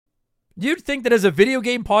You'd think that as a video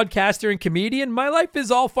game podcaster and comedian, my life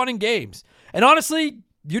is all fun and games. And honestly,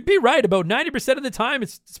 you'd be right. About 90% of the time,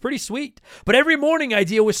 it's pretty sweet. But every morning I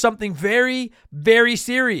deal with something very, very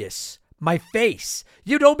serious. My face.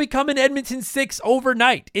 You don't become an Edmonton Six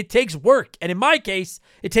overnight. It takes work. And in my case,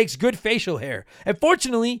 it takes good facial hair. And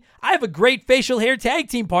fortunately, I have a great facial hair tag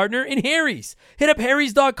team partner in Harry's. Hit up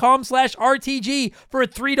harrys.com/RTG for a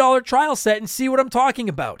 $3 trial set and see what I'm talking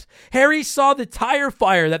about. Harry's saw the tire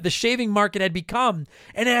fire that the shaving market had become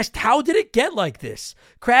and asked, how did it get like this?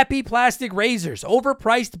 Crappy plastic razors,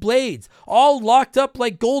 overpriced blades, all locked up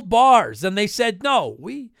like gold bars. And they said, no,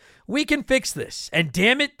 we can fix this. And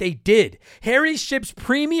damn it, they did. Harry's ships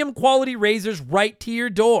premium quality razors right to your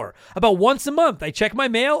door. About once a month, I check my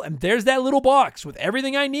mail, and there's that little box with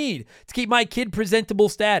everything I need to keep my kid presentable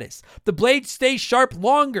status. The blades stay sharp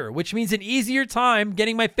longer, which means an easier time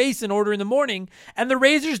getting my face in order in the morning, and the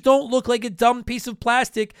razors don't look like a dumb piece of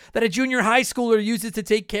plastic that a junior high schooler uses to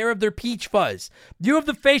take care of their peach fuzz. You have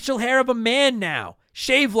the facial hair of a man now.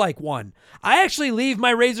 Shave like one. I actually leave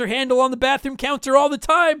my razor handle on the bathroom counter all the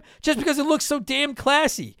time just because it looks so damn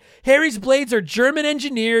classy. Harry's blades are German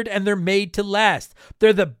engineered and they're made to last.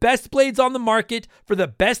 They're the best blades on the market for the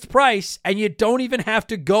best price, and you don't even have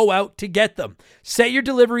to go out to get them. Set your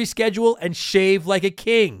delivery schedule and shave like a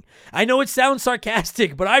king. I know it sounds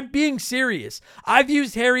sarcastic, but I'm being serious. I've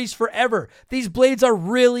used Harry's forever. These blades are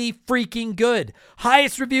really freaking good.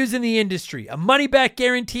 Highest reviews in the industry, a money-back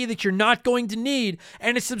guarantee that you're not going to need,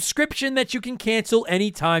 and a subscription that you can cancel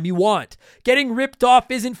anytime you want. Getting ripped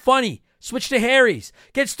off isn't funny. Switch to Harry's.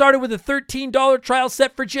 Get started with a $13 trial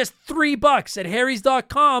set for just $3 at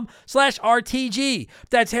harrys.com/RTG.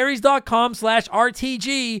 That's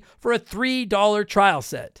harrys.com/RTG for a $3 trial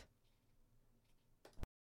set.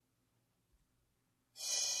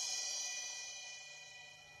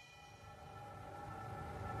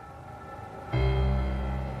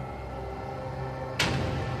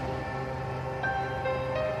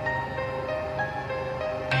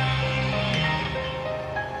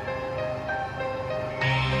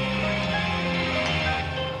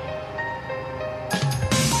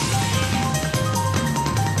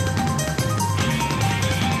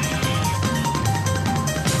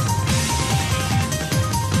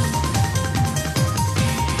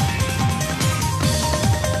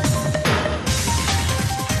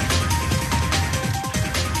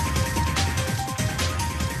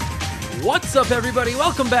 What's up, everybody?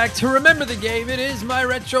 Welcome back to Remember the Game. It is my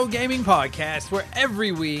retro gaming podcast where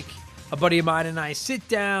every week a buddy of mine and I sit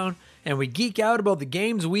down and we geek out about the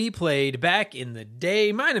games we played back in the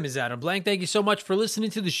day. My name is Adam Blank. Thank you so much for listening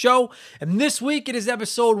to the show. And this week it is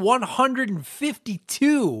episode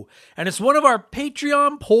 152, and it's one of our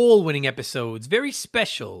Patreon poll winning episodes. Very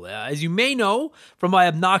special. As you may know from my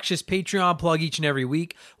obnoxious Patreon plug each and every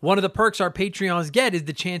week, one of the perks our Patreons get is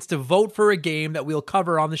the chance to vote for a game that we'll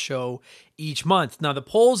cover on the show each month. Now, the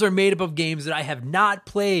polls are made up of games that I have not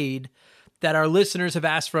played that our listeners have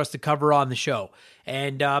asked for us to cover on the show.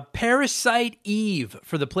 And Parasite Eve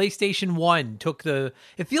for the PlayStation 1 took the...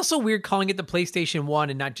 It feels so weird calling it the PlayStation 1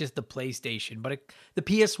 and not just the PlayStation, but the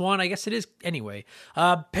PS1, I guess it is anyway.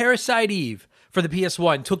 Parasite Eve for the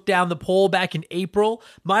PS1 took down the poll back in April.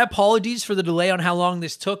 My apologies for the delay on how long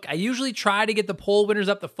this took. I usually try to get the poll winners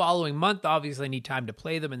up the following month. Obviously, I need time to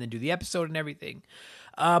play them and then do the episode and everything.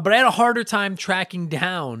 But I had a harder time tracking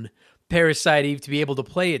down Parasite Eve to be able to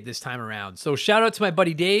play it this time around. So shout out to my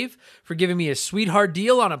buddy Dave for giving me a sweetheart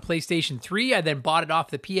deal on a PlayStation 3. I then bought it off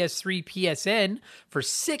the PS3 PSN for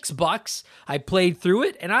 $6. I played through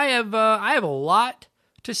it, and I have a lot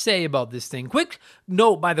to say about this thing. Quick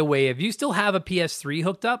note, by the way, if you still have a PS3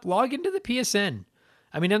 hooked up, log into the PSN.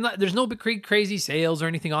 I mean, there's no crazy sales or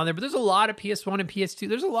anything on there, but there's a lot of PS1 and PS2.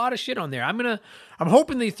 There's a lot of shit on there. I'm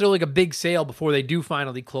hoping they throw like a big sale before they do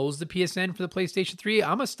finally close the PSN for the PlayStation 3.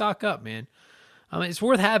 I'm gonna stock up, man. It's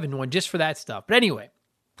worth having one just for that stuff. But anyway,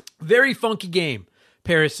 very funky game,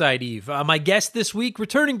 Parasite Eve. My guest this week,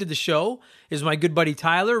 returning to the show, is my good buddy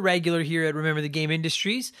Tyler, regular here at Remember the Game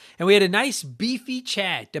Industries, and we had a nice beefy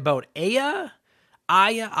chat about Aya,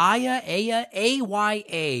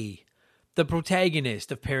 the protagonist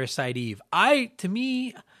of Parasite Eve. I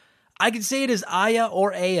could say it as Aya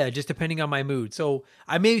or Aya, just depending on my mood. So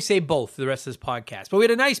I may say both for the rest of this podcast. But we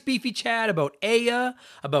had a nice beefy chat about Aya,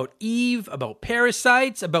 about Eve, about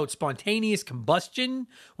parasites, about spontaneous combustion,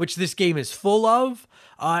 which this game is full of.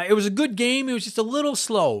 It was a good game. It was just a little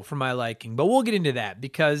slow for my liking. But we'll get into that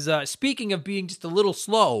because speaking of being just a little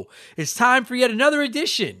slow, it's time for yet another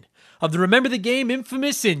edition of the Remember the Game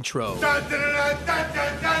infamous intro.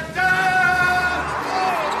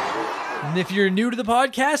 And if you're new to the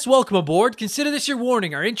podcast, welcome aboard. Consider this your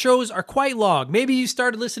warning. Our intros are quite long. Maybe you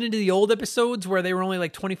started listening to the old episodes where they were only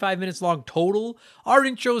like 25 minutes long total. Our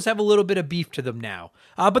intros have a little bit of beef to them now,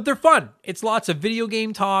 but they're fun. It's lots of video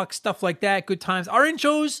game talk, stuff like that, good times. Our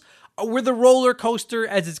intros, we're the roller coaster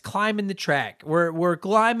as it's climbing the track. We're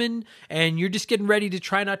climbing, and you're just getting ready to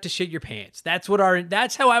try not to shit your pants. That's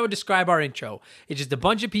how I would describe our intro. It's just a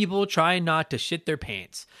bunch of people trying not to shit their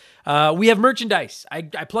pants. We have merchandise. I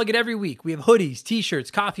plug it every week. We have hoodies,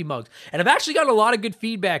 t-shirts, coffee mugs, and I've actually got a lot of good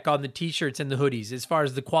feedback on the t-shirts and the hoodies as far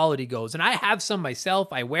as the quality goes. And I have some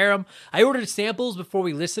myself. I wear them. I ordered samples before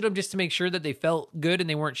we listed them just to make sure that they felt good and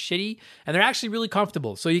they weren't shitty. And they're actually really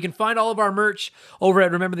comfortable. So you can find all of our merch over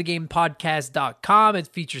at rememberthegamepodcast.com. It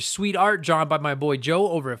features sweet art drawn by my boy Joe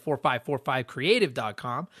over at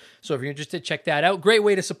 4545creative.com. So if you're interested, check that out. Great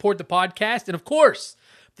way to support the podcast. And of course,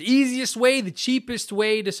 the easiest way, the cheapest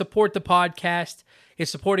way to support the podcast is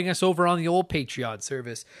supporting us over on the old Patreon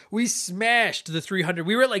service. We smashed the 300.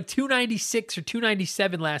 We were at like 296 or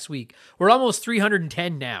 297 last week. We're almost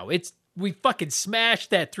 310 now. We fucking smashed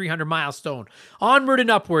that 300 milestone. Onward and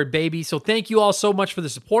upward, baby. So thank you all so much for the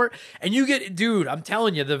support. And you get, dude, I'm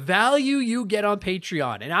telling you, the value you get on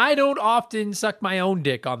Patreon. And I don't often suck my own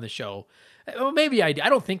dick on the show. Well, maybe I do. I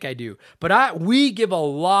don't think I do. But we give a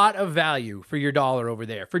lot of value for your dollar over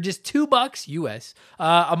there. For just $2 US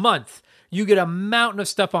a month, you get a mountain of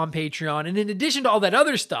stuff on Patreon. And in addition to all that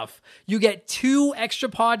other stuff, you get 2 extra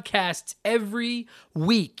podcasts every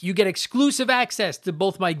week. You get exclusive access to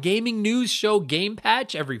both my gaming news show, Game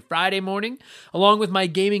Patch, every Friday morning, along with my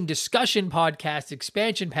gaming discussion podcast,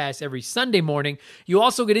 Expansion Pass, every Sunday morning. You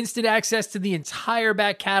also get instant access to the entire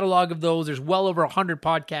back catalog of those. There's well over 100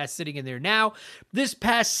 podcasts sitting in there now. This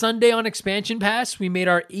past Sunday on Expansion Pass, we made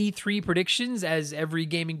our E3 predictions, as every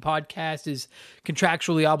gaming podcast is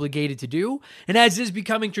contractually obligated to do. And as is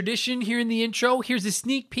becoming tradition here in the intro, here's a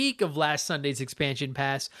sneak peek of last Sunday's Expansion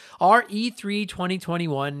Pass, our E3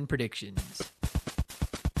 2021 predictions.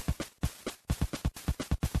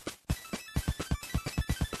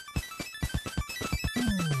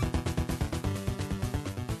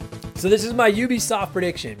 So this is my Ubisoft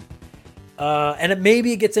prediction. And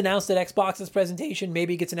maybe it gets announced at Xbox's presentation.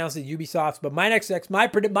 Maybe it gets announced at Ubisoft's. But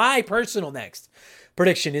my personal next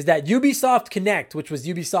prediction is that Ubisoft Connect, which was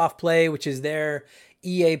Ubisoft Play, which is their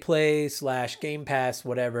EA Play / Game Pass,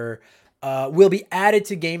 whatever, will be added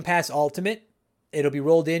to Game Pass Ultimate. It'll be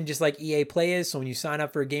rolled in just like EA Play is. So when you sign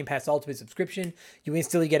up for a Game Pass Ultimate subscription, you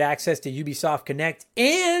instantly get access to Ubisoft Connect.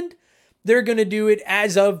 And they're going to do it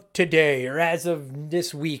as of today or as of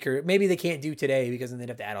this week, or maybe they can't do today because then they'd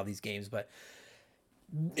have to add all these games. But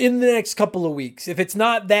in the next couple of weeks, if it's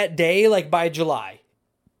not that day, like by July,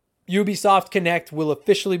 Ubisoft Connect will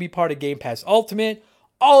officially be part of Game Pass Ultimate.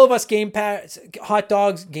 All of us Game Pass hot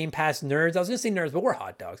dogs, Game Pass nerds. I was going to say nerds, but we're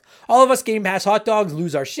hot dogs. All of us Game Pass hot dogs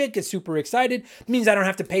lose our shit, get super excited. It means I don't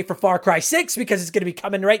have to pay for Far Cry 6 because it's going to be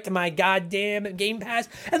coming right to my goddamn Game Pass.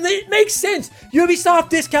 And it makes sense. Ubisoft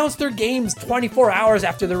discounts their games 24 hours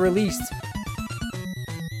after they're released.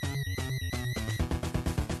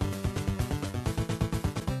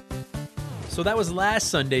 So that was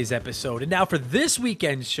last Sunday's episode. And now for this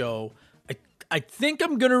weekend's show, I think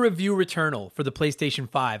I'm going to review Returnal for the PlayStation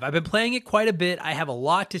 5. I've been playing it quite a bit. I have a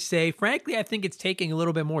lot to say. Frankly, I think it's taking a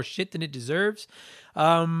little bit more shit than it deserves.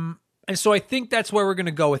 And so I think that's where we're going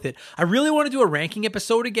to go with it. I really want to do a ranking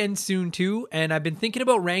episode again soon too. And I've been thinking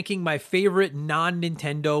about ranking my favorite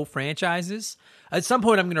non-Nintendo franchises. At some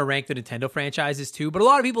point, I'm going to rank the Nintendo franchises too. But a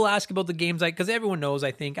lot of people ask about the games, because everyone knows,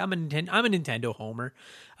 I think, I'm a Nintendo homer.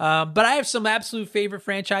 But I have some absolute favorite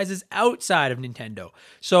franchises outside of Nintendo.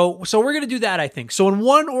 So we're going to do that, I think. So in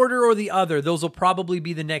one order or the other, those will probably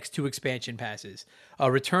be the next 2 expansion passes. A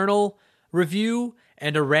Returnal review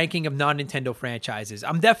and a ranking of non-Nintendo franchises.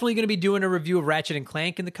 I'm definitely going to be doing a review of Ratchet &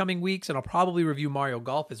 Clank in the coming weeks, and I'll probably review Mario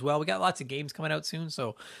Golf as well. We got lots of games coming out soon,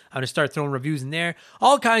 so I'm going to start throwing reviews in there.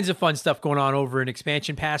 All kinds of fun stuff going on over in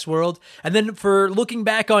Expansion Pass World. And then for looking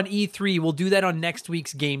back on E3, we'll do that on next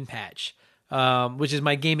week's Game Patch, which is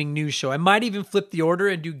my gaming news show. I might even flip the order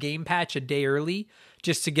and do Game Patch a day early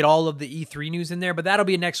just to get all of the E3 news in there, but that'll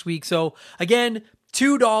be next week. So again,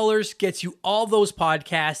 $2 gets you all those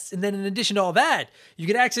podcasts. And then in addition to all that, you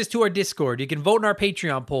get access to our Discord. You can vote in our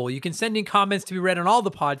Patreon poll. You can send in comments to be read on all the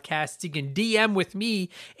podcasts. You can DM with me,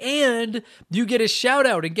 and you get a shout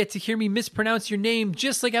out and get to hear me mispronounce your name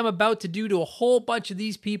just like I'm about to do to a whole bunch of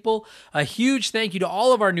these people. A huge thank you to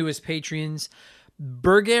all of our newest Patreons.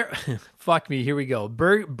 Fuck me. Here we go.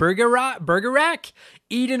 Burgerack,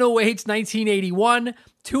 Eden awaits 1981,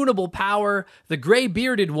 Tunable Power, The Gray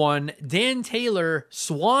Bearded One, Dan Taylor,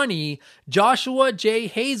 Swanee, Joshua J.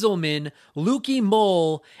 Hazelman, Lukey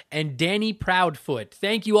Mole, and Danny Proudfoot.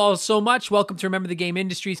 Thank you all so much. Welcome to Remember the Game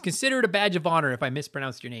Industries. Consider it a badge of honor if I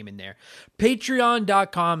mispronounced your name in there.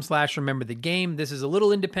 Patreon.com/Remember the Game. This is a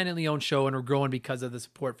little independently owned show, and we're growing because of the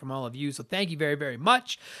support from all of you. So thank you very, very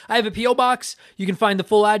much. I have a P.O. box. You can find the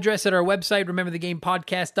full address at our website,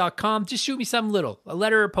 rememberthegamepodcast.com. Just shoot me something little, a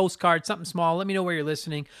letter or postcard, something small. Let me know where you're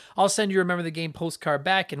listening. I'll send you a Remember the Game postcard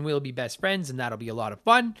back, and we'll be best friends, and that'll be a lot of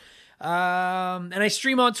fun. And I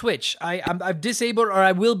stream on Twitch. I've disabled, or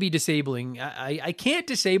I will be disabling. I can't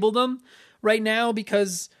disable them right now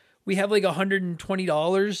because we have like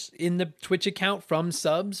 $120 in the Twitch account from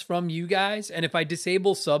subs from you guys. And if I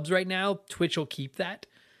disable subs right now, Twitch will keep that.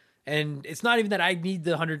 And it's not even that I need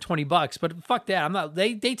the $120, but fuck that. I'm not,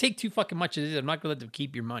 they take too fucking much of this. I'm not gonna let them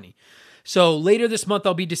keep your money. So later this month,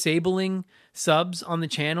 I'll be disabling subs on the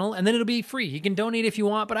channel, and then it'll be free. You can donate if you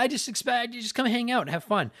want, but I just expect you just come hang out and have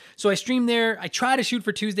fun. So I stream there. I try to shoot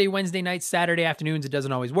for Tuesday, Wednesday nights, Saturday afternoons. It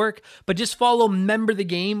doesn't always work, but just follow Member the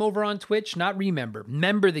Game over on Twitch, not Remember.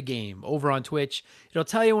 Member the Game over on Twitch. It'll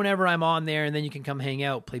tell you whenever I'm on there, and then you can come hang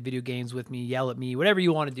out, play video games with me, yell at me, whatever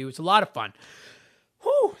you want to do. It's a lot of fun.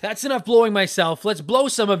 Whew, that's enough blowing myself. Let's blow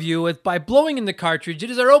some of you by blowing in the cartridge. It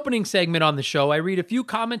is our opening segment on the show. I read a few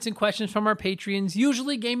comments and questions from our Patreons,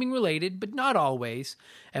 usually gaming related, but not always.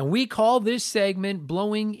 And we call this segment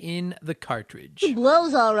Blowing in the Cartridge. He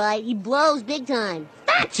blows all right. He blows big time.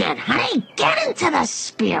 That's it, honey. Get into the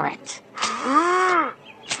spirit.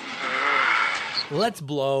 Let's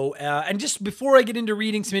blow. And just before I get into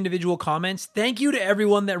reading some individual comments, thank you to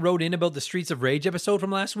everyone that wrote in about the Streets of Rage episode from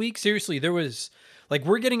last week. Seriously, there was...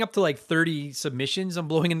 we're getting up to 30 submissions on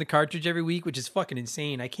blowing in the cartridge every week, which is fucking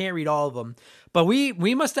insane. I can't read all of them. But we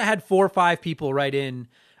must have had 4 or 5 people write in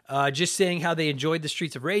just saying how they enjoyed the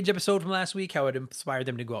Streets of Rage episode from last week, how it inspired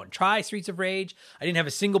them to go out and try Streets of Rage. I didn't have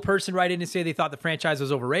a single person write in and say they thought the franchise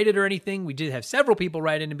was overrated or anything. We did have several people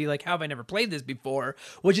write in and be like, how have I never played this before?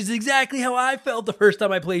 Which is exactly how I felt the first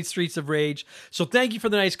time I played Streets of Rage. So thank you for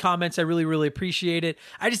the nice comments. I really, really appreciate it.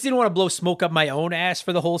 I just didn't want to blow smoke up my own ass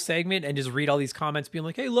for the whole segment and just read all these comments being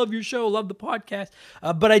like, hey, love your show, love the podcast.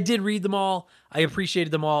 But I did read them all. I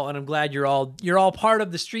appreciated them all, and I'm glad you're all part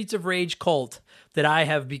of the Streets of Rage cult that I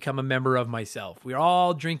have become a member of myself. We're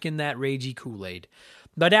all drinking that ragey Kool-Aid.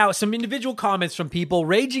 But now, some individual comments from people.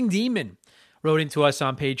 Raging Demon wrote into us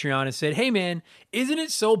on Patreon and said, hey man, isn't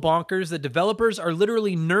it so bonkers that developers are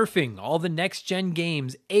literally nerfing all the next-gen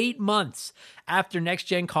games 8 months after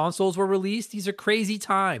next-gen consoles were released? These are crazy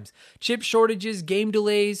times. Chip shortages, game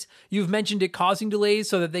delays. You've mentioned it causing delays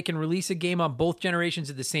so that they can release a game on both generations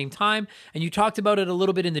at the same time. And you talked about it a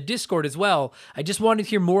little bit in the Discord as well. I just wanted to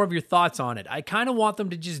hear more of your thoughts on it. I kind of want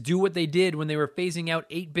them to just do what they did when they were phasing out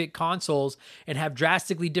 8-bit consoles and have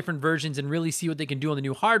drastically different versions and really see what they can do on the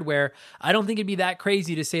new hardware. I don't think it'd be that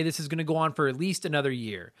crazy to say this is going to go on for at least another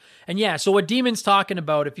year. And yeah, so what Demon's talking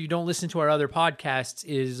about, if you don't listen to our other podcasts,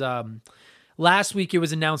 is last week it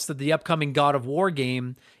was announced that the upcoming God of War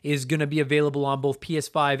game is going to be available on both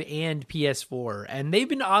PS5 and PS4. And they've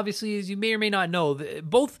been, obviously, as you may or may not know,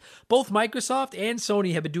 both Microsoft and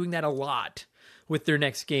Sony have been doing that a lot with their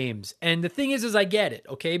next games. And the thing is I get it,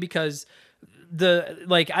 okay? Because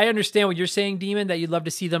I understand what you're saying, Demon, that you'd love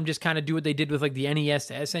to see them just kind of do what they did with the NES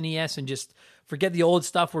to SNES and just forget the old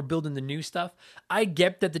stuff. We're building the new stuff. I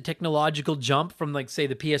get that the technological jump from say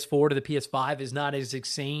the PS4 to the PS5 is not as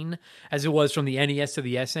insane as it was from the NES to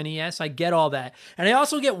the SNES. I get all that. And I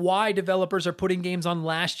also get why developers are putting games on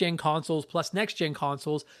last gen consoles plus next gen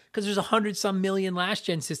consoles, because there's 100-some million last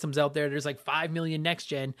gen systems out there. There's 5 million next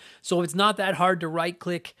gen. So if it's not that hard to right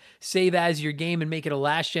click, save as your game and make it a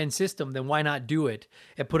last gen system, then why not do it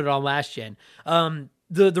and put it on last gen?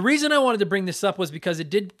 The reason I wanted to bring this up was because it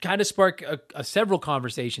did kind of spark several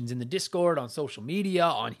conversations in the Discord, on social media,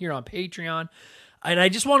 on here on Patreon. And I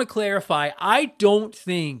just want to clarify, I don't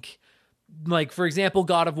think, for example,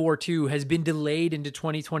 God of War 2 has been delayed into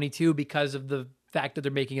 2022 because of the fact that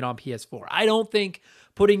they're making it on PS4. I don't think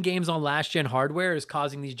putting games on last-gen hardware is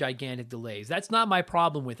causing these gigantic delays. That's not my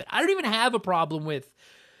problem with it. I don't even have a problem with,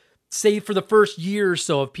 say, for the first year or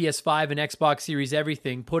so of PS5 and Xbox Series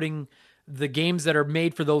everything, putting the games that are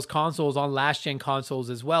made for those consoles on last-gen consoles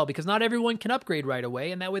as well, because not everyone can upgrade right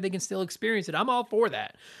away, and that way they can still experience it. I'm all for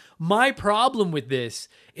that. My problem with this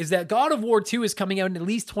is that God of War 2 is coming out in at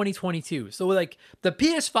least 2022. So, the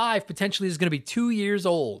PS5 potentially is going to be 2 years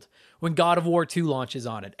old when God of War 2 launches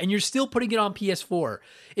on it, and you're still putting it on PS4.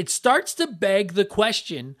 It starts to beg the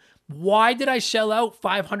question, Why did I shell out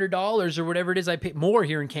 $500 or whatever it is I pay more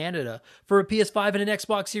here in Canada for a PS5 and an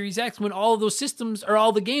Xbox Series X when all of those systems or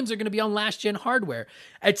all the games are going to be on last gen hardware?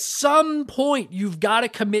 At some point, you've got to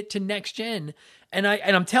commit to next gen. And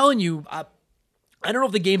I'm telling you, I don't know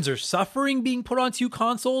if the games are suffering being put onto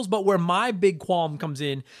consoles, but where my big qualm comes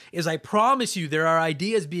in is I promise you there are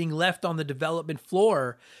ideas being left on the development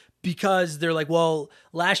floor because they're like, well,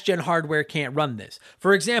 last gen hardware can't run this.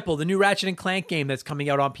 For example, the new Ratchet and Clank game that's coming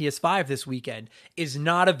out on PS5 this weekend is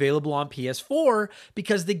not available on PS4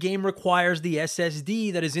 because the game requires the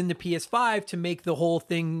SSD that is in the PS5 to make the whole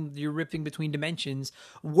thing you're ripping between dimensions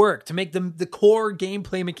work. To make the core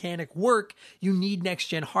gameplay mechanic work, you need next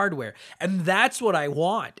gen hardware. And that's what I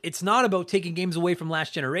want. It's not about taking games away from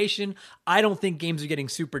last generation. I don't think games are getting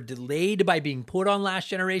super delayed by being put on last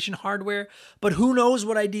generation hardware, but who knows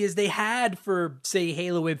what ideas they had for, say,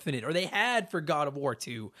 Halo Infinite, or they had for God of War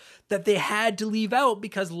 2, that they had to leave out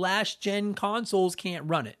because last gen consoles can't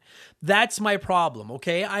run it. That's my problem,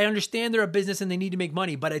 okay? I understand they're a business and they need to make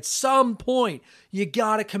money, but at some point, you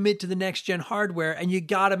gotta commit to the next gen hardware and you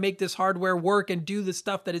gotta make this hardware work and do the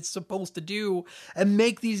stuff that it's supposed to do and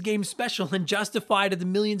make these games special and justify to the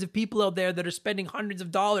millions of people out there that are spending hundreds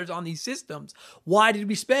of dollars on these systems. Why did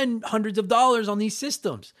we spend hundreds of dollars on these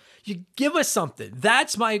systems? You give us something.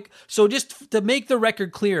 So just to make the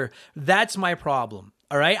record clear, that's my problem.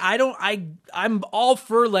 All right, I'm all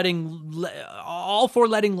for letting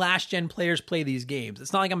last gen players play these games.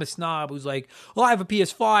 It's not like I'm a snob who's like, well, I have a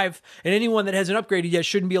PS5 and anyone that hasn't upgraded yet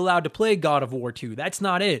shouldn't be allowed to play God of War 2. That's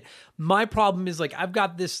not it. My problem is like I've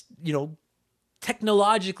got this,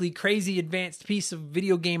 technologically crazy advanced piece of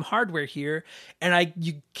video game hardware here, and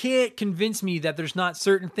you can't convince me that there's not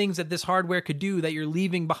certain things that this hardware could do that you're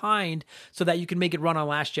leaving behind so that you can make it run on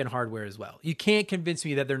last gen hardware as well. You can't convince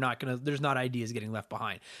me that there's not ideas getting left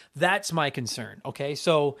behind. That's my concern. Okay,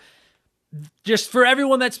 so just for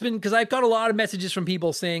everyone that's been, because I've got a lot of messages from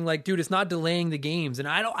people saying like, dude, it's not delaying the games, and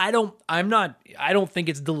I don't think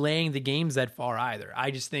it's delaying the games that far either. I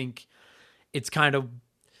just think it's kind of,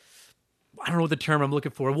 I don't know what the term I'm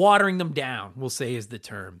looking for. Watering them down, we'll say, is the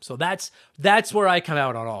term. So that's where I come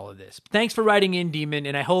out on all of this. Thanks for writing in, Demon,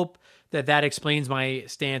 and I hope that explains my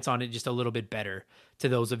stance on it just a little bit better to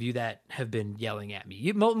those of you that have been yelling at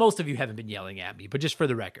me. Most of you haven't been yelling at me, but just for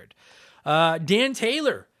the record. Dan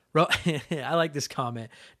Taylor wrote, I like this comment.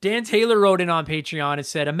 Dan Taylor wrote in on Patreon and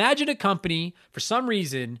said, imagine a company, for some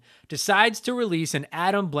reason, decides to release an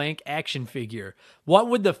Adam Blank action figure. What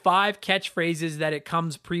would the 5 catchphrases that it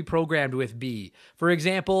comes pre-programmed with be? For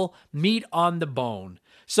example, meat on the bone.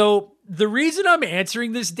 So the reason I'm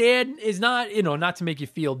answering this, Dan, is not to make you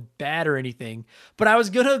feel bad or anything, but I was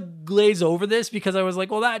going to glaze over this because I was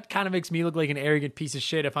like, well, that kind of makes me look like an arrogant piece of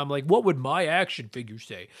shit if I'm like, what would my action figure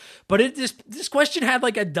say? But this question had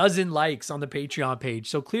like a dozen likes on the Patreon page,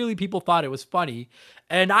 so clearly people thought it was funny.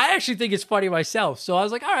 And I actually think it's funny myself. So I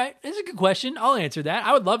was like, all right, this is a good question. I'll answer that.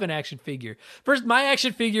 I would love an action figure. First, my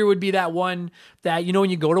action figure would be that one that, when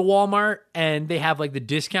you go to Walmart and they have like the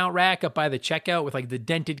discount rack up by the checkout with like the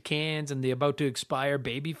dented cans and the about to expire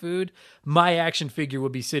baby food. My action figure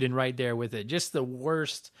would be sitting right there with it. Just the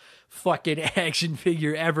worst fucking action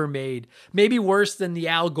figure ever made. Maybe worse than the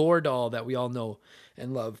Al Gore doll that we all know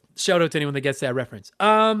and love. Shout out to anyone that gets that reference.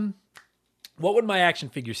 What would my action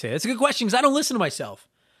figure say? That's a good question because I don't listen to myself.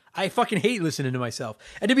 I fucking hate listening to myself.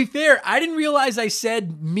 And to be fair, I didn't realize I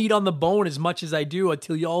said meat on the bone as much as I do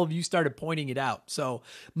until all of you started pointing it out. So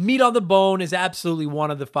meat on the bone is absolutely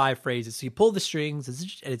one of the 5 phrases. So you pull the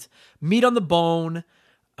strings, it's meat on the bone.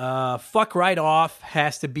 Fuck right off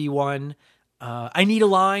has to be one. I need a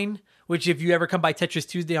line, which if you ever come by Tetris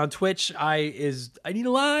Tuesday on Twitch, I need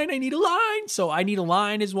a line. So I need a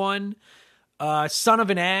line is one. Son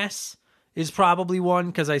of an ass is probably one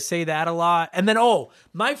because I say that a lot. And then,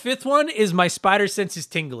 my 5th one is my spider sense is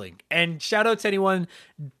tingling. And shout out to anyone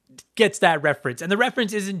gets that reference. And the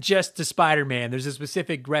reference isn't just to Spider-Man. There's a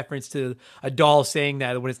specific reference to a doll saying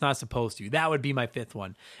that when it's not supposed to. That would be my 5th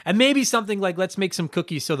one. And maybe something like, let's make some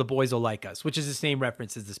cookies so the boys will like us, which is the same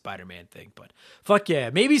reference as the Spider-Man thing. But fuck yeah.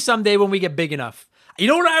 Maybe someday when we get big enough. You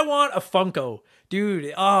know what I want? A Funko.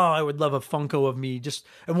 Dude, I would love a Funko of me.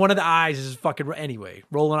 And one of the eyes is fucking, anyway,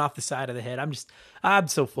 rolling off the side of the head. I'm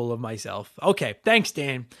so full of myself. Okay, thanks,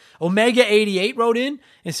 Dan. Omega88 wrote in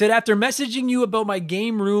and said, after messaging you about my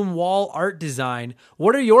game room wall art design,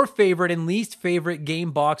 what are your favorite and least favorite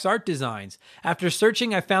game box art designs? After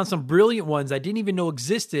searching, I found some brilliant ones I didn't even know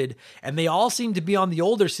existed, and they all seem to be on the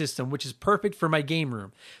older system, which is perfect for my game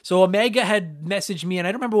room. So Omega had messaged me, and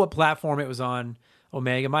I don't remember what platform it was on.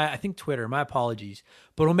 Omega, I think Twitter, my apologies.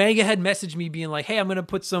 But Omega had messaged me being like, hey, I'm going to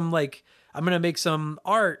put some I'm going to make some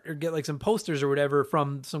art or get like some posters or whatever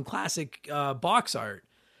from some classic box art.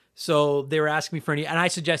 So they were asking me for any, and I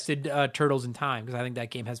suggested Turtles in Time because I think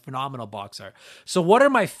that game has phenomenal box art. So what are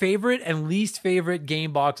my favorite and least favorite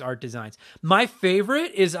game box art designs? My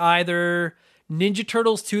favorite is either Ninja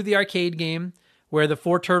Turtles 2, the arcade game, where the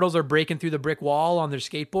 4 turtles are breaking through the brick wall on their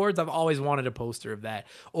skateboards. I've always wanted a poster of that.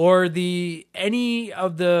 Or Mega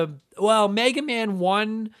Man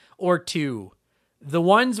 1 or 2. The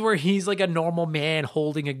ones where he's like a normal man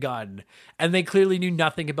holding a gun and they clearly knew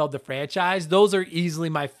nothing about the franchise. Those are easily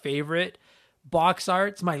my favorite box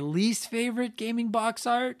arts. My least favorite gaming box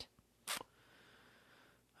art?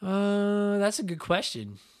 That's a good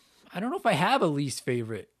question. I don't know if I have a least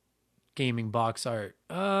favorite gaming box art.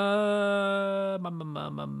 I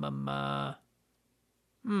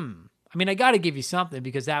mean, I got to give you something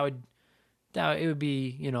because it would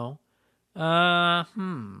be,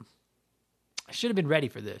 I should have been ready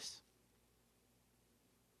for this.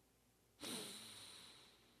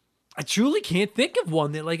 I truly can't think of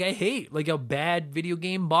one that like I hate, like a bad video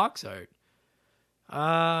game box art.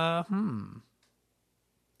 I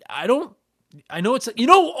know it's, you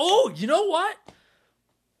know what?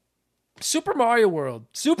 Super Mario World.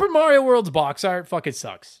 Super Mario World's box art fucking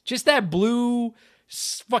sucks. Just that blue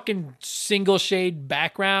fucking single shade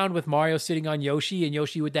background with Mario sitting on Yoshi and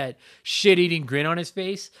Yoshi with that shit-eating grin on his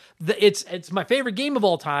face. It's my favorite game of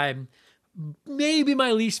all time. Maybe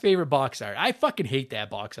my least favorite box art. I fucking hate that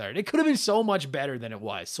box art. It could have been so much better than it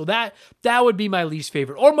was. So that would be my least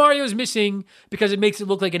favorite. Or Mario's missing because it makes it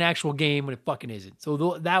look like an actual game when it fucking isn't.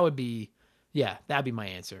 So that would be, that'd be my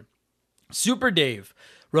answer. Super Dave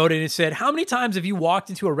wrote in and said, how many times have you walked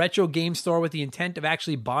into a retro game store with the intent of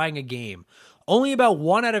actually buying a game? Only about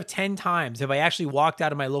 1 out of 10 times have I actually walked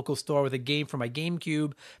out of my local store with a game for my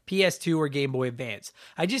GameCube, PS2, or Game Boy Advance.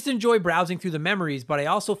 I just enjoy browsing through the memories, but I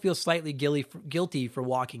also feel slightly guilty for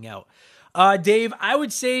walking out. Dave, I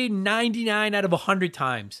would say 99 out of 100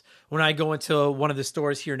 times when I go into one of the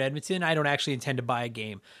stores here in Edmonton, I don't actually intend to buy a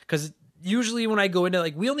game. Because usually when I go into,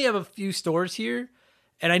 like, we only have a few stores here,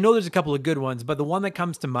 and I know there's a couple of good ones, but the one that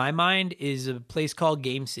comes to my mind is a place called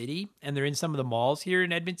Game City, and they're in some of the malls here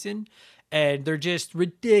in Edmonton. And they're just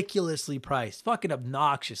ridiculously priced, fucking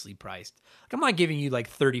obnoxiously priced. Like, I'm not giving you like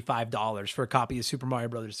 $35 for a copy of Super Mario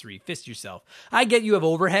Brothers 3. Fist yourself. I get you have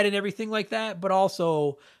overhead and everything like that, but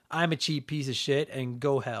also I'm a cheap piece of shit and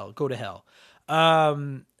go to hell.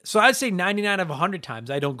 So I'd say 99 out of 100 times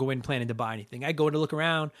I don't go in planning to buy anything. I go in to look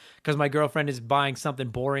around because my girlfriend is buying something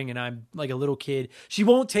boring and I'm like a little kid. She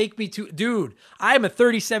won't take me to, dude, I am a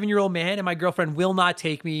 37-year-old man and my girlfriend will not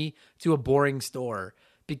take me to a boring store.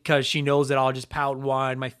 Because she knows that I'll just pout and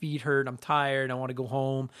whine. My feet hurt. I'm tired. I want to go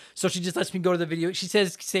home. So she just lets me go to the video. She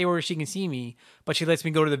says stay where she can see me, but she lets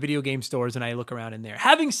me go to the video game stores and I look around in there.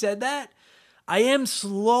 Having said that, I am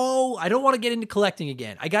slow. I don't want to get into collecting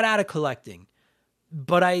again. I got out of collecting,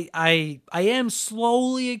 but I am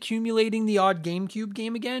slowly accumulating the odd GameCube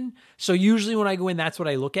game again. So usually when I go in, that's what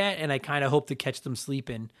I look at, and I kind of hope to catch them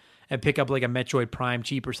sleeping and pick up like a Metroid Prime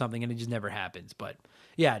cheap or something, and it just never happens. But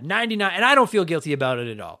yeah, 99, and I don't feel guilty about it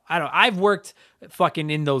at all. I've worked fucking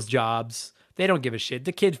in those jobs. They don't give a shit.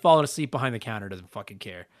 The kid falling asleep behind the counter doesn't fucking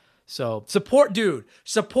care. So support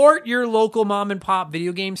your local mom and pop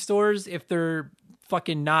video game stores if they're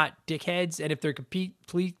fucking not dickheads, and if they're complete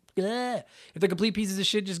pieces of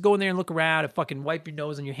shit, just go in there and look around and fucking wipe your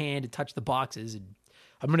nose on your hand and touch the boxes. And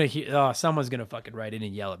I'm gonna hear, someone's gonna fucking write in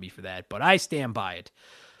and yell at me for that, but I stand by it.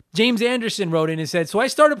 James Anderson wrote in and said, so I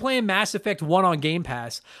started playing Mass Effect 1 on Game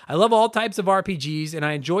Pass. I love all types of RPGs, and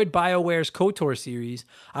I enjoyed BioWare's KOTOR series.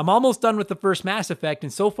 I'm almost done with the first Mass Effect,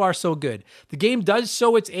 and so far so good. The game does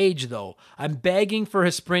show its age, though. I'm begging for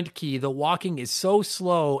a sprint key. The walking is so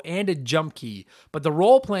slow, and a jump key. But the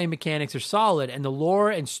role-playing mechanics are solid, and the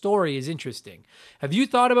lore and story is interesting. Have you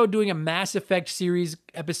thought about doing a Mass Effect series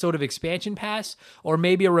episode of Expansion Pass, or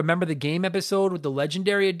maybe a Remember the Game episode with the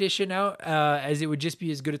Legendary Edition out, as it would just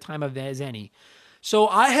be as good a time of as any. So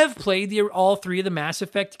I have played all 3 of the Mass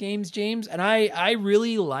Effect games, James, and I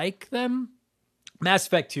really like them. Mass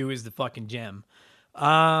Effect 2 is the fucking gem.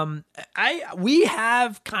 We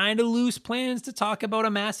have kind of loose plans to talk about a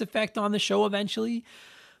Mass Effect on the show eventually.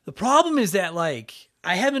 The problem is that like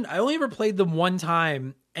I only ever played them one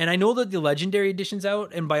time, and I know that the Legendary Edition's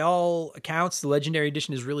out, and by all accounts the Legendary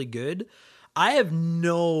Edition is really good. I have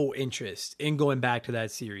no interest in going back to that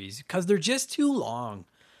series because they're just too long.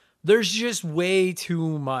 There's just way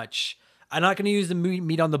too much. I'm not going to use the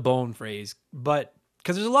meat on the bone phrase, but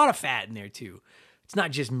because there's a lot of fat in there too. It's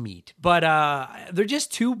not just meat, but they're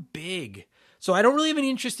just too big. So I don't really have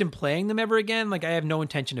any interest in playing them ever again. Like I have no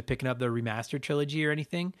intention of picking up the remastered trilogy or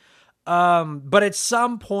anything. But at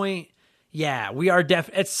some point, yeah, we are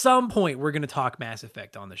at some point we're going to talk Mass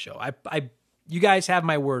Effect on the show. You guys have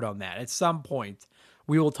my word on that. At some point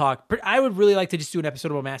we will talk. I would really like to just do an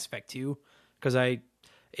episode about Mass Effect 2 because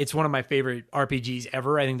it's one of my favorite RPGs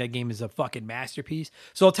ever. I think that game is a fucking masterpiece.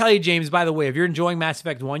 So I'll tell you, James, by the way, if you're enjoying Mass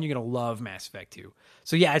Effect 1, you're going to love Mass Effect 2.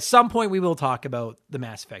 So yeah, at some point we will talk about the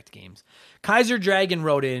Mass Effect games. Kaiser Dragon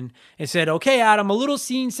wrote in and said, okay, Adam, a little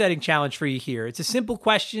scene setting challenge for you here. It's a simple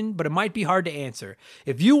question, but it might be hard to answer.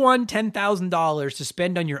 If you won $10,000 to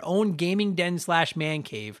spend on your own gaming den / man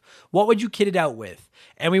cave, what would you kit it out with?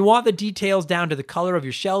 And we want the details down to the color of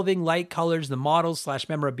your shelving, light colors, the models /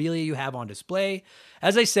 memorabilia you have on display.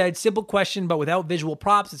 As I said, simple question, but without visual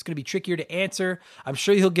props, it's going to be trickier to answer. I'm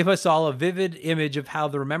sure he'll give us all a vivid image of how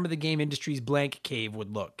the Remember the Game industry's blank cave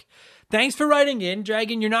would look. Thanks for writing in,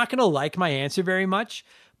 Dragon. You're not going to like my answer very much,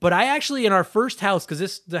 but I actually, in our first house,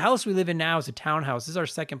 because the house we live in now is a townhouse. This is our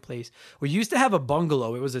second place. We used to have a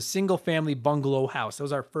bungalow. It was a single family bungalow house. That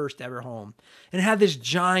was our first ever home. And it had this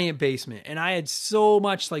giant basement. And I had so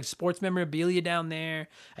much like sports memorabilia down there.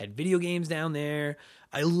 I had video games down there.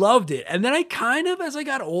 I loved it. And then I kind of, as I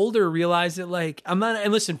got older, realized that like, I'm not,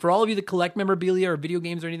 and listen, for all of you that collect memorabilia or video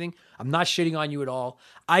games or anything, I'm not shitting on you at all.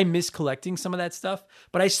 I miss collecting some of that stuff,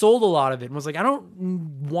 but I sold a lot of it and was like, I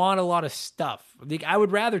don't want a lot of stuff. Like, I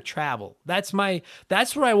would rather travel. That's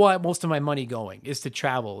where I want most of my money going, is to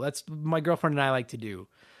travel. That's my girlfriend and I like to do.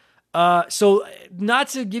 So not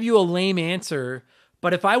to give you a lame answer,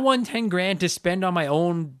 but if I won 10 grand to spend on my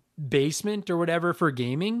own basement or whatever for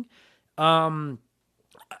gaming, I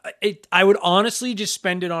would honestly just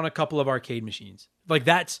spend it on a couple of arcade machines. Like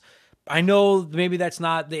I know maybe that's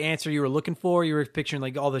not the answer you were looking for. You were picturing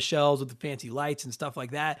like all the shelves with the fancy lights and stuff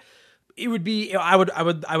like that. It would be, I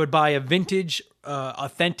would buy a vintage,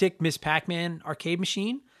 authentic Miss Pac-Man arcade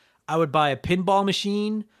machine. I would buy a pinball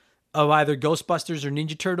machine of either Ghostbusters or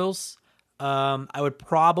Ninja Turtles. I would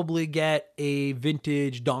probably get a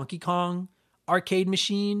vintage Donkey Kong arcade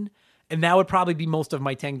machine. And that would probably be most of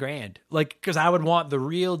my 10 grand. Like, because I would want the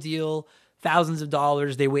real deal, thousands of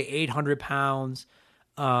dollars. They weigh 800 pounds.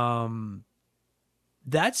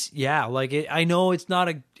 That's, yeah, like I know it's not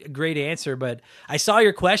a great answer, but I saw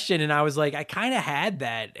your question and I was like, I kind of had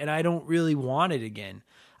that and I don't really want it again.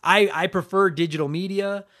 I prefer digital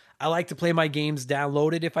media. I like to play my games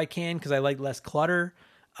downloaded if I can because I like less clutter.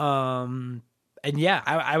 And yeah,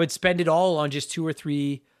 I would spend it all on just 2 or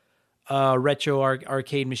 3 retro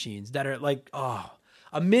arcade machines that are like,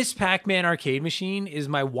 a Miss Pac-Man arcade machine is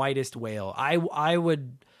my whitest whale. I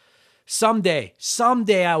would someday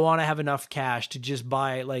I want to have enough cash to just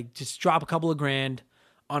buy, like, just drop a couple of grand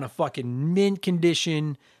on a fucking mint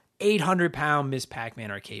condition 800-pound Miss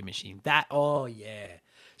Pac-Man arcade machine. Oh yeah.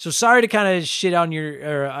 So sorry to kind of shit on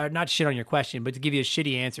or not shit on your question, but to give you a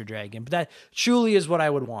shitty answer, Dragon. But that truly is what I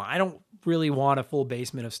would want. I don't really want a full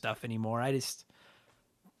basement of stuff anymore. I just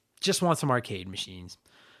want some arcade machines.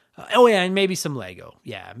 And maybe some Lego.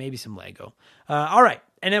 Yeah, maybe some Lego. All right.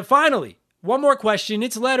 And then finally, one more question.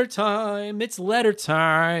 It's letter time.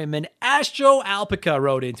 And Astro Alpaca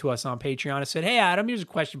wrote into us on Patreon and said, hey, Adam, here's a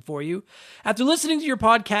question for you. After listening to your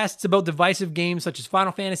podcasts about divisive games such as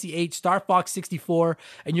Final Fantasy VIII, Star Fox 64,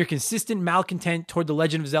 and your consistent malcontent toward The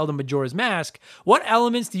Legend of Zelda Majora's Mask, what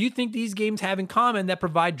elements do you think these games have in common that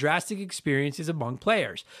provide drastic experiences among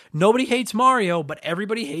players? Nobody hates Mario, but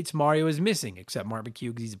everybody hates Mario is missing, except Mark McHugh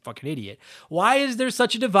because he's a fucking idiot. Why is there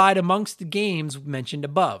such a divide amongst the games mentioned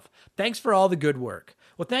above? Thanks for all the good work.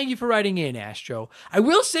 Well, thank you for writing in, Astro. I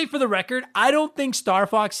will say for the record, I don't think Star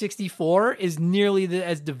Fox 64 is nearly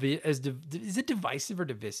is it divisive or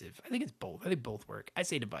divisive? I think it's both. I think both work. I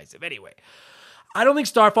say divisive. Anyway, I don't think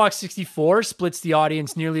Star Fox 64 splits the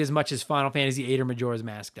audience nearly as much as Final Fantasy VIII or Majora's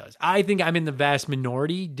Mask does. I think I'm in the vast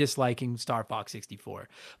minority disliking Star Fox 64.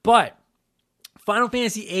 But Final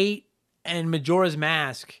Fantasy VIII and Majora's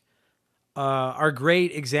Mask are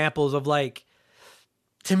great examples of, like,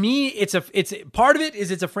 to me, it's part of it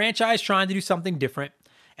is it's a franchise trying to do something different.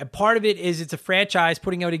 And part of it is it's a franchise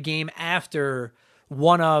putting out a game after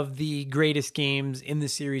one of the greatest games in the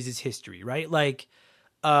series' history, right? Like,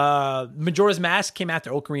 Majora's Mask came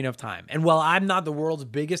after Ocarina of Time. And while I'm not the world's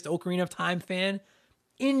biggest Ocarina of Time fan,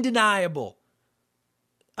 undeniable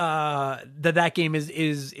that game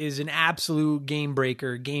is an absolute game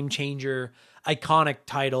breaker, game changer, iconic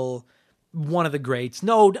title. one of the greats.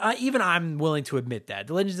 No, even I'm willing to admit that.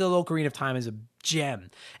 The Legends of the Ocarina of Time is a gem.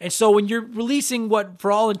 And so when you're releasing what,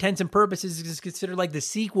 for all intents and purposes, is considered like the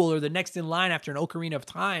sequel or the next in line after an Ocarina of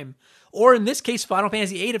Time, or in this case, Final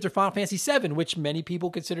Fantasy VIII after Final Fantasy VII, which many people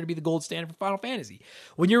consider to be the gold standard for Final Fantasy.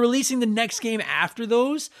 When you're releasing the next game after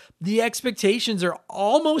those, the expectations are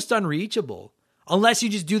almost unreachable. Unless you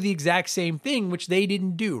just do the exact same thing, which they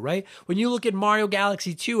didn't do, right? When you look at Mario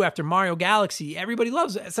Galaxy 2 after Mario Galaxy, everybody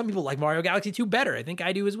loves it. Some people like Mario Galaxy 2 better. I think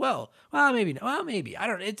I do as well. Well, maybe. Well, maybe. I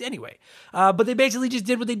don't know. Anyway. But they basically just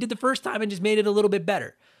did what they did the first time and just made it a little bit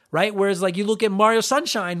better, right? Whereas like you look at Mario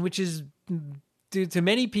Sunshine, which is to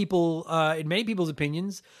many people, in many people's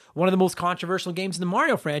opinions, one of the most controversial games in the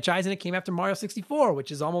Mario franchise, and it came after Mario 64,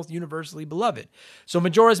 which is almost universally beloved. So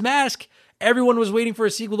Majora's Mask, everyone was waiting for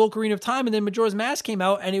a sequel to Ocarina of Time, and then Majora's Mask came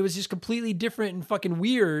out, and it was just completely different and fucking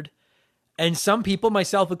weird. And some people,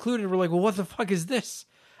 myself included, were like, well, what the fuck is this?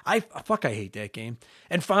 I hate that game.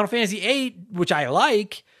 And Final Fantasy VIII, which I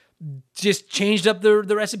like, just changed up the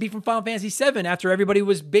recipe from Final Fantasy VII after everybody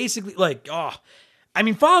was basically like, oh, I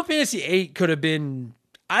mean, Final Fantasy VIII could have been,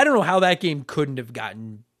 I don't know how that game couldn't have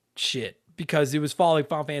gotten shit because it was following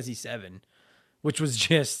Final Fantasy VII, which was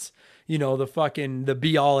just, you know, the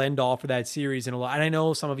be all end all for that series. And I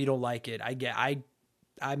know some of you don't like it. I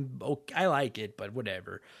like it, but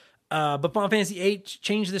whatever. But Final Fantasy VIII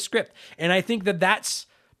changed the script. And I think that's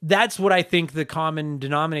what I think the common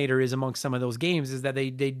denominator is amongst some of those games is that they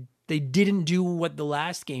didn't do what the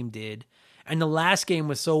last game did. And the last game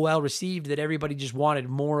was so well received that everybody just wanted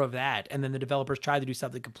more of that. And then the developers tried to do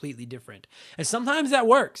something completely different. And sometimes that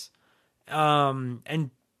works. And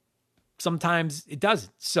sometimes it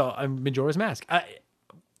doesn't. So Majora's Mask.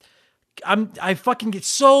 I fucking get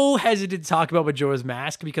so hesitant to talk about Majora's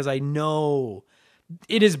Mask because I know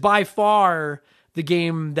it is by far the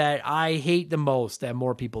game that I hate the most that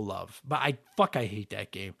more people love. But I hate that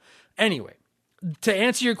game. Anyway. To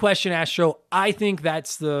answer your question, Astro, I think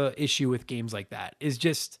that's the issue with games like that, is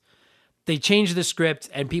just they changed the script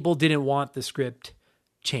and people didn't want the script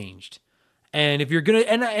changed. And if you're going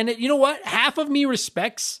to, and you know what? Half of me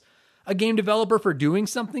respects a game developer for doing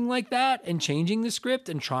something like that and changing the script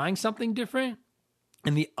and trying something different.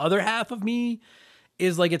 And the other half of me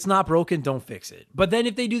is like, it's not broken, don't fix it. But then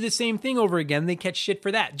if they do the same thing over again, they catch shit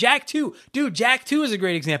for that. Jak 2. Dude, Jak 2 is a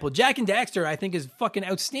great example. Jak and Daxter, I think, is fucking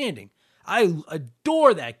outstanding. I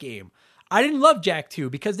adore that game. I didn't love Jak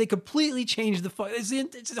 2 because they completely changed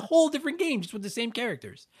it's a whole different game just with the same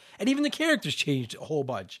characters. And even the characters changed a whole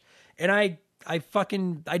bunch. And I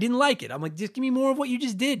didn't like it. I'm like, just give me more of what you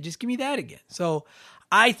just did. Just give me that again. So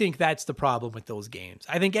I think that's the problem with those games.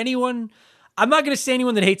 I think I'm not going to say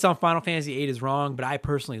anyone that hates on Final Fantasy VIII is wrong, but I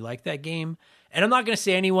personally like that game. And I'm not going to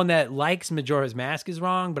say anyone that likes Majora's Mask is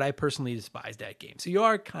wrong, but I personally despise that game. So you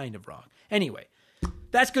are kind of wrong. Anyway.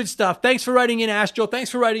 That's good stuff. Thanks for writing in, Astro. Thanks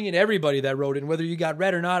for writing in, everybody that wrote in, whether you got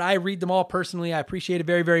read or not. I read them all personally. I appreciate it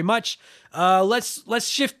very, very much. Let's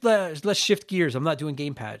shift gears. I'm not doing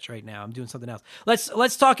game patch right now. I'm doing something else.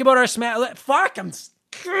 Let's talk about our smash.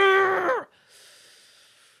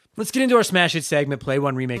 Let's get into our smash it segment. Play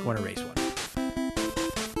one, remake one, erase one.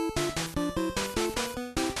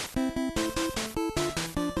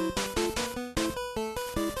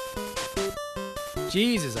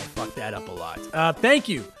 Jesus, I fucked that up a lot. Thank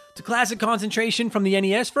you to Classic Concentration from the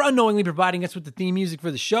NES for unknowingly providing us with the theme music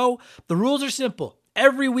for the show. The rules are simple.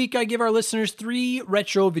 Every week I give our listeners 3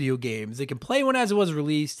 retro video games. They can play one as it was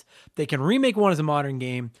released. They can remake one as a modern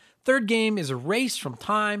game. Third game is erased from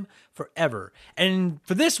time forever. And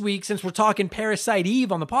for this week, since we're talking Parasite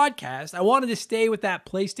Eve on the podcast, I wanted to stay with that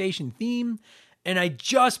PlayStation theme. And I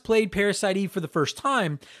just played Parasite Eve for the first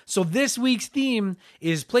time. So this week's theme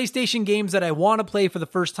is PlayStation games that I want to play for the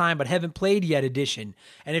first time but haven't played yet edition.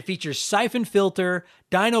 And it features Siphon Filter,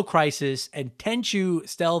 Dino Crisis, and Tenchu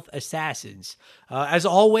Stealth Assassins. As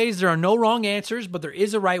always, there are no wrong answers, but there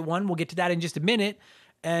is a right one. We'll get to that in just a minute.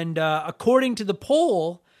 And according to the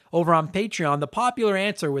poll over on Patreon, the popular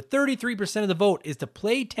answer with 33% of the vote is to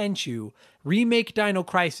play Tenchu, remake Dino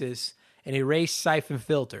Crisis, and erase Siphon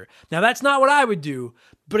Filter. Now, that's not what I would do,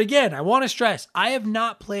 but again, I want to stress, I have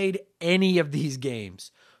not played any of these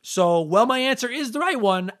games. So, while my answer is the right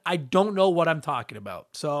one, I don't know what I'm talking about.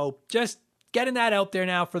 So, just getting that out there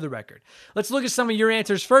now for the record. Let's look at some of your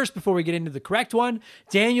answers first before we get into the correct one.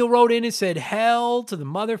 Daniel wrote in and said, hell to the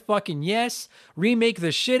motherfucking yes. Remake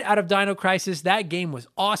the shit out of Dino Crisis. That game was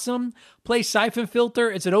awesome. Play Siphon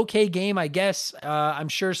Filter. It's an okay game, I guess. I'm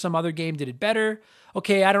sure some other game did it better.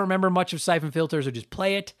 Okay, I don't remember much of Siphon Filter, so just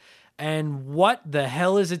play it. And what the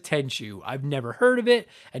hell is a Tenchu? I've never heard of it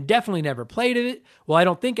and definitely never played it. Well, I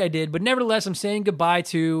don't think I did, but nevertheless, I'm saying goodbye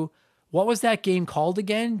to What was that game called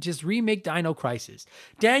again? Just remake Dino Crisis.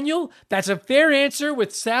 Daniel, that's a fair answer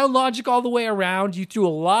with sound logic all the way around. You threw a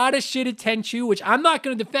lot of shit at Tenchu, which I'm not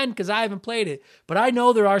going to defend because I haven't played it. But I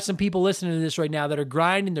know there are some people listening to this right now that are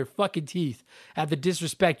grinding their fucking teeth at the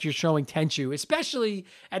disrespect you're showing Tenchu, especially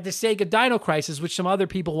at the sake of Dino Crisis, which some other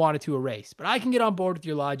people wanted to erase. But I can get on board with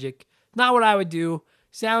your logic. Not what I would do.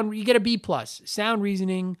 You get a B+. Sound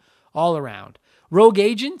reasoning all around. Rogue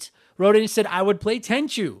Agent wrote in and said, I would play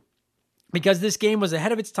Tenchu, because this game was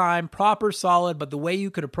ahead of its time, proper, solid, but the way you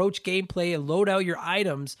could approach gameplay and load out your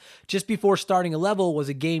items just before starting a level was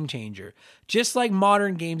a game changer. Just like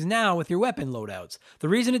modern games now with your weapon loadouts. The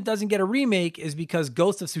reason it doesn't get a remake is because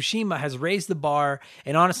Ghost of Tsushima has raised the bar,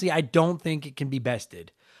 and honestly, I don't think it can be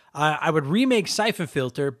bested. I would remake Siphon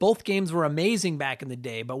Filter. Both games were amazing back in the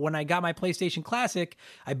day, but when I got my PlayStation Classic,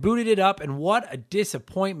 I booted it up, and what a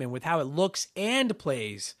disappointment with how it looks and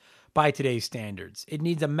plays by today's standards. It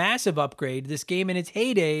needs a massive upgrade. This game in its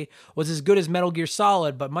heyday was as good as Metal Gear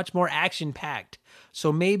Solid, but much more action-packed.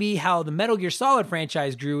 So maybe how the Metal Gear Solid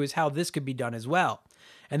franchise grew is how this could be done as well.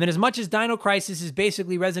 And then as much as Dino Crisis is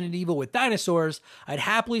basically Resident Evil with dinosaurs, I'd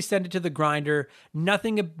happily send it to the grinder.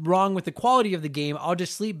 Nothing wrong with the quality of the game. I'll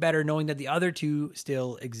just sleep better knowing that the other two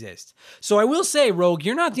still exist. So I will say, Rogue,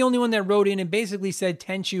 you're not the only one that wrote in and basically said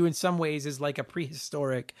Tenchu in some ways is like a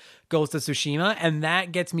prehistoric Ghost of Tsushima, and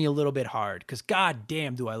that gets me a little bit hard because god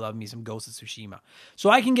damn do I love me some Ghost of Tsushima. So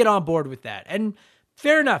I can get on board with that. And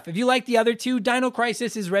fair enough. If you like the other two, Dino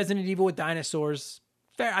Crisis is Resident Evil with dinosaurs.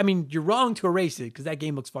 Fair. I mean, you're wrong to erase it because that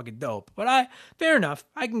game looks fucking dope. But fair enough.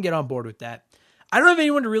 I can get on board with that. I don't have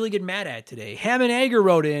anyone to really get mad at today. Hammond Ager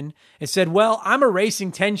wrote in and said, well, I'm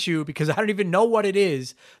erasing Tenchu because I don't even know what it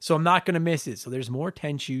is, so I'm not going to miss it. So there's more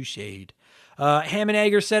Tenchu shade. Hammond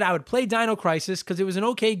Ager said, I would play Dino Crisis because it was an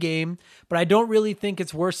okay game, but I don't really think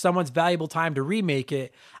it's worth someone's valuable time to remake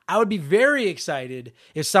it. I would be very excited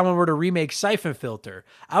if someone were to remake Siphon Filter.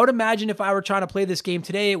 I would imagine if I were trying to play this game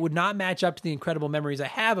today, it would not match up to the incredible memories I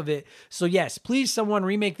have of it. So yes, please someone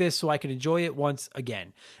remake this so I can enjoy it once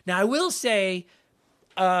again. Now I will say,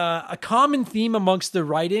 a common theme amongst the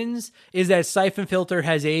write-ins is that Siphon Filter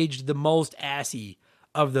has aged the most assy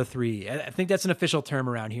of the three. I think that's an official term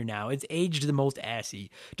around here now. It's aged the most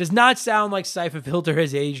assy. Does not sound like Siphon Filter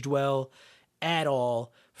has aged well at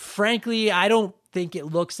all. Frankly, I don't think it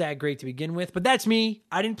looks that great to begin with, but that's me.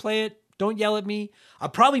 I didn't play it. Don't yell at me.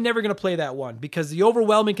 I'm probably never going to play that one because the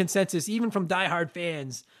overwhelming consensus, even from diehard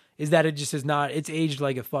fans, is that it just is not, it's aged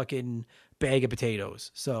like a fucking bag of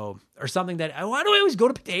potatoes. So, or something that, why do I always go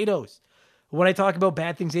to potatoes when I talk about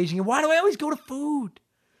bad things aging? And why do I always go to food?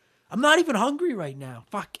 I'm not even hungry right now.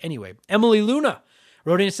 Fuck. Anyway, Emily Luna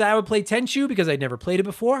wrote in and said, I would play Tenchu because I'd never played it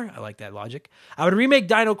before. I like that logic. I would remake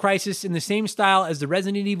Dino Crisis in the same style as the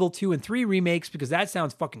Resident Evil 2 and 3 remakes because that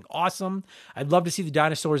sounds fucking awesome. I'd love to see the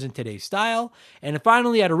dinosaurs in today's style. And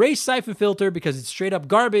finally, I'd erase Siphon Filter because it's straight up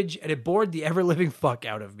garbage and it bored the ever-living fuck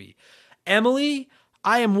out of me. Emily,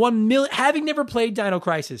 I am 1 million, having never played Dino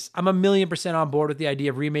Crisis, I'm 1,000,000% on board with the idea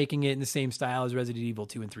of remaking it in the same style as Resident Evil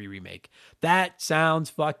 2 and 3 remake. That sounds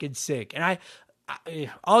fucking sick. And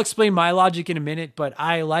I'll explain my logic in a minute, but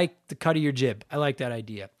I like the cut of your jib. I like that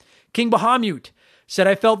idea. King Bahamut said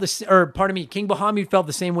King Bahamut felt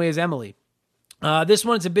the same way as Emily. This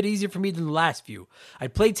one's a bit easier for me than the last few. I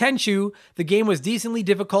played Tenchu. The game was decently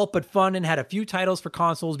difficult but fun and had a few titles for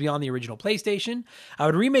consoles beyond the original PlayStation. I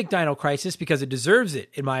would remake Dino Crisis because it deserves it,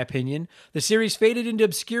 in my opinion. The series faded into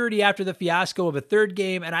obscurity after the fiasco of a third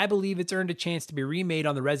game, and I believe it's earned a chance to be remade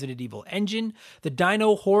on the Resident Evil engine. The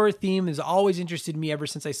dino horror theme has always interested me ever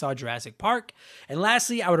since I saw Jurassic Park. And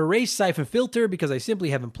lastly, I would erase Siphon Filter because I simply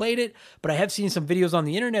haven't played it, but I have seen some videos on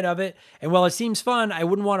the internet of it, and while it seems fun, I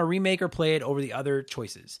wouldn't want to remake or play it over the other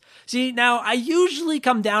choices. See, now I usually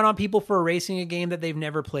come down on people for erasing a game that they've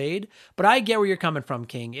never played, but I get where you're coming from,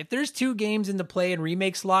 King. If there's two games in the play and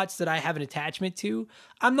remake slots that I have an attachment to,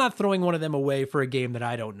 I'm not throwing one of them away for a game that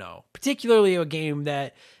I don't know, particularly a game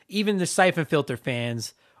that even the Siphon Filter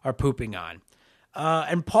fans are pooping on.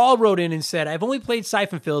 And Paul wrote in and said, I've only played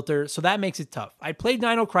Siphon Filter, so that makes it tough. I'd play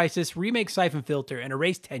Dino Crisis, remake Siphon Filter, and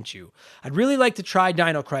erase Tenchu. I'd really like to try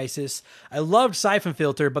Dino Crisis. I loved Siphon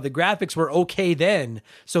Filter, but the graphics were okay then,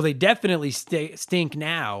 so they definitely stink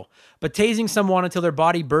now. But tasing someone until their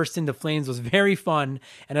body burst into flames was very fun,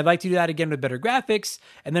 and I'd like to do that again with better graphics.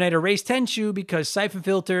 And then I'd erase Tenchu because Siphon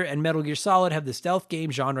Filter and Metal Gear Solid have the stealth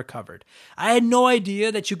game genre covered. I had no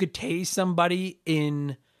idea that you could tase somebody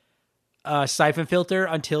in Siphon Filter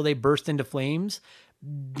until they burst into flames.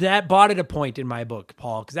 That bought it a point in my book,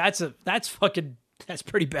 Paul, because that's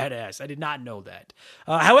pretty badass. I did not know that.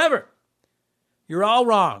 However, you're all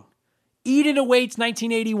wrong. Eden Awaits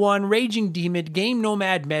 1981, Raging Demon, Game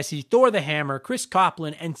Nomad Messi, Thor the Hammer, Chris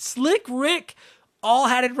Copland, and Slick Rick all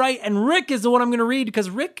had it right. And Rick is the one I'm going to read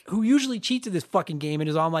because Rick, who usually cheats at this fucking game and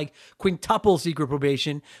is on like quintuple secret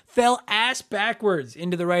probation, fell ass backwards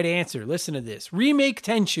into the right answer. Listen to this. Remake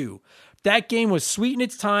Tenchu. That game was sweet in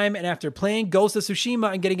its time, and after playing Ghost of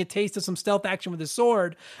Tsushima and getting a taste of some stealth action with a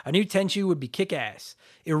sword, a new Tenchu would be kick-ass.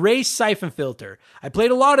 Erase Siphon Filter. I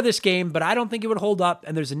played a lot of this game, but I don't think it would hold up,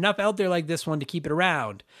 and there's enough out there like this one to keep it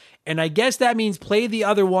around. And I guess that means play the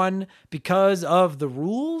other one because of the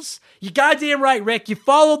rules? You goddamn right, Rick. You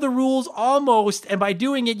followed the rules almost, and by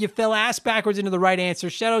doing it, you fell ass backwards into the right answer.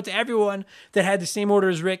 Shout out to everyone that had the same order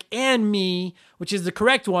as Rick and me, which is the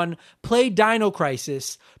correct one. Play Dino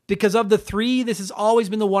Crisis. Because of the three, this has always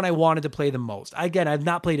been the one I wanted to play the most. Again, I've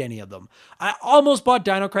not played any of them. I almost bought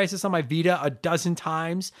Dino Crisis on my Vita a dozen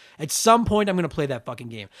times. At some point, I'm going to play that fucking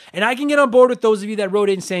game. And I can get on board with those of you that wrote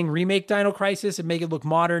in saying remake Dino Crisis and make it look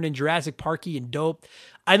modern and Jurassic Parky and dope.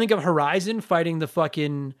 I think of Horizon fighting the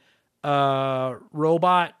fucking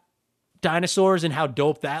robot dinosaurs and how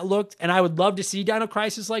dope that looked. And I would love to see Dino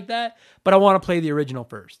Crisis like that, but I want to play the original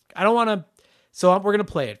first. I don't want to, so we're going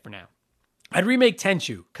to play it for now. I'd remake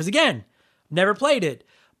Tenchu, because again, never played it,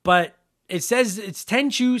 but it says it's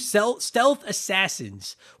Tenchu Stealth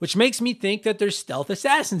Assassins, which makes me think that there's stealth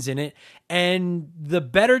assassins in it, and the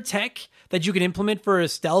better tech that you can implement for a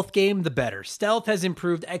stealth game, the better. Stealth has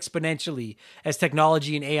improved exponentially as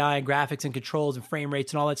technology and AI and graphics and controls and frame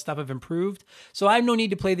rates and all that stuff have improved, so I have no need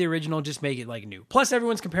to play the original, just make it like new. Plus,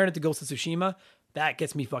 everyone's comparing it to Ghost of Tsushima. That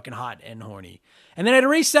gets me fucking hot and horny. And then I'd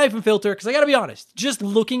erase Siphon Filter, because I gotta be honest, just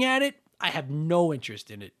looking at it, I have no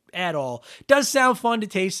interest in it at all. It does sound fun to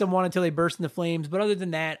taste someone until they burst into flames, but other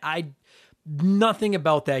than that, nothing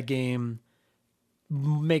about that game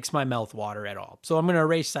makes my mouth water at all. So I'm going to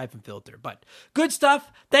erase Siphon Filter, but good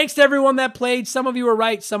stuff. Thanks to everyone that played. Some of you were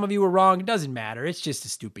right, some of you were wrong. It doesn't matter. It's just a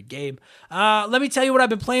stupid game. Let me tell you what I've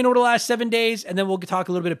been playing over the last 7 days, and then we'll talk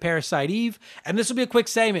a little bit of Parasite Eve. And this will be a quick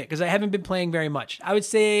segment because I haven't been playing very much. I would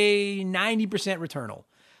say 90% Returnal.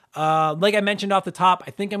 Like I mentioned off the top,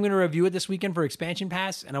 I think I'm going to review it this weekend for Expansion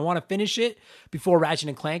Pass, and I want to finish it before Ratchet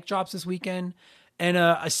and Clank drops this weekend. And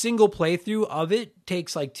a single playthrough of it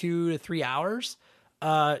takes like 2 to 3 hours.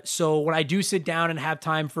 So when I do sit down and have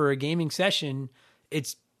time for a gaming session,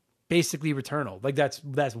 it's basically Returnal. Like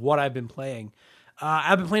that's what I've been playing.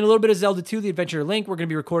 I've been playing a little bit of Zelda 2, The Adventure Link. We're going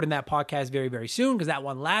to be recording that podcast very, very soon because that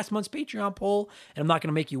won last month's Patreon poll, and I'm not going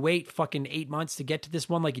to make you wait fucking 8 months to get to this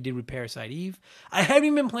one like you did with Parasite Eve. I haven't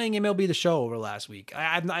even been playing MLB The Show over last week. I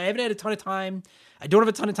haven't had a ton of time. I don't have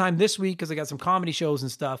a ton of time this week because I got some comedy shows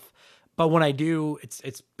and stuff, but when I do,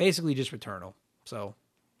 it's basically just Returnal. So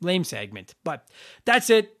lame segment, but that's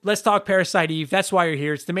it. Let's talk Parasite Eve. That's why you're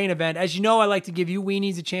here. It's the main event. As you know, I like to give you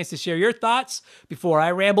weenies a chance to share your thoughts before I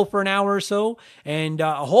ramble for an hour or so. And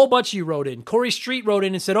a whole bunch of you wrote in. Corey Street wrote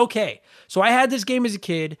in and said, okay, so I had this game as a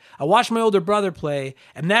kid. I watched my older brother play,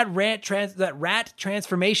 and that rat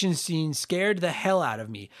transformation scene scared the hell out of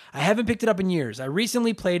me. I haven't picked it up in years. I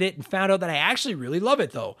recently played it and found out that I actually really love it,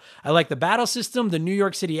 though. I like the battle system. The New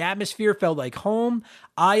York City atmosphere felt like home.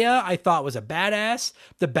 Aya, I thought was a badass.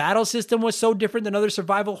 The battle system was so different than other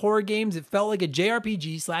survival horror games. It felt like a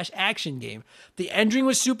JRPG/action game. The ending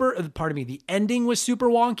was super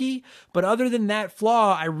wonky, but other than that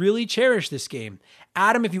flaw, I really cherish this game.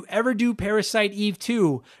 Adam, if you ever do Parasite Eve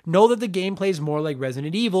 2, know that the gameplay is more like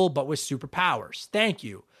Resident Evil, but with superpowers. Thank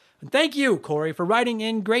you. And thank you, Corey, for writing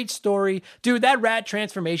in. Great story. Dude, that rat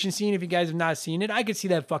transformation scene, if you guys have not seen it, I could see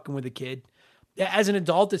that fucking with a kid. As an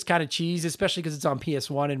adult, it's kind of cheese, especially because it's on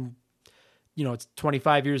PS1 and, you know, it's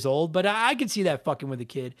 25 years old. But I could see that fucking with a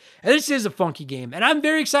kid. And this is a funky game. And I'm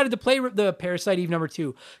very excited to play the Parasite Eve number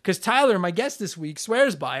 2 because Tyler, my guest this week,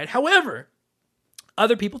 swears by it. However,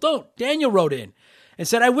 other people don't. Daniel wrote in and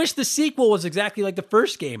said, I wish the sequel was exactly like the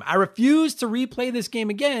first game. I refuse to replay this game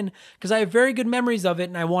again because I have very good memories of it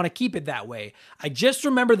and I want to keep it that way. I just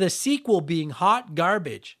remember the sequel being hot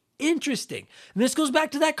garbage. Interesting. And this goes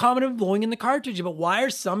back to that comment of blowing in the cartridge about why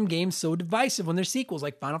are some games so divisive when they're sequels,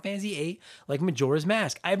 like Final Fantasy VIII, like Majora's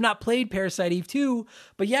Mask. I have not played Parasite Eve 2,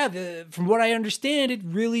 but yeah, from what I understand, it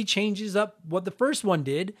really changes up what the first one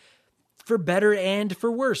did, for better and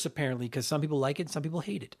for worse, apparently, because some people like it and some people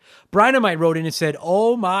hate it. Brynamite wrote in and said,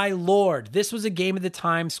 oh my lord, this was a game at the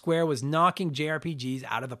time Square was knocking JRPGs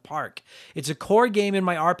out of the park. It's a core game in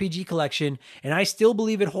my RPG collection, and I still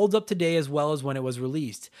believe it holds up today as well as when it was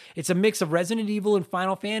released. It's a mix of Resident Evil and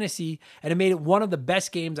Final Fantasy, and it made it one of the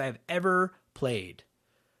best games I have ever played.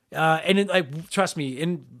 Trust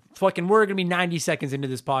me, we're going to be 90 seconds into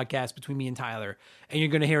this podcast between me and Tyler, and you're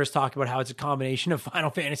going to hear us talk about how it's a combination of Final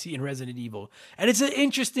Fantasy and Resident Evil. And it's an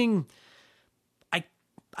interesting,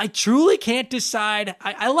 I truly can't decide.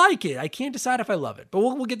 I like it. I can't decide if I love it, but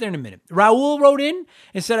we'll get there in a minute. Raul wrote in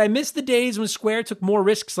and said, I miss the days when Square took more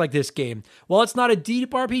risks like this game. While it's not a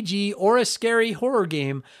deep RPG or a scary horror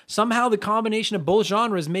game, somehow the combination of both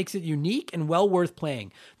genres makes it unique and well worth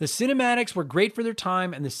playing. The cinematics were great for their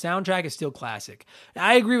time, and the soundtrack is still classic.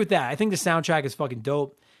 I agree with that. I think the soundtrack is fucking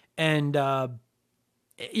dope. And,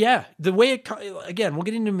 yeah, the way again, we'll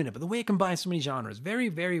get into in a minute, but the way it combines so many genres, very,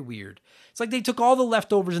 very weird. It's like they took all the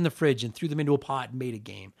leftovers in the fridge and threw them into a pot and made a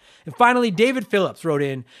game. And finally, David Phillips wrote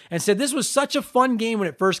in and said, this was such a fun game when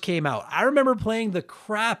it first came out. I remember playing the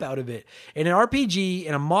crap out of it. And an RPG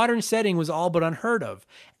in a modern setting was all but unheard of.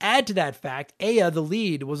 Add to that fact, Aya, the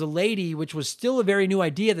lead, was a lady, which was still a very new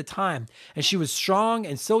idea at the time. And she was strong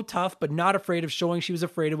and so tough, but not afraid of showing she was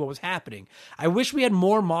afraid of what was happening. I wish we had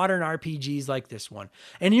more modern RPGs like this one.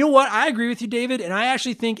 And you know what? I agree with you, David. And I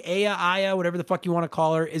actually think Aya, whatever the fuck you want to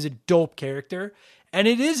call her, is a dope character. And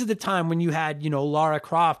it is at the time when you had, Lara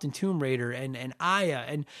Croft and Tomb Raider and Aya,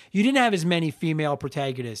 and you didn't have as many female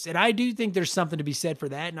protagonists. And I do think there's something to be said for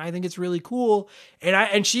that. And I think it's really cool.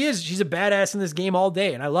 And she's a badass in this game all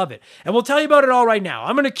day. And I love it. And we'll tell you about it all right now.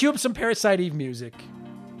 I'm going to cue up some Parasite Eve music.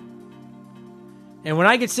 And when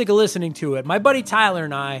I get sick of listening to it, my buddy Tyler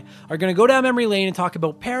and I are going to go down memory lane and talk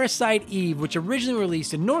about Parasite Eve, which originally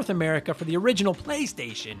released in North America for the original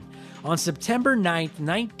PlayStation on September 9th,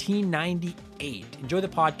 1998. Enjoy the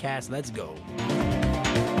podcast. Let's go.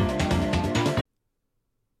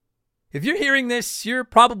 If you're hearing this, you're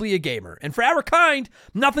probably a gamer. And for our kind,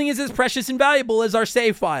 nothing is as precious and valuable as our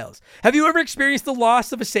save files. Have you ever experienced the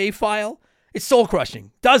loss of a save file? It's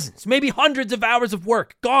soul-crushing. Dozens, maybe hundreds of hours of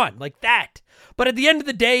work gone like that. But at the end of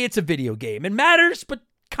the day, it's a video game. It matters, but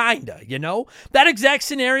kinda, That exact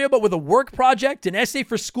scenario, but with a work project, an essay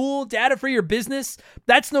for school, data for your business,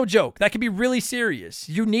 that's no joke. That can be really serious.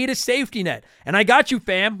 You need a safety net. And I got you,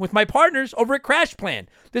 fam, with my partners over at CrashPlan.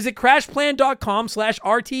 Visit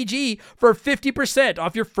CrashPlan.com/RTG for 50%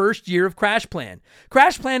 off your first year of CrashPlan.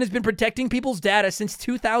 CrashPlan has been protecting people's data since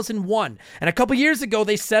 2001. And a couple years ago,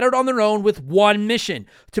 they set out on their own with one mission: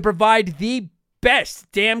 to provide the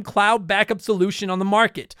best damn cloud backup solution on the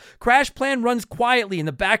market. CrashPlan runs quietly in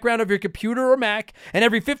the background of your computer or Mac, and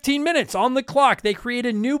every 15 minutes on the clock, they create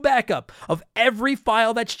a new backup of every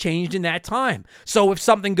file that's changed in that time. So if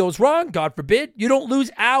something goes wrong, God forbid, you don't lose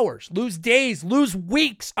hours, lose days, lose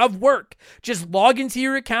weeks of work. Just log into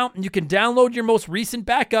your account and you can download your most recent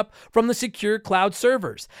backup from the secure cloud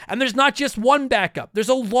servers. And there's not just one backup. There's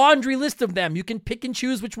a laundry list of them. You can pick and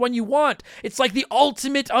choose which one you want. It's like the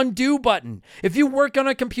ultimate undo button. If you work on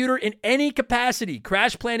a computer in any capacity,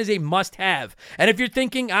 CrashPlan is a must-have. And if you're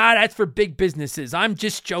thinking, that's for big businesses, I'm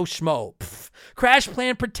just Joe Schmo.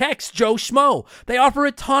 CrashPlan protects Joe Schmo. They offer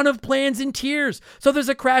a ton of plans and tiers. So there's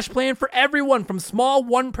a CrashPlan for everyone, from small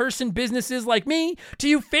one-person businesses like me to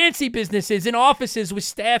you fancy businesses in offices with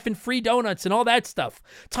staff and free donuts and all that stuff.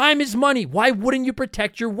 Time is money. Why wouldn't you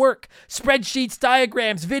protect your work? Spreadsheets,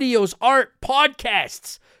 diagrams, videos, art,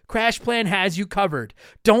 podcasts. CrashPlan has you covered.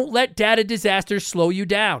 Don't let data disasters slow you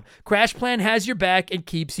down. CrashPlan has your back and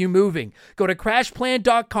keeps you moving. Go to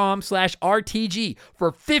CrashPlan.com/RTG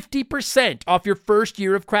for 50% off your first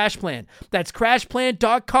year of CrashPlan. That's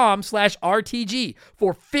CrashPlan.com/RTG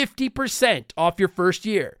for 50% off your first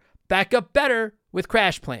year. Back up better with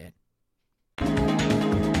CrashPlan.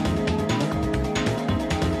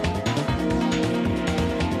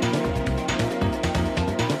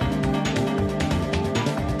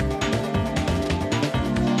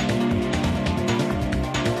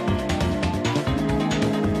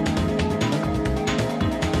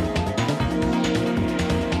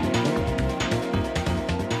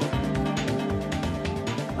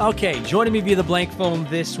 Okay, joining me via the blank phone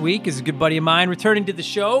this week is a good buddy of mine, returning to the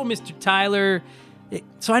show, Mr. Tyler.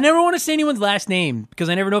 So I never want to say anyone's last name because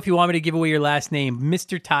I never know if you want me to give away your last name.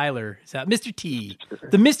 Mr. Tyler. Is that Mr. T?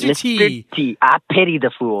 The Mr. T. Mr. T. I pity the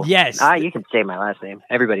fool. Yes. You can say my last name.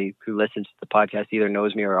 Everybody who listens to the podcast either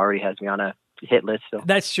knows me or already has me on a hit list. So.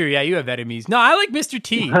 That's true. Yeah, you have enemies. No, I like Mr.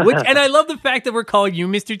 T. And I love the fact that we're calling you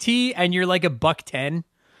Mr. T and you're like a $110.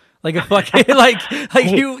 Like a fucking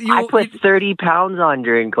hey, you. I put 30 pounds on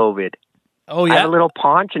during COVID. Oh yeah, I have a little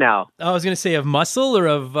paunch now. I was gonna say of muscle or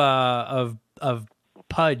of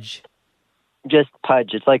pudge. Just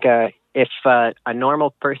pudge. It's like if a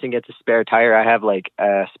normal person gets a spare tire, I have like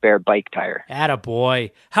a spare bike tire.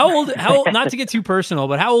 Attaboy. How old? Not to get too personal,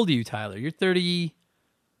 but how old are you, Tyler? You're 30.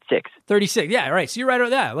 36. 36. Yeah, right. So you're right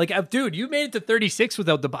about that. Like, dude, you made it to 36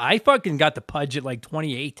 without I fucking got the pudge at like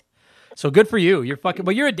 28. So good for you. You're fucking,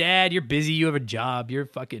 well, you're a dad. You're busy. You have a job. You're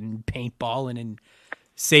fucking paintballing and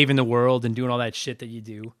saving the world and doing all that shit that you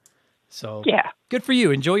do. So Yeah. good for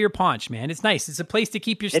you. Enjoy your paunch, man. It's nice. It's a place to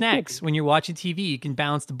keep your snacks. When you're watching TV, you can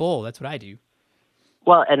balance the bowl. That's what I do.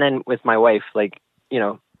 Well, and then with my wife, like, you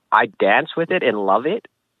know, I dance with it and love it.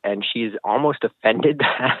 And she's almost offended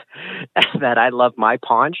that I love my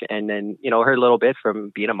paunch. And then, you know, her little bit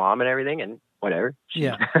from being a mom and everything and whatever.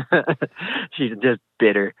 Yeah. She's just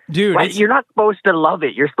bitter. Dude, you're not supposed to love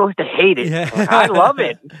it. You're supposed to hate it. Yeah. I love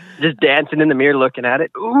it. Just dancing in the mirror looking at it.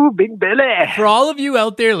 Ooh, big belly. For all of you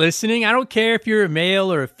out there listening, I don't care if you're a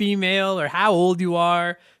male or a female or how old you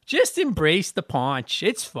are. Just embrace the paunch.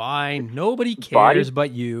 It's fine. Nobody cares but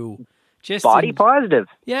you. Just body positive.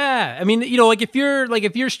 Yeah. I mean, you know, like if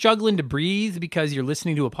you're struggling to breathe because you're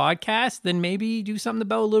listening to a podcast, then maybe do something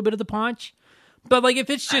about a little bit of the paunch. But like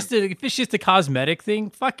if it's just a cosmetic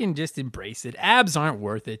thing, fucking just embrace it. Abs aren't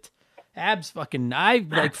worth it. Abs fucking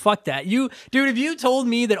fuck that. Dude, if you told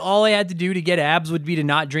me that all I had to do to get abs would be to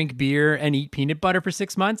not drink beer and eat peanut butter for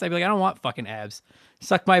 6 months, I'd be like, I don't want fucking abs.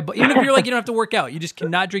 Suck my butt. Even if you're like, you don't have to work out, you just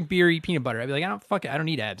cannot drink beer or eat peanut butter. I'd be like, I don't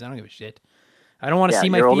need abs. I don't give a shit. I don't want to see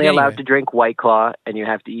my feet. You're only allowed anyway. to drink White Claw, and you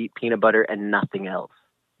have to eat peanut butter and nothing else.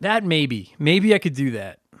 That maybe I could do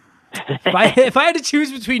that. if I had to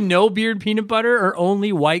choose between no beer and peanut butter or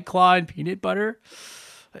only White Claw and peanut butter,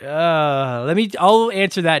 I'll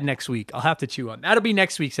answer that next week. I'll have to chew on. That'll be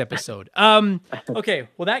next week's episode. Okay.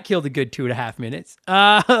 Well, that killed a good 2.5 minutes.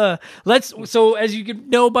 So as you can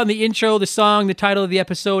know by the intro, the song, the title of the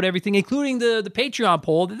episode, everything, including the Patreon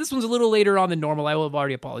poll. This one's a little later on than normal. I will have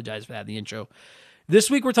already apologized for that in the intro. This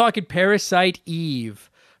week we're talking Parasite Eve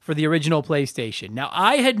for the original PlayStation. Now,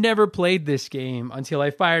 I had never played this game until I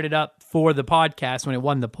fired it up for the podcast when it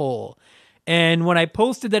won the poll. And when I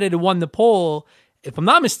posted that it had won the poll, if I'm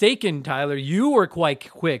not mistaken, Tyler, you were quite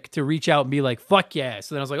quick to reach out and be like, fuck yeah.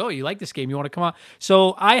 So then I was like, oh, you like this game? You want to come on?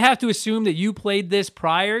 So I have to assume that you played this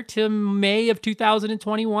prior to May of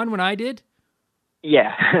 2021 when I did?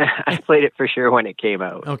 Yeah, I played it for sure when it came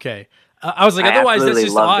out. Okay. I was like, otherwise that's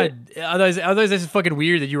just odd. It. Otherwise that's just fucking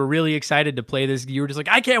weird that you were really excited to play this. You were just like,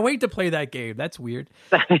 I can't wait to play that game. That's weird.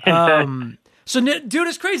 So, dude,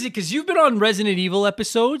 it's crazy because you've been on Resident Evil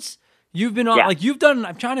episodes. You've been on, you've done,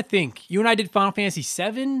 I'm trying to think. You and I did Final Fantasy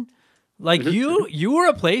VII. Like, you were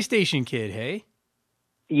a PlayStation kid, hey?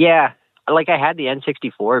 Yeah. Like, I had the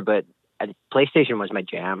N64, but PlayStation was my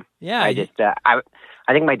jam. Yeah.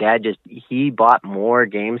 I think my dad he bought more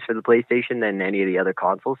games for the PlayStation than any of the other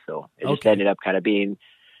consoles, so it just ended up kind of being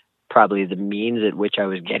probably the means at which I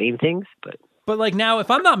was getting things. But like now,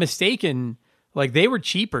 if I'm not mistaken, like they were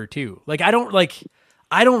cheaper too. Like I don't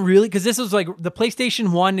really, because this was like the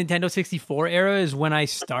PlayStation 1, Nintendo 64 era is when I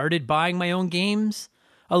started buying my own games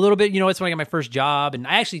a little bit. You know, it's when I got my first job, and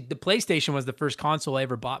the PlayStation was the first console I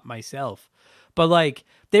ever bought myself. But like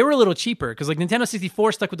they were a little cheaper because like Nintendo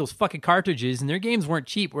 64 stuck with those fucking cartridges and their games weren't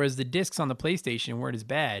cheap, whereas the discs on the PlayStation weren't as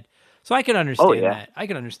bad. So I can understand that. I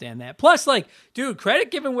can understand that. Plus, like, dude, credit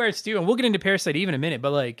given where it's due, and we'll get into Parasite Eve in a minute,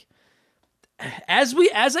 but like as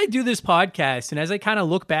I do this podcast and as I kind of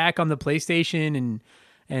look back on the PlayStation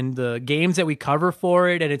and the games that we cover for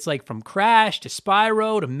it, and it's like from Crash to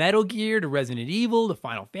Spyro to Metal Gear to Resident Evil to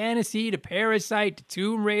Final Fantasy to Parasite to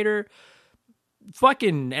Tomb Raider.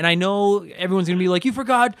 Fucking, and I know everyone's gonna be like, you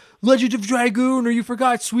forgot Legend of Dragoon, or you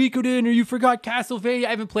forgot Suikoden, or you forgot Castlevania. I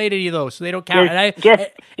haven't played any of those, so they don't count.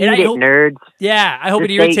 Nerds. Yeah, I hope it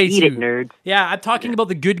irritates you. Nerds. Yeah, I'm talking about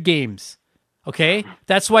the good games. Okay,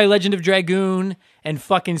 that's why Legend of Dragoon and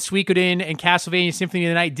fucking Suikoden and Castlevania Symphony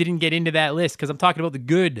of the Night didn't get into that list because I'm talking about the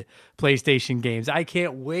good PlayStation games. I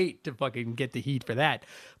can't wait to fucking get the heat for that.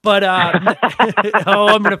 But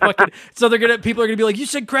I'm gonna fucking people are gonna be like, you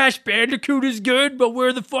said Crash Bandicoot is good, but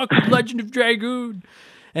where the fuck is Legend of Dragoon?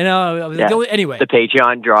 And anyway, the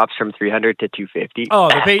Patreon drops from 300 to 250. Oh,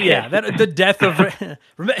 the death of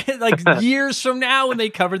like years from now when they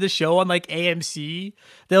cover the show on like AMC,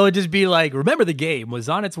 they'll just be like, remember the game was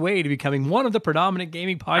on its way to becoming one of the predominant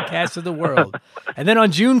gaming podcasts of the world. And then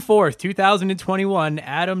on June 4th, 2021,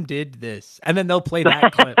 Adam did this, and then they'll play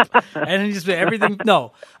that clip, and then just everything.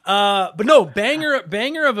 Banger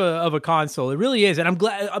of a console. It really is, and I'm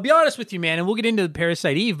glad. I'll be honest with you, man, and we'll get into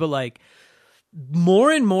Parasite Eve, but like,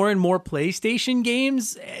 more and more PlayStation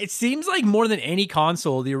games, it seems like more than any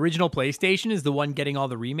console, the original PlayStation is the one getting all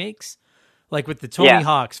the remakes. Like with the Tony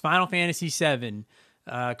Hawk's, Final Fantasy VII,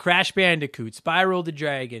 Crash Bandicoot, Spyro the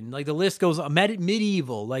Dragon, like the list goes on,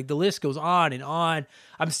 Medieval, like the list goes on and on.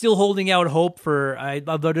 I'm still holding out hope for, I'd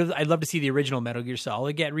love to see the original Metal Gear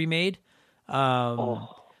Solid get remade.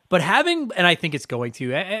 But having, and I think it's going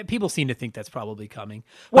to, people seem to think that's probably coming.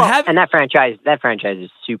 But Well, and that franchise is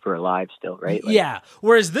super alive still, right? Like, yeah.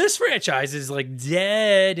 Whereas this franchise is like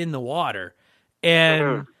dead in the water.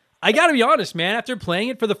 And I got to be honest, man, after playing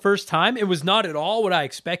it for the first time, it was not at all what I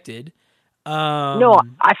expected. No,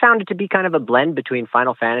 I found it to be kind of a blend between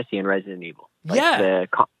Final Fantasy and Resident Evil. Like the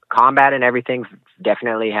combat and everything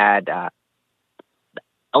definitely had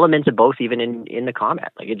elements of both, even in the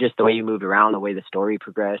combat. Like, it just the way you moved around, the way the story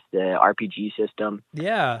progressed, the RPG system.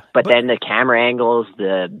 Yeah. But then the camera angles,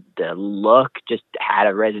 the look just had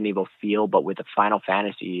a Resident Evil feel, but with a Final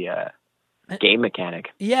Fantasy game mechanic.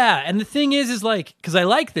 Yeah, and the thing is like, because I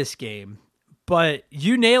like this game, but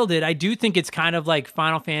you nailed it. I do think it's kind of like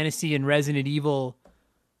Final Fantasy and Resident Evil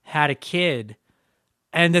had a kid.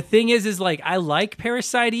 And the thing is like, I like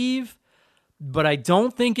Parasite Eve, but I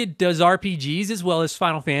don't think it does RPGs as well as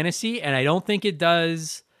Final Fantasy, and I don't think it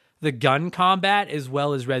does the gun combat as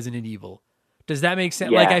well as Resident Evil. Does that make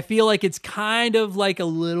sense? Yeah. Like, I feel like it's kind of like a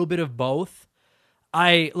little bit of both.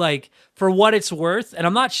 I like, for what it's worth, and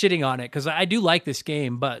I'm not shitting on it because I do like this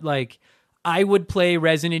game, but like, I would play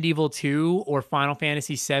Resident Evil 2 or Final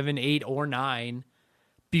Fantasy 7, 8, or 9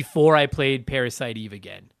 before I played Parasite Eve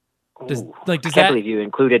again. Does I can't believe you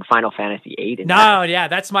included Final Fantasy 8 in that. Yeah,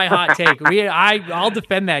 that's my hot take. I'll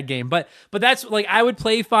defend that game, but that's like, I would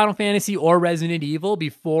play Final Fantasy or Resident Evil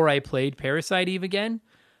before I played Parasite Eve again.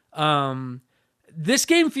 This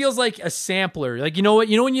game feels like a sampler. Like, you know what?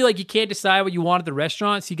 You know when you can't decide what you want at the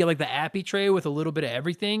restaurant, so you get like the appy tray with a little bit of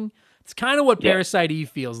everything? It's kind of what Parasite Eve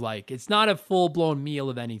feels like. It's not a full-blown meal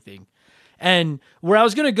of anything. And where I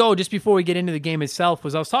was going to go just before we get into the game itself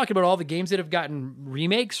was I was talking about all the games that have gotten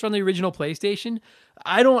remakes from the original PlayStation.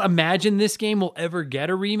 I don't imagine this game will ever get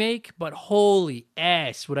a remake, but holy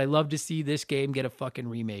ass, would I love to see this game get a fucking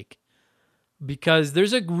remake. Because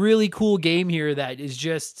there's a really cool game here that is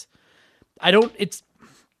just... I don't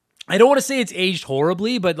want to say it's aged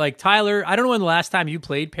horribly, but like, Tyler, I don't know when the last time you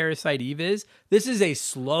played Parasite Eve is. This is a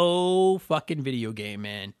slow fucking video game,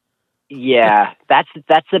 man. Yeah, that's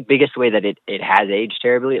the biggest way that it has aged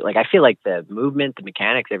terribly. Like, I feel like the movement, the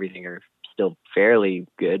mechanics, everything are still fairly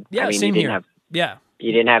good. Yeah, I mean, same here.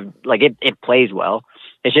 You didn't have, like, it plays well.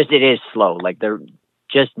 It's just, it is slow. Like, they're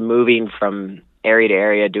just moving from area to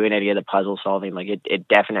area, doing any of the puzzle solving. Like, it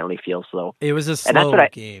definitely feels slow. It was a slow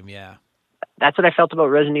game, yeah. That's what I felt about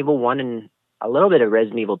Resident Evil 1 and a little bit of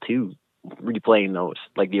Resident Evil 2, replaying those,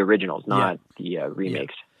 like the originals, not the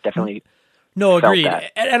remakes. Definitely. No, agreed.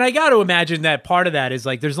 And I got to imagine that part of that is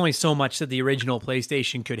like, there's only so much that the original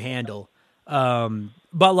PlayStation could handle.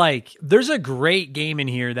 But like, there's a great game in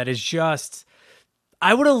here that is just,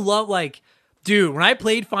 I would have loved, like, dude, when I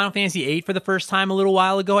played Final Fantasy VIII for the first time a little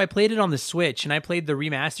while ago, I played it on the Switch, and I played the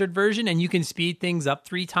remastered version, and you can speed things up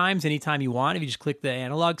 3 times anytime you want if you just click the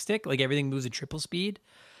analog stick. Like, everything moves at triple speed.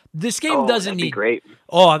 This game doesn't need... great.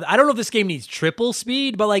 Oh, I don't know if this game needs triple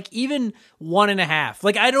speed, but like, even 1.5.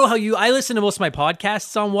 Like, I don't know how I listen to most of my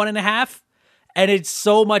podcasts on 1.5, and it's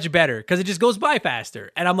so much better because it just goes by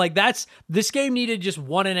faster. And I'm like, this game needed just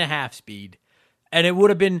 1.5 speed. And it would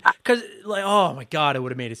have been, because, like, oh my God, it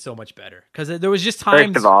would have made it so much better. Because there was just times.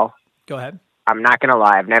 First of all, go ahead. I'm not going to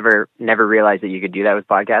lie. I've never realized that you could do that with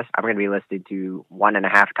podcasts. I'm going to be listening to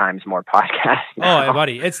 1.5 times more podcasts now. Oh,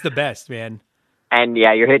 buddy, it's the best, man. And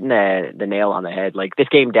yeah, you're hitting the nail on the head. Like, this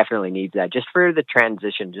game definitely needs that, just for the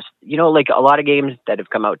transition. Just, you know, like a lot of games that have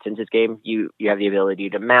come out since this game, you have the ability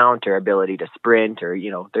to mount or ability to sprint, or,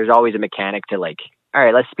 you know, there's always a mechanic to, like, all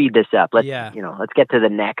right, let's speed this up. Let's get to the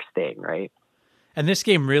next thing, right? And this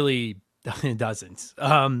game really doesn't.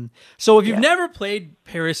 So if you've never played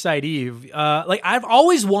Parasite Eve, like, I've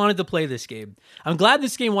always wanted to play this game. I'm glad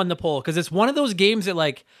this game won the poll, because it's one of those games that,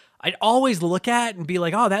 like, I'd always look at and be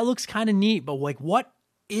like, oh, that looks kind of neat, but like, what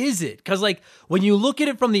is it? Because like, when you look at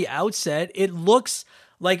it from the outset, it looks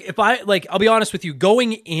like, I'll be honest with you,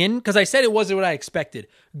 going in, because I said it wasn't what I expected.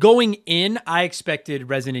 Going in, I expected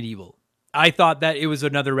Resident Evil. I thought that it was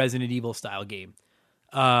another Resident Evil style game.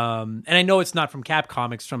 And I know it's not from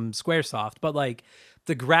Capcom, it's from Squaresoft, but like,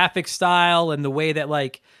 the graphic style and the way that,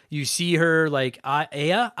 like, you see her, like,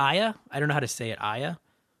 Aya, I don't know how to say it, Aya.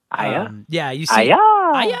 Yeah, you see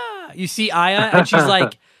Aya. You see Aya, and she's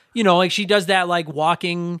like, you know, like, she does that, like,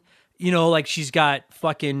 walking, you know, like, she's got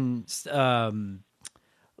fucking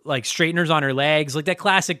like straighteners on her legs, like that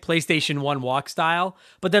classic PlayStation 1 walk style.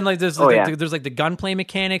 But then, like, there's like the gunplay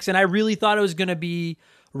mechanics, and I really thought it was gonna be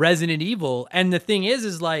Resident Evil. And the thing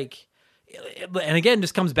is like, and again,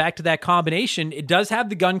 this comes back to that combination. It does have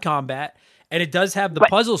the gun combat, and it does have the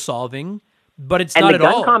puzzle solving, but it's not at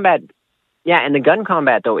all. Combat, yeah, and the gun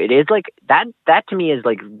combat though, it is like that. That to me is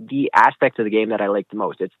like the aspect of the game that I like the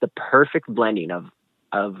most. It's the perfect blending of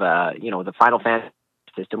the Final Fantasy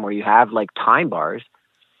system where you have like time bars,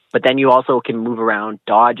 but then you also can move around,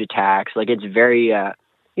 dodge attacks. Like it's very,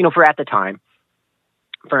 for at the time,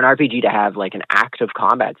 for an RPG to have like an active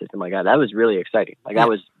combat system like that was really exciting. Like that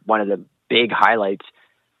was one of the big highlights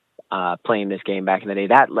playing this game back in the day.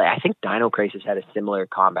 I think Dino Crisis had a similar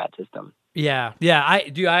combat system. Yeah,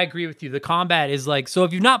 I agree with you. The combat is like, so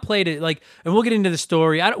if you've not played it, like, and we'll get into the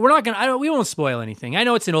story. We won't spoil anything. I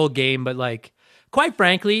know it's an old game, but like, quite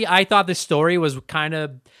frankly, I thought the story was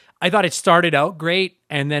I thought it started out great,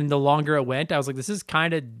 and then the longer it went, I was like, this is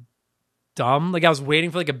kind of dumb. Like I was waiting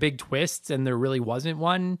for like a big twist, and there really wasn't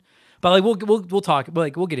one. But like we'll talk,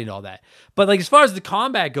 like we'll get into all that. But like as far as the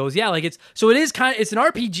combat goes, yeah, like it's an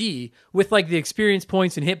RPG with like the experience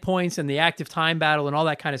points and hit points and the active time battle and all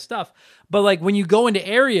that kind of stuff. But like when you go into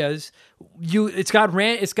areas, it's got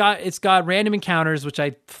random encounters, which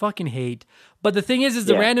I fucking hate. But the thing is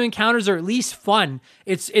the random encounters are at least fun.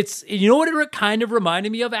 It's you know what it kind of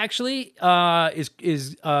reminded me of actually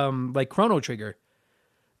is like Chrono Trigger,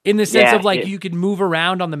 in the sense of like you could move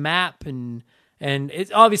around on the map and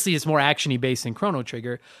it's obviously it's more actiony based than Chrono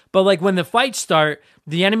Trigger. But like when the fights start,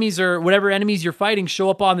 the enemies or whatever enemies you're fighting show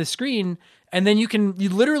up on the screen, and then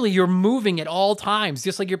you're moving at all times,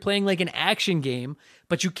 just like you're playing like an action game,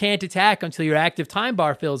 but you can't attack until your active time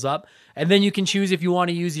bar fills up. And then you can choose if you want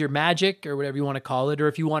to use your magic or whatever you want to call it, or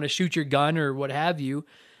if you want to shoot your gun or what have you.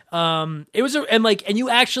 And you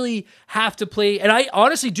actually have to play. And I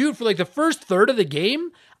honestly, dude, for like the first third of the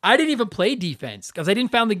game, I didn't even play defense because I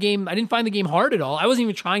didn't find the game hard at all. I wasn't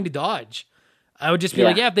even trying to dodge. I would just be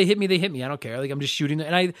like, if they hit me, they hit me. I don't care. Like I'm just shooting.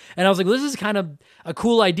 And I was like, well, this is kind of a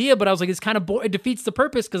cool idea, but I was like, it's kind of it defeats the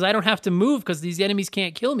purpose because I don't have to move because these enemies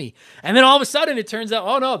can't kill me. And then all of a sudden it turns out,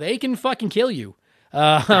 oh no, they can fucking kill you.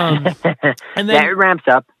 And then it ramps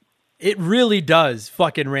up. It really does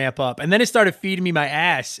fucking ramp up. And then it started feeding me my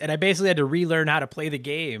ass, and I basically had to relearn how to play the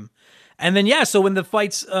game. And then so when the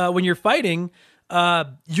fights, when you're fighting,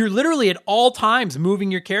 you're literally at all times moving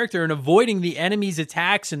your character and avoiding the enemy's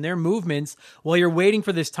attacks and their movements while you're waiting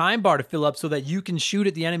for this time bar to fill up so that you can shoot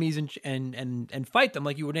at the enemies and fight them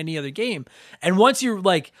like you would any other game. And once you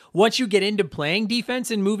get into playing defense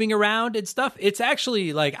and moving around and stuff, it's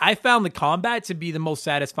actually like I found the combat to be the most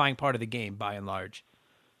satisfying part of the game by and large.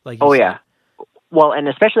 Like yeah. Well, and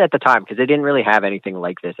especially at the time, because they didn't really have anything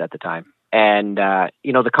like this at the time. And,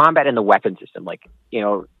 the combat and the weapon system, like,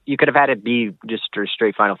 you could have had it be just a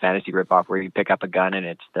straight Final Fantasy ripoff where you pick up a gun and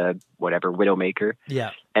it's the whatever Widowmaker.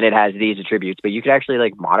 Yeah. And it has these attributes, but you could actually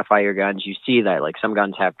like modify your guns. You see that like some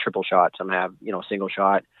guns have triple shot, some have, single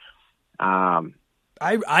shot. I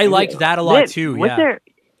liked that a lot too.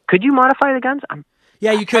 Could you modify the guns?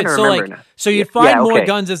 Yeah, you could. So you'd find more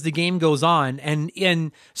guns as the game goes on,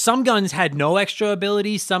 and some guns had no extra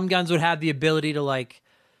ability. Some guns would have the ability to like,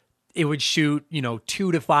 it would shoot,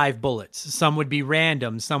 2 to 5 bullets. Some would be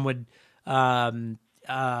random. Some would, what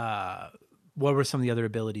were some of the other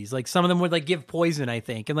abilities? Like some of them would like give poison, I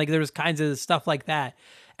think, and like there was kinds of stuff like that.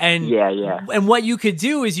 And And what you could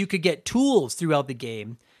do is you could get tools throughout the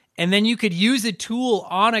game, and then you could use a tool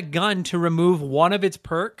on a gun to remove one of its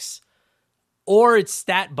perks or its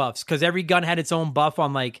stat buffs, because every gun had its own buff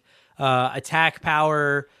on like attack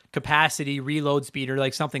power, capacity, reload speed, or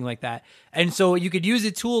like something like that. And so you could use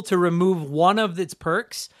a tool to remove one of its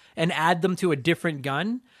perks and add them to a different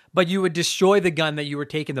gun, but you would destroy the gun that you were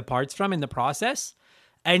taking the parts from in the process.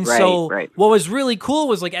 And what was really cool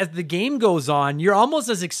was like as the game goes on, you're almost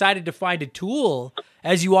as excited to find a tool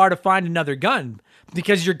as you are to find another gun,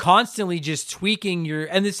 because you're constantly just tweaking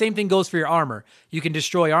and the same thing goes for your armor. You can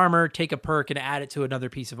destroy armor, take a perk, and add it to another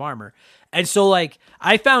piece of armor. And so, like,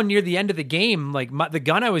 I found near the end of the game, like, the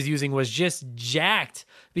gun I was using was just jacked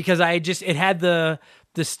because it had the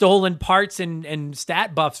stolen parts and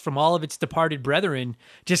stat buffs from all of its departed brethren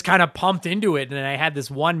just kind of pumped into it, and I had this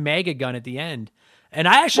one mega gun at the end. And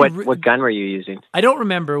I actually... What gun were you using? I don't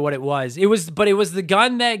remember what it was. It was the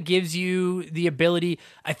gun that gives you the ability...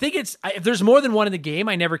 I think if there's more than one in the game,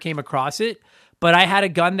 I never came across it, but I had a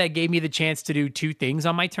gun that gave me the chance to do 2 things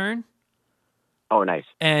on my turn. Oh, nice.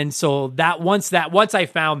 And so once I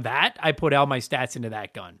found that, I put all my stats into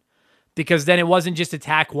that gun. Because then it wasn't just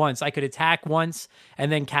attack once. I could attack once and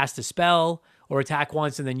then cast a spell, or attack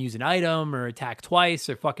once and then use an item, or attack twice,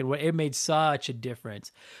 or it made such a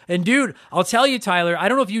difference. And dude, I'll tell you, Tyler, I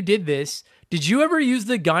don't know if you did this. Did you ever use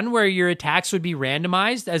the gun where your attacks would be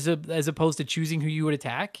randomized as opposed to choosing who you would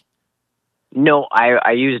attack? No,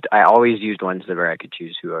 I always used ones that where I could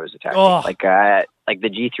choose who I was attacking, Oh. like the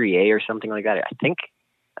G3A or something like that. I think,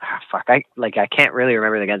 I can't really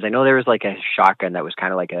remember the guns. I know there was like a shotgun that was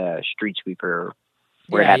kind of like a street sweeper,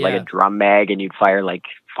 where it had like a drum mag, and you'd fire like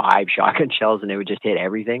 5 shotgun shells, and it would just hit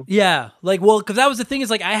everything. Yeah, because that was the thing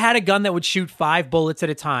is I had a gun that would shoot 5 bullets at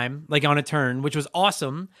a time, like on a turn, which was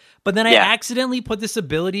awesome. But then I accidentally put this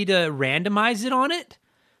ability to randomize it on it,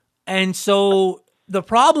 and so the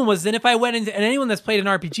problem was then if I went into, and anyone that's played an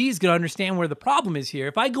RPG is going to understand where the problem is here.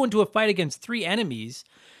 If I go into a fight against 3 enemies,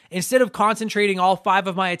 instead of concentrating all 5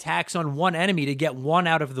 of my attacks on one enemy to get one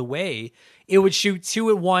out of the way, it would shoot 2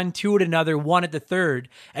 at one, 2 at another, 1 at the third.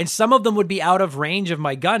 And some of them would be out of range of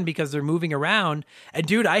my gun because they're moving around. And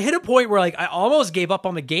dude, I hit a point where I almost gave up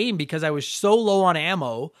on the game because I was so low on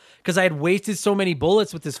ammo because I had wasted so many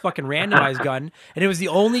bullets with this fucking randomized gun. And it was the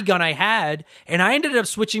only gun I had. And I ended up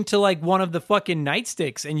switching to one of the fucking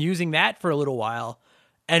nightsticks and using that for a little while.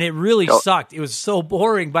 And it really sucked. It was so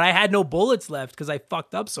boring, but I had no bullets left because I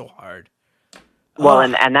fucked up so hard. Well,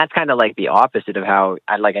 and that's kind of like the opposite of how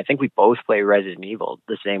I think we both play Resident Evil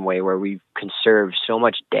the same way, where we conserve so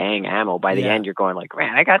much dang ammo. By the end, you're going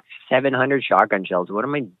man, I got 700 shotgun shells. What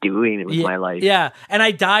am I doing with my life? Yeah, and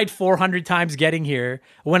I died 400 times getting here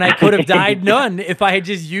when I could have died none if I had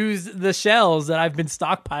just used the shells that I've been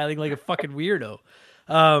stockpiling like a fucking weirdo.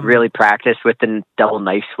 Really practice with the double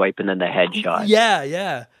knife swipe and then the headshot.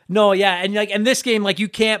 Yeah. No, yeah, and this game, you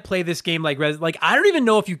can't play this game I don't even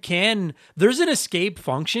know if you can. There's an escape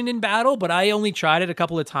function in battle, but I only tried it a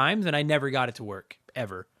couple of times and I never got it to work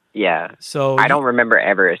ever. Yeah. So I don't remember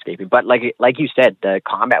ever escaping, but like you said, the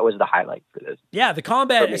combat was the highlight for this. Yeah, the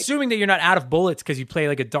combat, assuming that you're not out of bullets because you play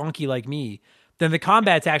like a donkey like me, then the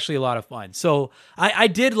combat's actually a lot of fun. So I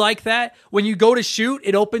did like that. When you go to shoot,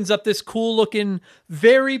 it opens up this cool looking,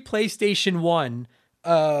 very PlayStation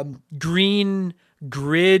 1 green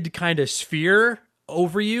grid kind of sphere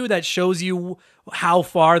over you that shows you how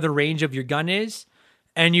far the range of your gun is.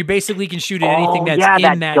 And you basically can shoot at anything that's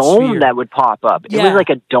in that dome sphere. That would pop up. It was like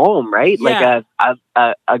a dome, right? Yeah. Like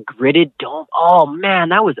a gridded dome. Oh man,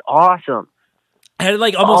 that was awesome. It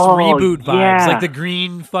had almost reboot vibes, yeah. like the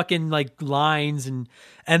green fucking lines, and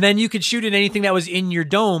then you could shoot at anything that was in your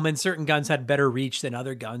dome, and certain guns had better reach than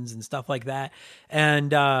other guns and stuff like that.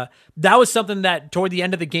 And that was something that toward the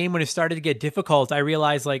end of the game, when it started to get difficult, I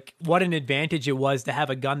realized what an advantage it was to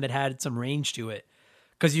have a gun that had some range to it.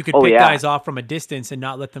 Because you could pick guys off from a distance and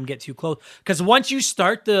not let them get too close. Because once you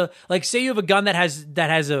start say you have a gun that has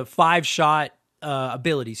a 5-shot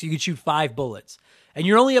ability, so you can shoot 5 bullets. And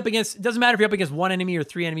you're only up against, it doesn't matter if you're up against 1 enemy or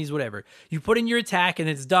 3 enemies, whatever. You put in your attack and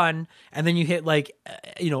it's done, and then you hit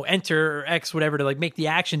enter or X, whatever, to make the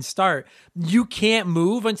action start. You can't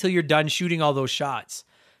move until you're done shooting all those shots.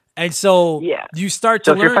 And so you start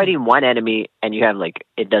to learn. So if you're fighting one enemy and you have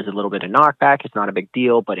it does a little bit of knockback, it's not a big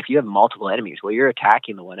deal. But if you have multiple enemies, you're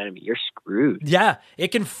attacking the one enemy, you're screwed. Yeah, it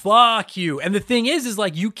can fuck you. And the thing is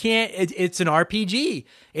you can't, it's an RPG.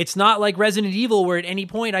 It's not like Resident Evil where at any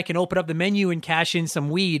point I can open up the menu and cash in some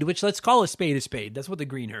weed, which let's call a spade a spade. That's what the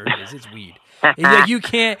green herb is. It's weed.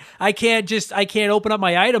 I can't open up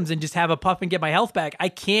my items and just have a puff and get my health back. I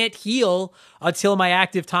can't heal until my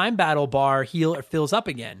active time battle bar fills up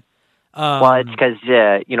again. Well, it's because,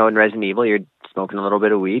 in Resident Evil, you're smoking a little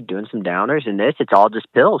bit of weed, doing some downers. In this, it's all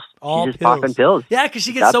just pills. She's just popping pills. Yeah, because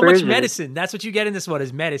she gets so much medicine. That's what you get in this one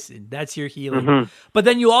is medicine. That's your healing. Mm-hmm. But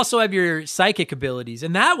then you also have your psychic abilities.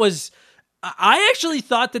 And that was, I actually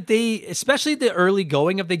thought that they, especially the early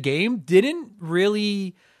going of the game, didn't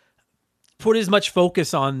really put as much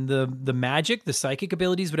focus on the magic, the psychic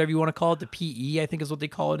abilities, whatever you want to call it. The PE, I think is what they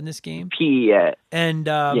call it in this game. PE, yeah. And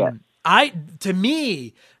to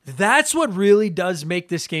me, that's what really does make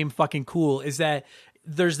this game fucking cool, is that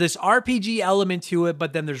there's this RPG element to it,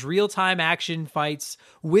 but then there's real-time action fights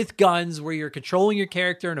with guns where you're controlling your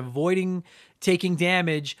character and avoiding taking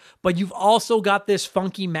damage, but you've also got this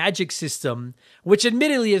funky magic system, which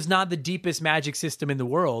admittedly is not the deepest magic system in the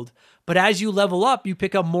world, but as you level up, you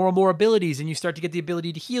pick up more and more abilities, and you start to get the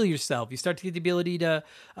ability to heal yourself. You start to get the ability to,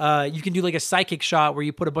 you can do a psychic shot where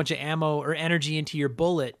you put a bunch of ammo or energy into your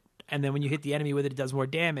bullet, and then when you hit the enemy with it, it does more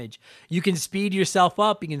damage. You can speed yourself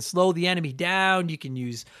up. You can slow the enemy down. You can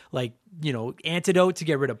use antidote to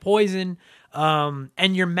get rid of poison.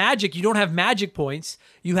 And your magic, you don't have magic points.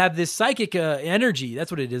 You have this psychic energy.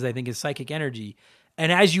 That's what it is. I think is psychic energy. And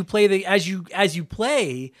as you play as you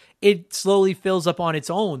play, it slowly fills up on its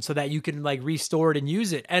own so that you can restore it and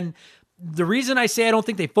use it. And the reason I say I don't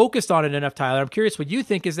think they focused on it enough, Tyler, I'm curious what you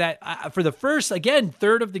think, is that for the first,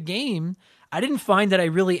 third of the game, I didn't find that I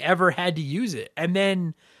really ever had to use it. And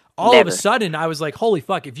then all of a Never. sudden I was like, holy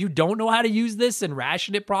fuck, if you don't know how to use this and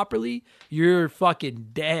ration it properly, you're fucking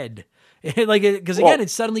dead. Like, because again, it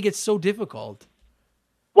suddenly gets so difficult.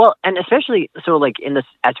 Well, and especially, so like in this,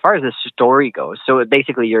 as far as the story goes, so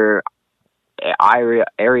basically your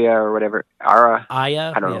area or whatever, Ara,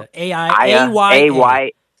 Aya, I don't know.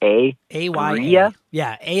 A-Y-A. A-Y-A. Bria?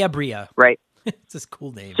 Yeah, Aya Bria. Right. It's this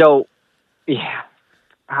cool name. So, yeah.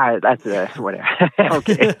 That's whatever.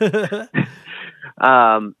 Okay.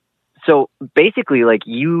 So basically, like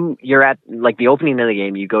you're at like the opening of the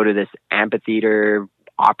game, you go to this amphitheater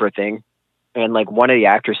opera thing, and like one of the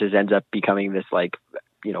actresses ends up becoming this like,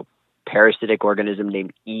 parasitic organism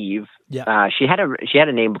named Eve. Yeah. She had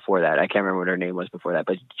a name before that. I can't remember what her name was before that,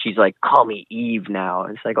 but she's like, call me Eve now.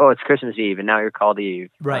 And it's like, oh, it's Christmas Eve, and now you're called Eve.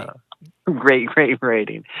 Right. Great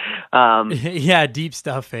rating. Yeah, deep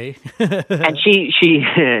stuff, eh? And she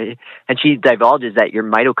divulges that your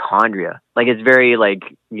mitochondria, like it's very like,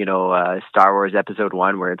 Star Wars Episode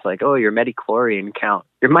 1 where it's like, oh, your metachlorian count.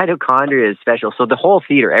 Your mitochondria is special. So the whole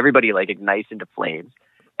theater, everybody like ignites into flames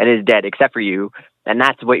and is dead except for you. And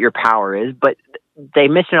that's what your power is. But they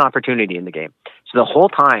missed an opportunity in the game. So the whole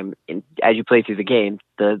time, as you play through the game,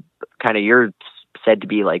 the kind of you're said to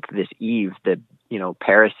be like this Eve, the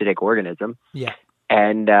parasitic organism. Yeah.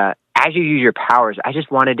 And as you use your powers, I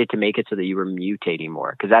just wanted it to make it so that you were mutating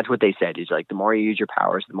more, because that's what they said. Is like the more you use your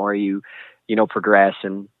powers, the more you progress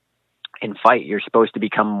and fight. You're supposed to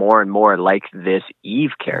become more and more like this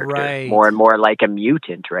Eve character, right. More and more like a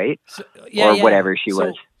mutant, right? So, whatever she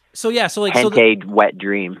was. So like Hentai wet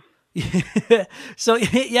dream. So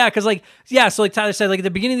like Tyler said, like at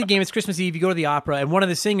the beginning of the game, it's Christmas Eve. You go to the opera, and one of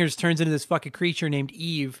the singers turns into this fucking creature named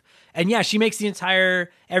Eve, and yeah, she makes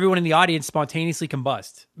everyone in the audience spontaneously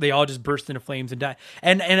combust. They all just burst into flames and die.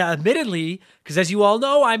 And admittedly, because as you all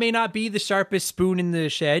know, I may not be the sharpest spoon in the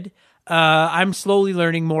shed. I'm slowly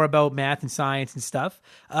learning more about math and science and stuff.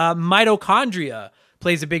 Mitochondria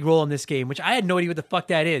plays a big role in this game, which I had no idea what the fuck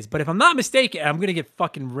that is. But if I'm not mistaken, I'm gonna get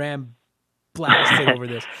fucking blasted over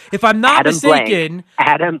this. If I'm not mistaken,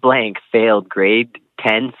 Adam Blank failed grade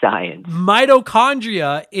 10 science.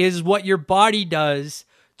 Mitochondria is what your body does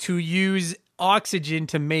to use oxygen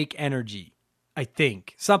to make energy. I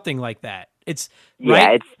think something like that. It's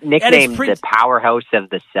right? It's nicknamed the powerhouse of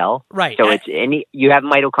the cell. Right. So you have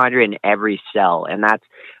mitochondria in every cell, and that's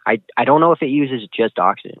I don't know if it uses just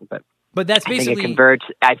oxygen, but that's basically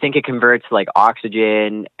I think it converts like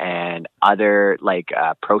oxygen and other like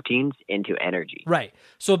proteins into energy. Right.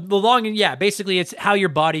 So basically it's how your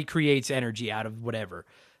body creates energy out of whatever.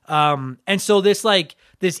 And so this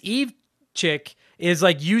Eve chick is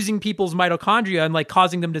like using people's mitochondria and like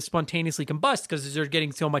causing them to spontaneously combust because they're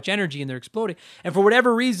getting so much energy and they're exploding. And for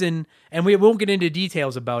whatever reason, and we won't get into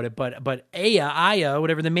details about it, but Aya,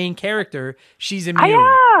 whatever the main character, she's immune.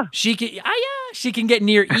 Aya! She can get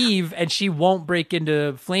near Eve and she won't break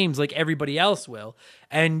into flames like everybody else will.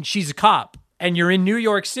 And she's a cop. And you're in New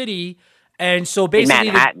York City, and so basically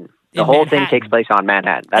in Manhattan. The whole thing takes place on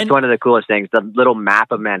Manhattan. That's one of the coolest things. The little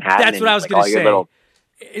map of Manhattan. That's what I was going to say.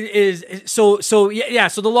 So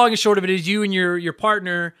the long and short of it is you and your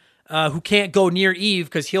partner who can't go near Eve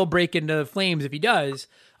because he'll break into flames if he does,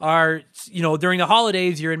 are, during the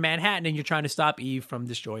holidays, you're in Manhattan and you're trying to stop Eve from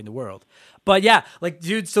destroying the world. But yeah, like,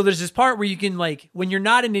 dude, so there's this part where you can, like, when you're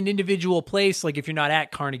not in an individual place, like if you're not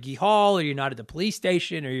at Carnegie Hall or you're not at the police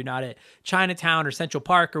station or you're not at Chinatown or Central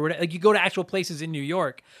Park or whatever, like you go to actual places in New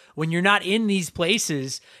York, when you're not in these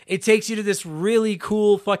places, it takes you to this really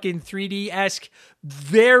cool fucking 3D-esque,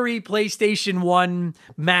 very PlayStation 1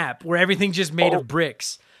 map where everything's just made of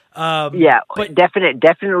bricks. But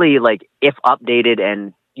definitely like if updated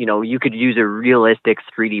and, you could use a realistic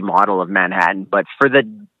 3D model of Manhattan, but for the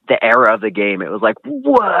era of the game, it was like,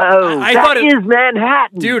 whoa, that is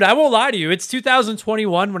Manhattan. Dude, I won't lie to you. It's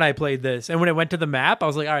 2021 when I played this. And when it went to the map, I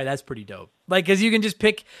was like, all right, that's pretty dope. Like, because you can just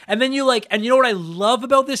pick, and then and you know what I love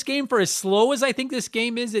about this game, for as slow as I think this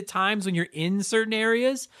game is at times when you're in certain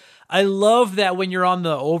areas, I love that when you're on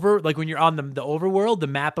the overworld, the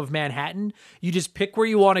map of Manhattan, you just pick where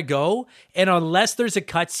you want to go. And unless there's a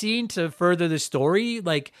cutscene to further the story,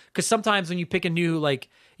 like, because sometimes when you pick a new, like,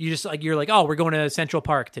 you're like, oh, we're going to Central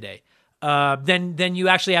Park today. Then you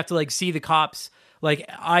actually have to like see the cops, like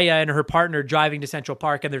Aya and her partner driving to Central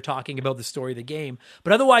Park, and they're talking about the story of the game.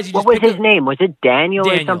 But otherwise, you just what was his name? Was it Daniel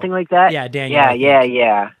or something like that? Yeah, Daniel.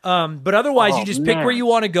 Yeah. But otherwise, you just pick where you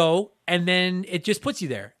want to go, and then it just puts you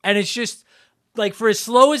there. And it's just like, for as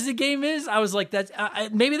slow as the game is, I was like, that's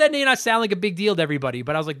maybe that may not sound like a big deal to everybody,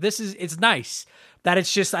 but I was like, it's nice that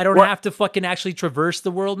it's just I don't have to fucking actually traverse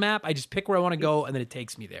the world map. I just pick where I want to go, and then it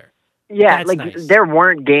takes me there. Yeah, That's like nice. there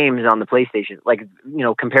weren't games on the PlayStation, like,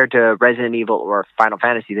 compared to Resident Evil or Final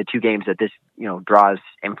Fantasy, the two games that this, draws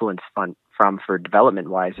influence from for development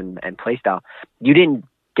wise and play style. You didn't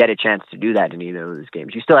get a chance to do that in either of those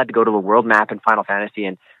games. You still had to go to the world map in Final Fantasy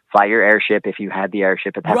and fly your airship, if you had the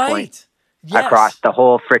airship at that point, Yes. across the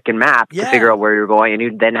whole freaking map Yeah. to figure out where you're going, and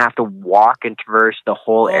you'd then have to walk and traverse the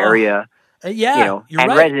whole area. You're and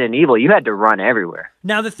right. Resident Evil, you had to run everywhere.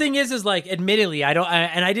 Now the thing is like, admittedly, I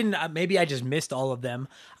didn't. Maybe I just missed all of them.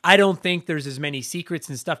 I don't think there's as many secrets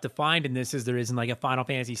and stuff to find in this as there is in like a Final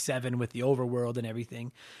Fantasy VII with the overworld and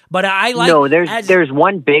everything. But I like. No, there's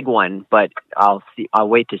one big one, but I'll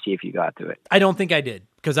wait to see if you got to it. I don't think I did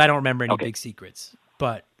because I don't remember any Okay. big secrets.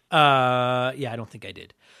 But I don't think I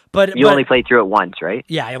did. But You only played through it once, right?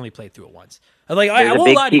 Yeah, I only played through it once. Like There's I a won't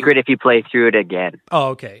big lie to you. secret if you play through it again. Oh,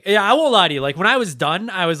 okay. Yeah, I won't lie to you. Like when I was done,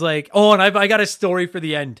 I was like, oh, and I got a story for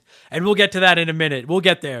the end, and we'll get to that in a minute. We'll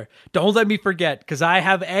get there. Don't let me forget, because I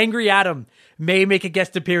have Angry Adam may make a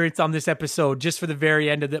guest appearance on this episode just for the very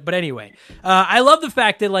end of it. But anyway, I love the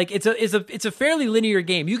fact that like it's a fairly linear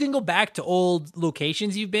game. You can go back to old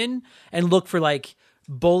locations you've been and look for like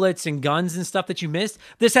bullets and guns and stuff that you missed.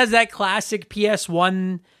 This has that classic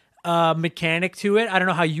PS1 mechanic to it. I don't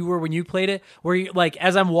know how you were when you played it, where you like,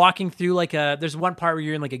 as I'm walking through like there's one part where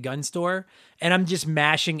you're in like a gun store and I'm just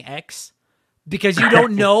mashing X because you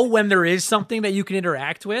don't know when there is something that you can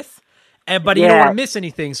interact with. But you don't want to miss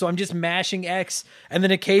anything. So I'm just mashing X. And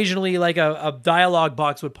then occasionally like a dialogue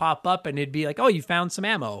box would pop up and it'd be like, oh, you found some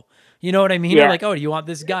ammo. You know what I mean? Yeah. Or like, oh, do you want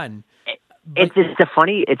this gun? It's a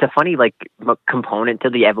funny like component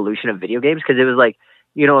to the evolution of video games, because it was like,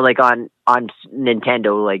 like on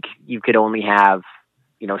Nintendo, like you could only have,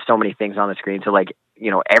 so many things on the screen. So like,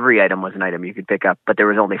 every item was an item you could pick up, but there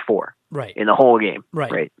was only 4 in the whole game.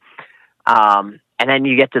 Right. And then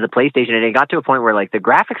you get to the PlayStation, and it got to a point where like the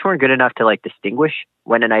graphics weren't good enough to like distinguish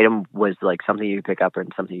when an item was like something you could pick up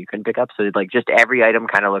and something you couldn't pick up. So like just every item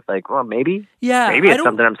kind of looked like, well, maybe it's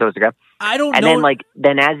something I'm supposed to grab. I don't know. And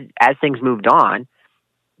then as things moved on,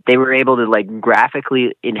 they were able to like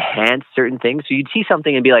graphically enhance certain things. So you'd see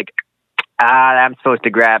something and be like, I'm supposed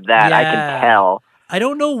to grab that. Yeah. I can tell. I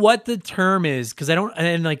don't know what the term is because I don't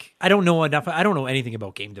know enough. I don't know anything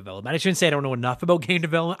about game development. I shouldn't say I don't know enough about game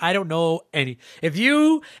development. I don't know any. If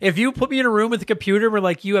you put me in a room with a computer where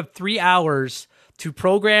like you have 3 hours to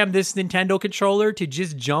program this Nintendo controller to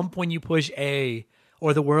just jump when you push A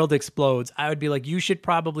or the world explodes, I would be like, you should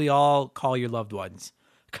probably all call your loved ones.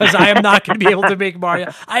 Because I am not going to be able to make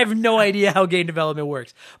Mario. I have no idea how game development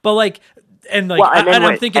works. But like, I'm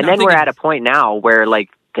thinking, we're at a point now where like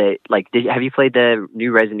have you played the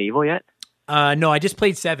new Resident Evil yet? No, I just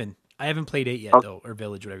played 7. I haven't played 8 yet though, or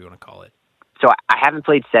Village, whatever you want to call it. So I haven't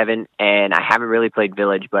played 7, and I haven't really played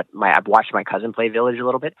Village, but I've watched my cousin play Village a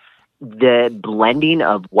little bit. The blending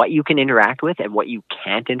of what you can interact with and what you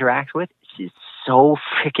can't interact with is so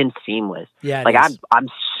freaking seamless. Yeah, like I'm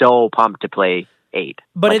so pumped to play 8.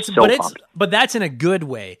 But that's in a good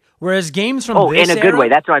way. Whereas games from this in a good way.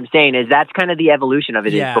 That's what I'm saying. Is that's kind of the evolution of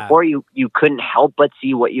it. Yeah. Is before you couldn't help but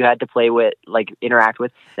see what you had to play with, like interact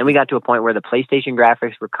with. Then we got to a point where the PlayStation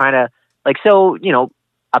graphics were kind of like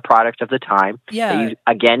a product of the time. Yeah. That you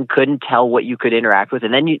again couldn't tell what you could interact with,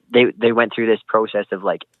 and then they went through this process of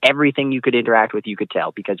like everything you could interact with you could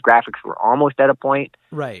tell, because graphics were almost at a point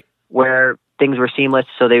where things were seamless,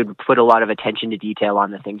 so they would put a lot of attention to detail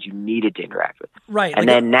on the things you needed to interact with. Right. And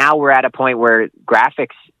then now we're at a point where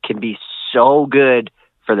graphics can be so good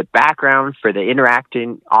for the background, for the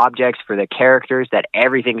interacting objects, for the characters, that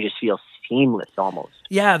everything just feels seamless almost.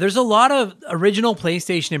 Yeah, there's a lot of original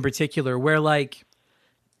PlayStation in particular where like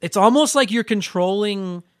it's almost like you're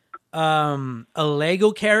controlling a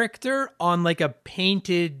Lego character on like a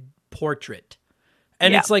painted portrait.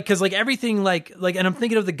 And it's like, cause like everything like, and I'm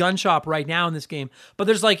thinking of the gun shop right now in this game, but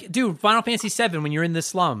there's like, dude, Final Fantasy VII, when you're in the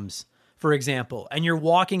slums, for example, and you're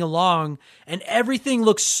walking along and everything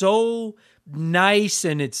looks so nice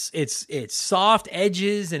and it's soft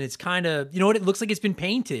edges and it's kind of, it looks like it's been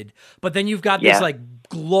painted, but then you've got this like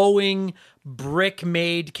glowing brick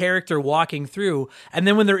made character walking through. And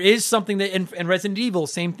then when there is something that in Resident Evil,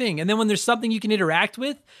 same thing. And then when there's something you can interact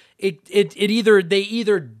with, they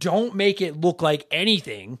either don't make it look like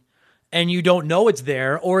anything and you don't know it's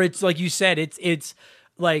there, or it's like you said, it's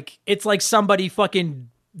like somebody fucking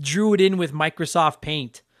drew it in with Microsoft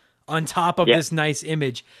Paint on top of this nice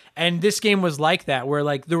image. And this game was like that, where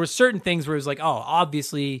like there were certain things where it was like, oh,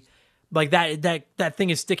 obviously like that thing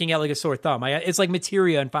is sticking out like a sore thumb. It's like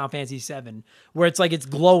materia in Final Fantasy VII, where it's like it's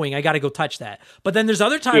glowing. I got to go touch that. But then there's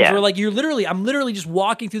other times where like I'm literally just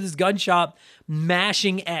walking through this gun shop,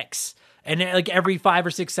 mashing X, And like every 5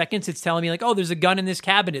 or 6 seconds, it's telling me like, oh, there's a gun in this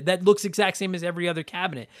cabinet that looks exact same as every other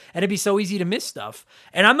cabinet, and it'd be so easy to miss stuff.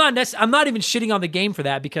 And I'm not even shitting on the game for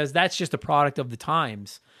that, because that's just a product of the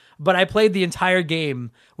times. But I played the entire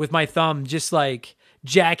game with my thumb just like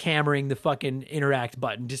jackhammering the fucking interact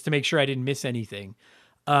button just to make sure I didn't miss anything.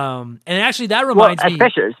 And actually, that reminds me,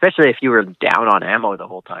 especially if you were down on ammo the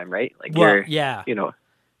whole time, right? Like, yeah. you know.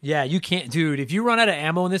 Yeah, you can't, dude. If you run out of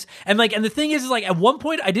ammo in this, and the thing is like, at one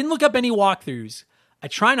point, I didn't look up any walkthroughs. I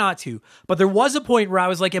try not to, but there was a point where I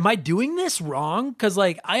was like, am I doing this wrong? Because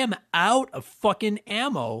like, I am out of fucking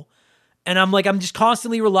ammo, and I'm just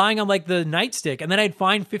constantly relying on like the nightstick, and then I'd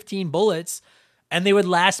find 15 bullets, and they would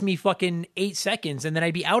last me fucking 8 seconds, and then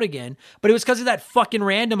I'd be out again. But it was because of that fucking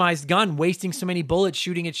randomized gun wasting so many bullets,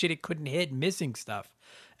 shooting at shit it couldn't hit, and missing stuff.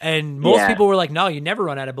 And most people were like, no, you never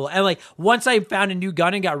run out of bullets. And like, once I found a new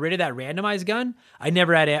gun and got rid of that randomized gun, I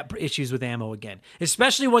never had issues with ammo again.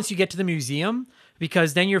 Especially once you get to the museum,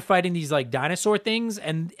 because then you're fighting these like dinosaur things,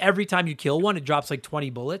 and every time you kill one, it drops like 20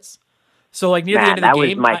 bullets. So like near the end of the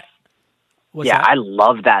game, I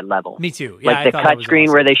love that level. Me too. Yeah, like the cut screen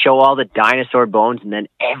awesome, where they show all the dinosaur bones, and then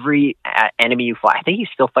every enemy you fight, I think you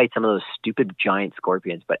still fight some of those stupid giant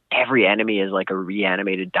scorpions, but every enemy is like a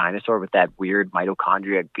reanimated dinosaur with that weird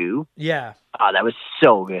mitochondria goo. Yeah. Oh, that was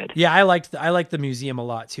so good. Yeah, I liked the museum a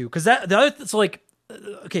lot too, because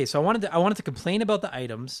so I wanted to complain about the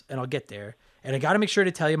items, and I'll get there, and I got to make sure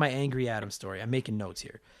to tell you my Angry Adam story. I'm making notes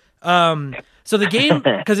here. So the game,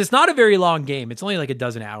 because it's not a very long game, it's only like a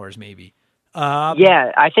dozen hours maybe.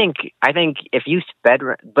 I think if you sped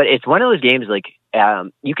run, but it's one of those games like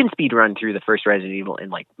you can speed run through the first Resident Evil in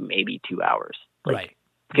like maybe 2 hours. Like,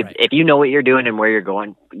 right. If you know what you're doing and where you're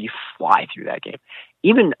going, you fly through that game.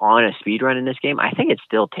 Even on a speed run in this game, I think it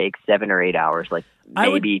still takes 7 or 8 hours, like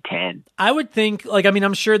maybe 10. I would think, like, I mean,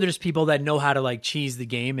 I'm sure there's people that know how to like cheese the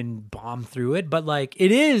game and bomb through it, but like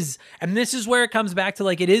it is, and this is where it comes back to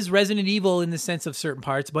like, it is Resident Evil in the sense of certain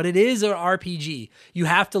parts, but it is an RPG. You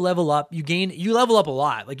have to level up. You level up a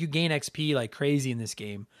lot. Like you gain XP like crazy in this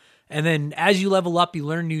game. And then as you level up, you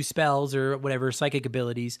learn new spells or whatever, psychic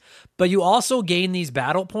abilities, but you also gain these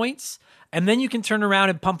battle points. And then you can turn around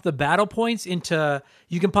and pump the battle points into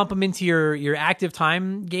your active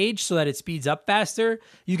time gauge so that it speeds up faster.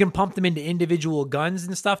 You can pump them into individual guns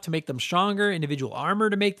and stuff to make them stronger, individual armor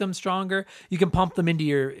to make them stronger. You can pump them into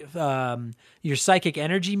your psychic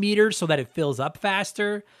energy meter so that it fills up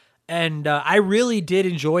faster. And I really did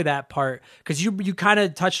enjoy that part, because you kind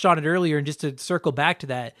of touched on it earlier, and just to circle back to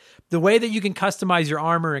that, the way that you can customize your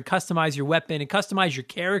armor and customize your weapon and customize your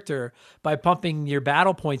character by pumping your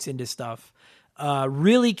battle points into stuff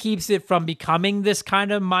really keeps it from becoming this kind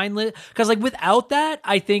of mindless. Because like without that,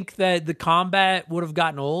 I think that the combat would have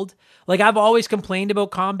gotten old. Like I've always complained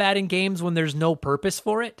about combat in games when there's no purpose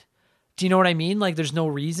for it. Do you know what I mean? Like there's no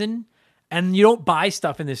reason, and you don't buy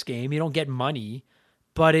stuff in this game. You don't get money.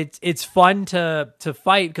 But it's fun to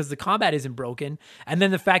fight because the combat isn't broken, and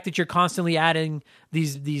then the fact that you're constantly adding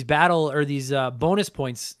these battle or these bonus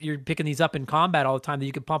points, you're picking these up in combat all the time that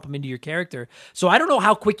you can pump them into your character. So I don't know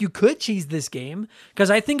how quick you could cheese this game,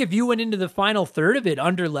 because I think if you went into the final third of it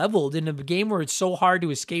under leveled in a game where it's so hard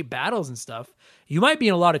to escape battles and stuff, you might be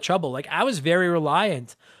in a lot of trouble. Like I was very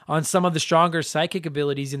reliant on some of the stronger psychic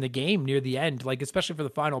abilities in the game near the end, like especially for the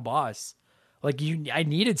final boss. Like I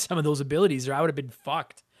needed some of those abilities, or I would have been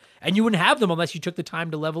fucked. And you wouldn't have them unless you took the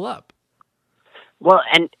time to level up. Well,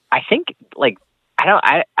 and I think like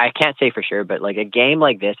I can't say for sure, but like a game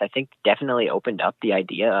like this, I think definitely opened up the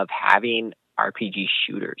idea of having RPG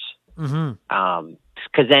shooters. Mm-hmm.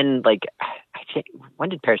 Because then, like, I think, when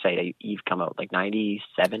did Parasite Eve come out? Like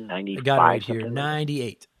 97, 95? I got it right here,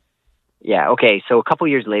 98. Yeah. Okay. So a couple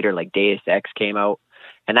years later, like Deus Ex came out.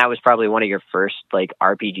 And that was probably one of your first like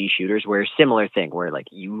RPG shooters, where similar thing where like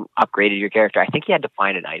you upgraded your character. I think you had to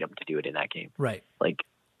find an item to do it in that game. Right. Like,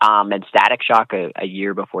 and Static Shock a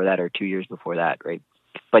year before that or 2 years before that. Right.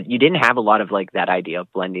 But you didn't have a lot of like that idea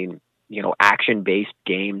of blending, you know, action-based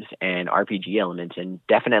games and RPG elements. And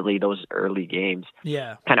definitely those early games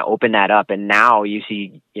kind of opened that up. And now you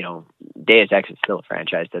see, you know, Deus Ex is still a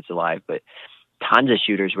franchise that's alive, but tons of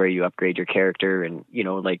shooters where you upgrade your character, and you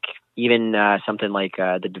know, like even something like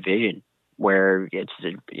The Division, where it's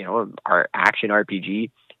our action RPG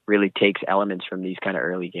really takes elements from these kind of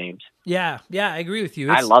early games. Yeah, I agree with you.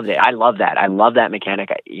 I loved it. I love that. I love that mechanic.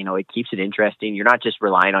 You know, it keeps it interesting. You're not just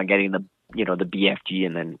relying on getting the BFG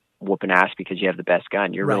and then whooping ass because you have the best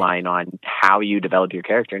gun. You're relying on how you develop your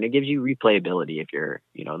character, and it gives you replayability if you're,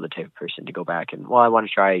 you know, the type of person to go back and, well, I want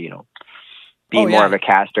to try, you know, be more of a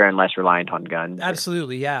caster and less reliant on guns.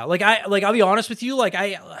 Absolutely, yeah. I'll be honest with you. Like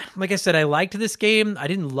I said, I liked this game. I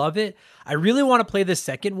didn't love it. I really want to play the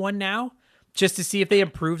second one now, just to see if they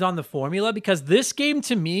improved on the formula. Because this game,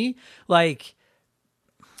 to me, like,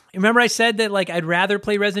 remember I said that like I'd rather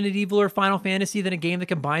play Resident Evil or Final Fantasy than a game that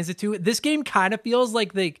combines the two. This game kind of feels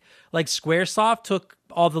like Squaresoft took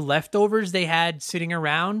all the leftovers they had sitting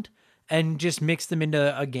around and just mixed them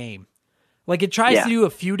into a game. Like, it tries to do a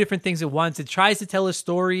few different things at once. It tries to tell a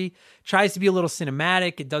story, tries to be a little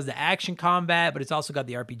cinematic. It does the action combat, but it's also got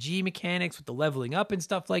the RPG mechanics with the leveling up and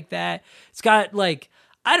stuff like that. It's got, like,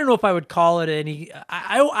 I don't know if I would call it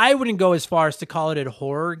I wouldn't go as far as to call it a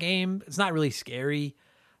horror game. It's not really scary,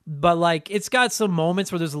 but, like, it's got some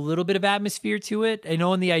moments where there's a little bit of atmosphere to it. I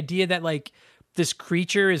know, and the idea that, like, this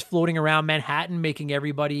creature is floating around Manhattan making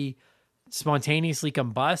everybody spontaneously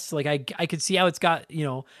combust. Like, I could see how it's got, you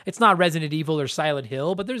know, it's not Resident Evil or Silent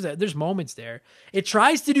Hill, but there's moments there. It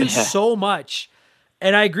tries to do so much,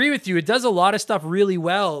 and I agree with you. It does a lot of stuff really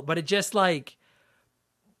well, but it just, like,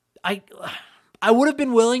 I would have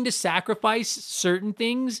been willing to sacrifice certain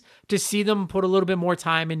things to see them put a little bit more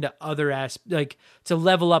time into other like to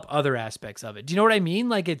level up other aspects of it. Do you know what I mean?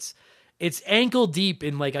 Like, it's ankle deep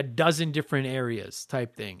in like a dozen different areas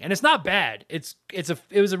type thing. And it's not bad. It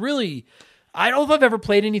was a really, I don't know if I've ever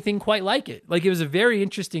played anything quite like it. Like, it was a very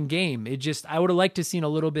interesting game. I would have liked to have seen a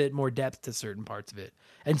little bit more depth to certain parts of it.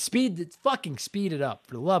 And speed it up.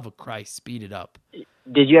 For the love of Christ, speed it up.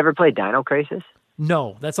 Did you ever play Dino Crisis?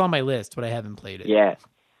 No, that's on my list, but I haven't played it. Yeah.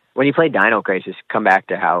 When you play Dino Crisis, come back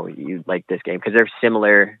to how you like this game, because they're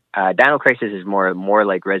similar. Dino Crisis is more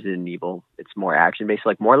like Resident Evil. It's more action based,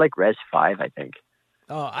 like more like Res 5, I think.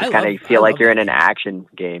 Oh, I feel like you're in an action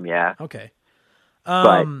game. Yeah. Okay.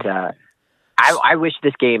 But I wish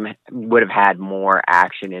this game would have had more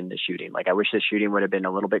action in the shooting. Like, I wish the shooting would have been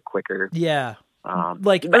a little bit quicker. Yeah. And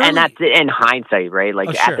that's in hindsight, right?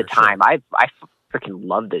 Like, at the time, I freaking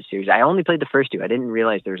love this series. I only played the first two. I didn't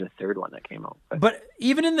realize there was a third one that came out. But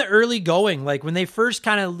even in the early going, like when they first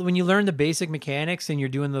when you learn the basic mechanics and you're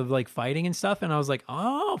doing the like fighting and stuff, and I was like,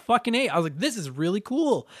 oh, fucking A. I was like, this is really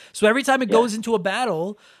cool. So every time it goes into a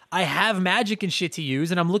battle, I have magic and shit to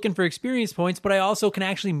use, and I'm looking for experience points, but I also can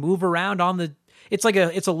actually move around on the, it's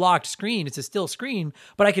a locked screen. It's a still screen,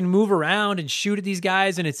 but I can move around and shoot at these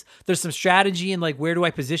guys. And there's some strategy and like, where do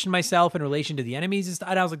I position myself in relation to the enemies and stuff.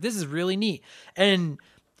 And I was like, this is really neat. And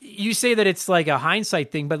you say that it's like a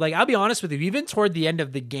hindsight thing, but like, I'll be honest with you, even toward the end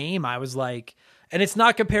of the game, I was like, and it's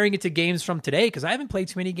not comparing it to games from today, because I haven't played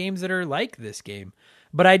too many games that are like this game.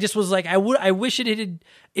 But I just was like, I wish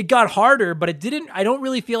it got harder, but it didn't. I don't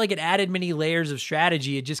really feel like it added many layers of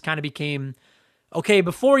strategy. It just kind of became, okay,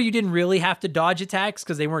 before you didn't really have to dodge attacks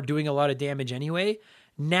because they weren't doing a lot of damage anyway.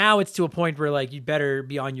 Now it's to a point where like you better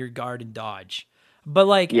be on your guard and dodge. But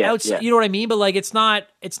like you know what I mean? But like it's not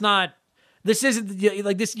this isn't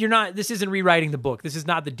like this this isn't rewriting the book. This is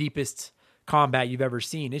not the deepest combat you've ever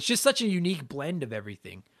seen. It's just such a unique blend of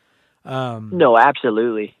everything. No,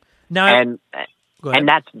 absolutely. Now and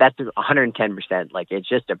that's 110%. Like, it's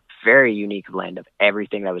just a very unique blend of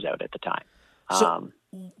everything that was out at the time. So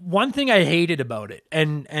one thing I hated about it,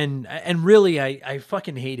 and really I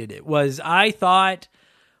fucking hated it, was I thought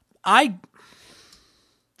I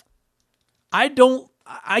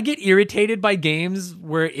get irritated by games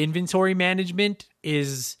where inventory management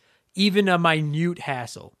is even a minute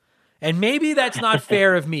hassle. And maybe that's not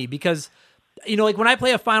fair of me, because, you know, like when I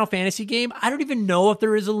play a Final Fantasy game, I don't even know if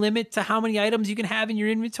there is a limit to how many items you can have in your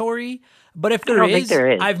inventory. But if there is,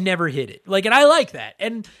 I've never hit it. Like, and I like that.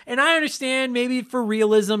 And I understand maybe for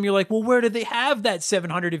realism, you're like, well, where do they have that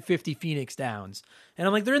 750 Phoenix Downs? And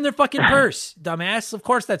I'm like, they're in their fucking purse, dumbass. Of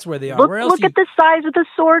course that's where they are. Look at the size of the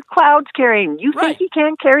sword Cloud's carrying. You think he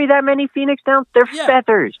can't carry that many Phoenix Downs? They're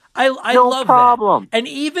feathers. I no love problem. That. And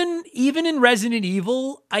even in Resident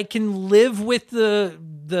Evil, I can live with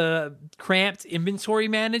the cramped inventory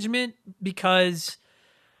management, because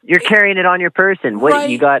you're carrying it on your person. What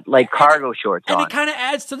you got, like cargo shorts on. And it kind of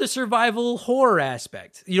adds to the survival horror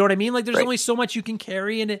aspect. You know what I mean? Like, there's only so much you can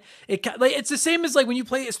carry, and it's the same as like when you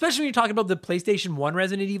play, especially when you're talking about the PlayStation 1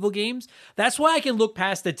 Resident Evil games. That's why I can look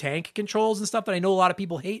past the tank controls and stuff that I know a lot of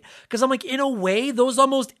people hate, because I'm like, in a way, those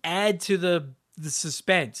almost add to the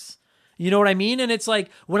suspense. You know what I mean? And it's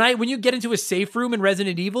like when you get into a safe room in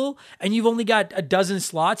Resident Evil and you've only got a dozen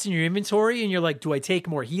slots in your inventory and you're like, do I take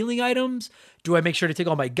more healing items? Do I make sure to take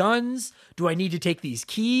all my guns? Do I need to take these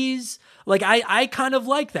keys? Like I kind of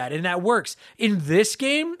like that, and that works. In this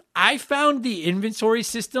game, I found the inventory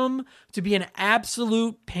system to be an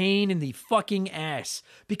absolute pain in the fucking ass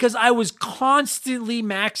because I was constantly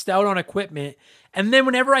maxed out on equipment. And then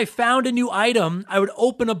whenever I found a new item, I would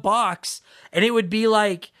open a box and it would be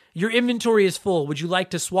like, your inventory is full. Would you like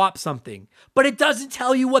to swap something? But it doesn't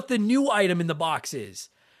tell you what the new item in the box is.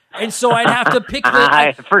 And so I'd have to pick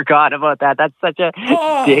I forgot about that. That's such a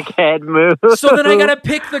dickhead move. So then I got to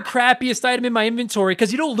pick the crappiest item in my inventory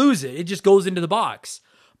because you don't lose it. It just goes into the box.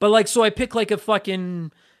 But like, so I pick like a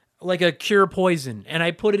fucking, like a cure poison and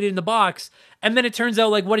I put it in the box. And then it turns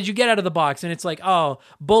out like, what did you get out of the box? And it's like, oh,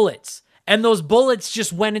 bullets. And those bullets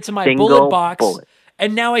just went into my bullet box.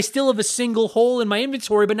 And now I still have a single hole in my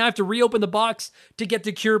inventory, but now I have to reopen the box to get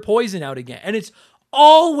the cure poison out again. And it's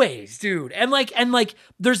always, dude. And like,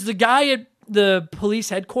 there's the guy at the police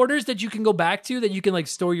headquarters that you can go back to that you can like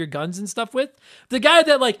store your guns and stuff with. The guy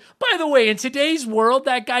that like, by the way, in today's world,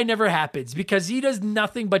 that guy never happens because he does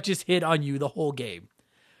nothing but just hit on you the whole game.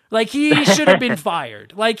 Like he should have been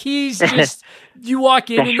fired. Like he's just, you walk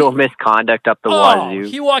in. Sexual misconduct up the wazoo.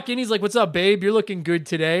 You walk in, he's like, what's up, babe? You're looking good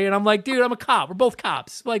today. And I'm like, dude, I'm a cop. We're both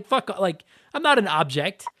cops. Like, fuck, like, I'm not an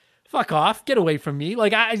object. Fuck off. Get away from me.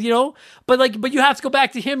 Like, but you have to go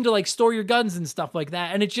back to him to like store your guns and stuff like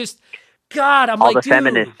that. And it just, God, I'm all like, the dude.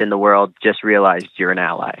 Feminists in the world just realized you're an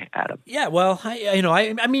ally, Adam. Yeah, well,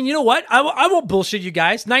 I mean, you know what? I won't bullshit you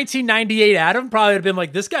guys. 1998 Adam probably would have been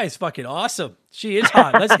like, this guy's fucking awesome. She is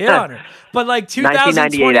hot. Let's hit on her. But like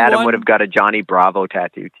 1998 Adam would have got a Johnny Bravo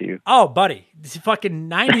tattoo too. Oh, buddy. This fucking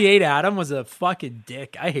 98 Adam was a fucking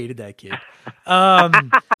dick. I hated that kid.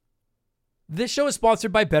 This show is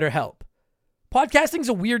sponsored by BetterHelp. Podcasting's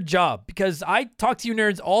a weird job because I talk to you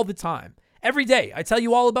nerds all the time. Every day, I tell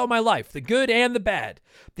you all about my life, the good and the bad.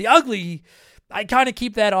 The ugly, I kind of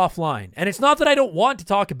keep that offline. And it's not that I don't want to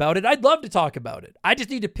talk about it. I'd love to talk about it. I just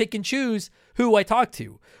need to pick and choose who I talk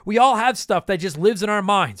to. We all have stuff that just lives in our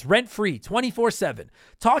minds, rent-free, 24/7.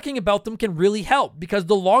 Talking about them can really help because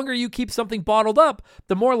the longer you keep something bottled up,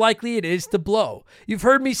 the more likely it is to blow. You've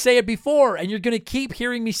heard me say it before, and you're going to keep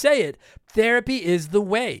hearing me say it. Therapy is the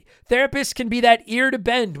way. Therapists can be that ear to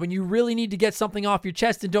bend when you really need to get something off your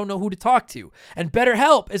chest and don't know who to talk to. And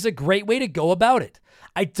BetterHelp is a great way to go about it.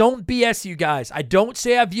 I don't BS you guys. I don't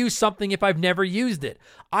say I've used something if I've never used it.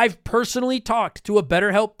 I've personally talked to a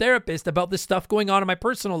BetterHelp therapist about the stuff going on in my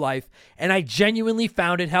personal life, and I genuinely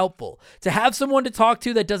found it helpful. To have someone to talk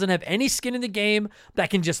to that doesn't have any skin in the game, that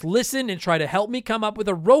can just listen and try to help me come up with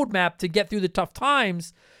a roadmap to get through the tough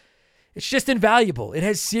times, it's just invaluable. It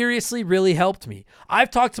has seriously really helped me.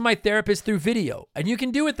 I've talked to my therapist through video, and you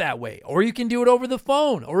can do it that way, or you can do it over the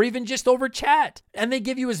phone, or even just over chat. And they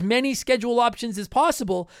give you as many schedule options as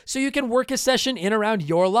possible so you can work a session in around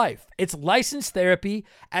your life. It's licensed therapy,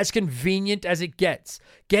 as convenient as it gets.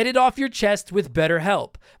 Get it off your chest with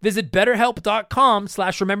BetterHelp. Visit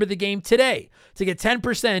betterhelp.com/rememberthegame today to get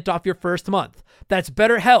 10% off your first month. That's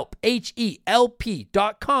BetterHelp,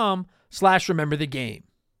 HELP.com/rememberthegame.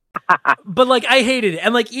 But like, I hated it.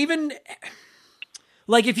 And like, even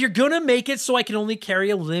like, if you're going to make it so I can only carry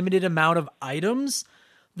a limited amount of items,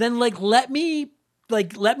 then like, let me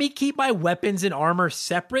keep my weapons and armor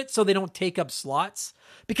separate so they don't take up slots.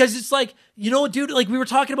 Because it's like, you know, dude, like we were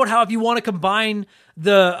talking about how if you want to combine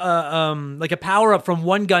the, like a power up from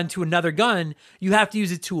one gun to another gun, you have to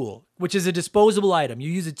use a tool, which is a disposable item.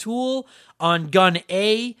 You use a tool on gun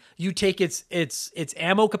A, you take its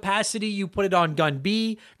ammo capacity, you put it on gun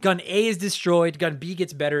B, gun A is destroyed, gun B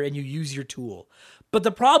gets better, and you use your tool. But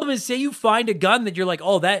the problem is, say you find a gun that you're like,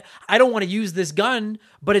 oh, that I don't want to use this gun,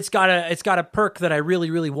 but it's got a perk that I really,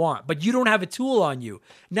 really want. But you don't have a tool on you.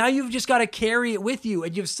 Now you've just got to carry it with you,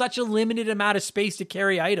 and you have such a limited amount of space to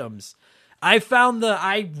carry items.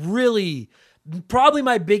 Probably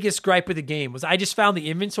my biggest gripe with the game was I just found the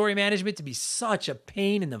inventory management to be such a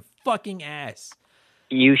pain in the fucking ass.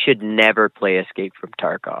 You should never play Escape from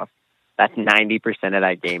Tarkov. That's 90% of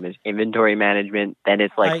that game is inventory management. Then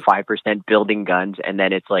it's like 5% building guns, and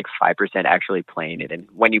then it's like 5% actually playing it. And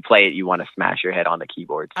when you play it, you want to smash your head on the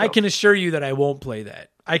keyboard. So. I can assure you that I won't play that.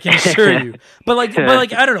 I can assure you. But like,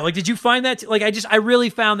 I don't know. Like, did you find that? I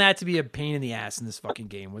really found that to be a pain in the ass in this fucking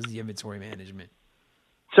game was the inventory management.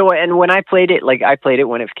 So, and when I played it, like I played it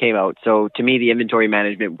when it came out. So to me, the inventory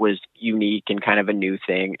management was unique and kind of a new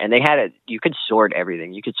thing. And they had you could sort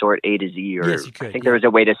everything. You could sort A to Z, or yes, you could, I think there was a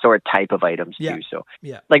way to sort type of items too. So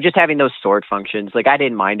like just having those sort functions, like I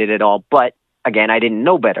didn't mind it at all. But again, I didn't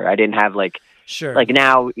know better. I didn't have Sure. like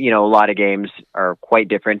now, a lot of games are quite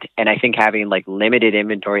different. And I think having like limited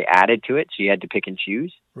inventory added to it, so you had to pick and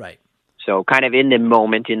choose. Right. So kind of in the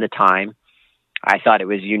moment, in the time, I thought it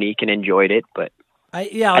was unique and enjoyed it. But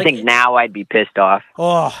I think now I'd be pissed off.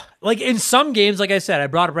 Oh, like in some games, like I said, I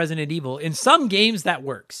brought up Resident Evil. In some games that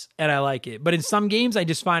works and I like it. But in some games, I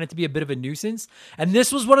just find it to be a bit of a nuisance. And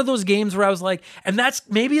this was one of those games where I was like, and that's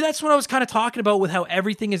what I was kind of talking about with how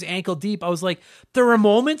everything is ankle deep. I was like, there were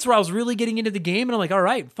moments where I was really getting into the game and I'm like, all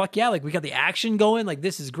right, fuck yeah. Like we got the action going. Like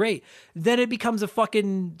this is great. Then it becomes a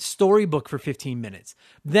fucking storybook for 15 minutes.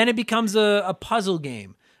 Then it becomes a puzzle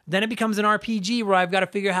game. Then it becomes an RPG where I've got to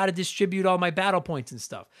figure out how to distribute all my battle points and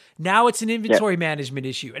stuff. Now it's an inventory management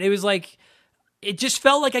issue. And it was like, it just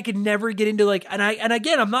felt like I could never get into like, and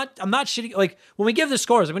again, I'm not shitting. Like when we give the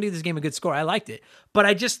scores, I'm going to give this game a good score. I liked it, but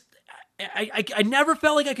I never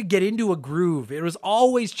felt like I could get into a groove. It was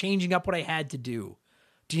always changing up what I had to do.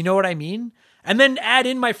 Do you know what I mean? And then add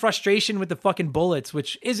in my frustration with the fucking bullets,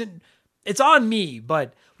 which it's on me,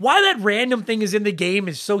 but why that random thing is in the game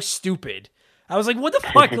is so stupid. I was like, what the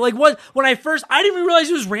fuck? Like what? I didn't even realize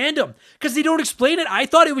it was random because they don't explain it. I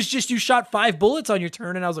thought it was just you shot 5 bullets on your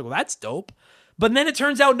turn. And I was like, well, that's dope. But then it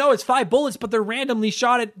turns out, no, it's 5 bullets, but they're randomly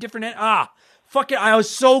shot at different. Fuck it. I was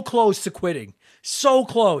so close to quitting. So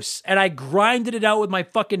close. And I grinded it out with my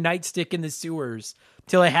fucking nightstick in the sewers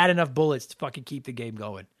till I had enough bullets to fucking keep the game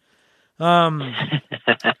going.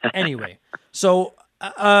 Anyway, so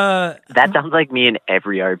that sounds like me in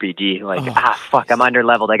every RPG. Like, fuck, I'm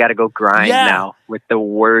underleveled. I got to go grind now with the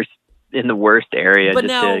worst area but just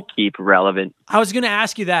now, to keep relevant. I was going to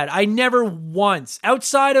ask you that. I never once,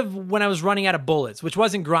 outside of when I was running out of bullets, which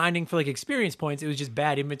wasn't grinding for like experience points, it was just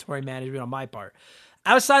bad inventory management on my part.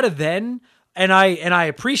 Outside of then, and I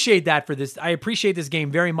appreciate that for this. I appreciate this game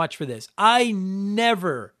very much for this. I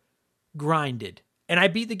never grinded, and I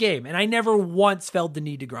beat the game, and I never once felt the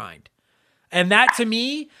need to grind. And that, to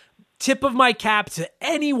me, tip of my cap to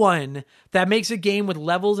anyone that makes a game with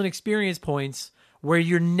levels and experience points where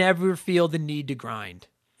you never feel the need to grind.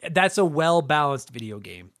 That's a well-balanced video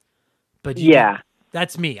game. But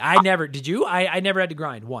that's me. I never had to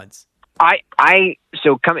grind once.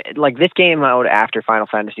 This game out after Final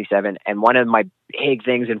Fantasy VII, and one of my big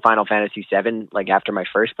things in Final Fantasy VII, like after my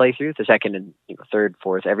first playthrough, the second and third,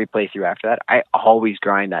 fourth, every playthrough after that, I always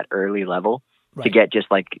grind that early level. Right. To get to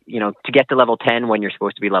get to level 10 when you're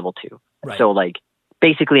supposed to be level 2. Right. So like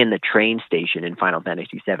basically in the train station in Final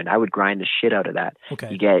Fantasy VII, I would grind the shit out of that. Okay.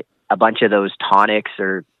 You get a bunch of those tonics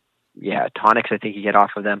I think you get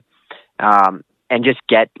off of them. And just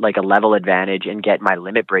get like a level advantage and get my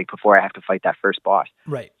limit break before I have to fight that first boss.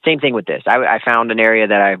 Right. Same thing with this. I found an area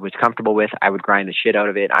that I was comfortable with. I would grind the shit out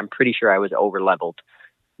of it. I'm pretty sure I was over leveled,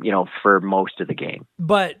 for most of the game.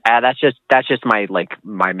 But that's just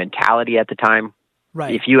my mentality at the time.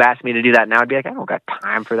 Right. If you asked me to do that now, I'd be like, I don't got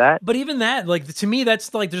time for that. But even that, like, to me,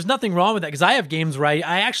 that's like, there's nothing wrong with that. Cause I have games where I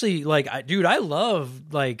actually I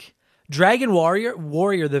love like Dragon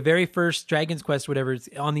Warrior, the very first Dragon's Quest, whatever, it's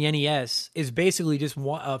on the NES, is basically just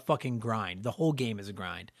a fucking grind. The whole game is a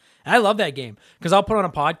grind. And I love that game because I'll put on a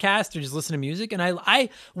podcast or just listen to music. And I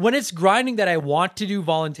when it's grinding that I want to do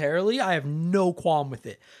voluntarily, I have no qualm with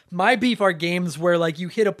it. My beef are games where like you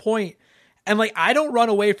hit a point and like I don't run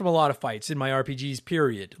away from a lot of fights in my RPGs,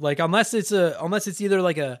 period. Like unless it's either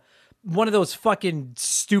like one of those fucking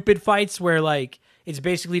stupid fights where like it's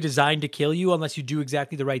basically designed to kill you unless you do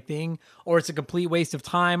exactly the right thing, or it's a complete waste of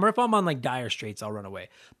time, or if I'm on like dire straits, I'll run away.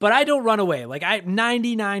 But I don't run away. Like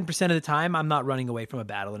 99% of the time, I'm not running away from a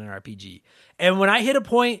battle in an RPG. And when I hit a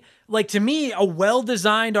point, like to me, a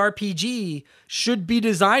well-designed RPG should be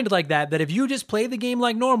designed like that if you just play the game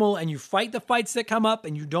like normal and you fight the fights that come up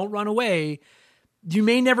and you don't run away, you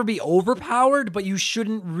may never be overpowered, but you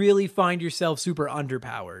shouldn't really find yourself super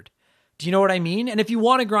underpowered. Do you know what I mean? And if you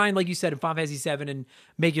want to grind, like you said, in Final Fantasy VII and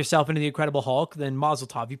make yourself into the Incredible Hulk, then Mazel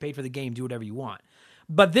Tov, you paid for the game, do whatever you want.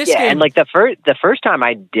 But this game... and like the first time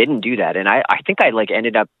I didn't do that, and I think I like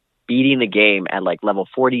ended up beating the game at like level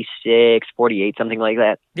 46, 48, something like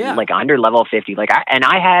that. Yeah. Like under level 50.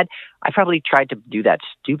 I probably tried to do that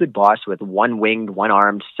stupid boss with one-winged,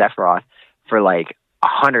 one-armed Sephiroth for like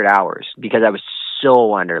 100 hours because I was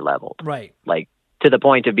so underleveled. Right. Like to the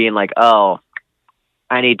point of being like, oh,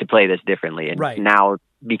 I need to play this differently, and now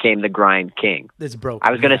became the grind king. It's broken.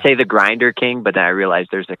 I was going to say the grinder king, but then I realized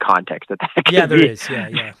there's a context that could there be. is.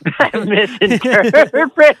 Yeah. I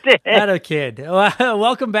misinterpreted. Not a kid.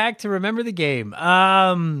 Welcome back to Remember the Game.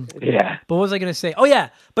 Yeah. But what was I going to say? Oh yeah.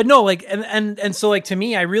 But no, like, and so like to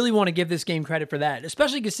me, I really want to give this game credit for that,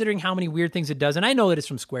 especially considering how many weird things it does. And I know that it's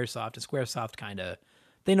from Squaresoft, and Squaresoft kind of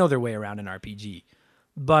They know their way around an RPG.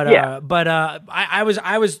 I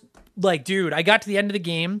was like, dude, I got to the end of the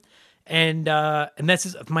game, and this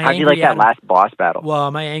is my. How'd you like that last boss battle?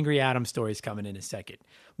 Well, my Angry Adam story is coming in a second,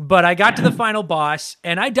 but I got to the final boss,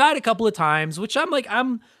 and I died a couple of times, which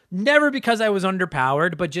I'm never because I was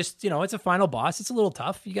underpowered, but just it's a final boss. It's a little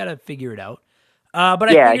tough. You got to figure it out. But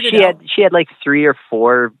I figured it out. She had like 3 or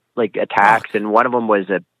 4 like attacks, and one of them was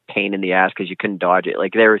a pain in the ass because you couldn't dodge it.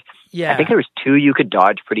 Like I think there was 2 you could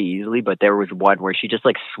dodge pretty easily, but there was one where she just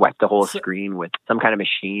like swept the whole screen with some kind of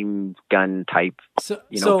machine gun type. This is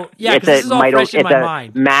it's all fresh in my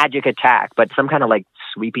mind. Magic attack, but some kind of like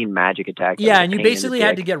sweeping magic attack. Yeah, and you basically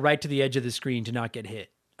had to get right to the edge of the screen to not get hit.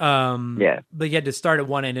 But you had to start at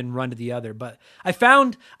one end and run to the other. But I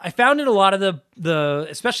found in a lot of the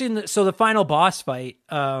especially in the final boss fight,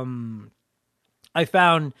 I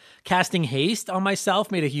found casting haste on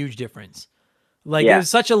myself made a huge difference. Like it was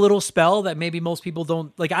such a little spell that maybe most people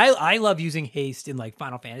don't like. I love using haste in like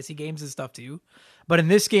Final Fantasy games and stuff too. But in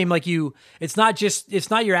this game, like it's not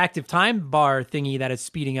your active time bar thingy that is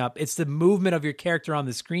speeding up. It's the movement of your character on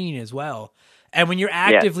the screen as well. And when you're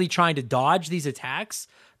actively trying to dodge these attacks,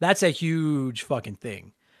 that's a huge fucking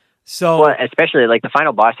thing. So, well, especially like the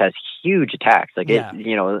final boss has huge attacks. Like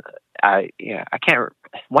I can't.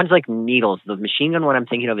 One's like needles. The machine gun one I'm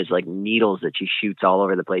thinking of is like needles that she shoots all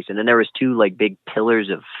over the place. And then there was 2 like big pillars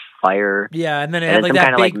of fire. Yeah, and then it had like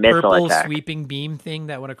that big like purple attack. sweeping beam thing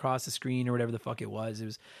that went across the screen or whatever the fuck it was. It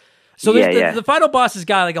was so the final boss has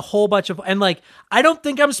got like a whole bunch of, and like I don't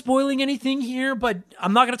think I'm spoiling anything here, but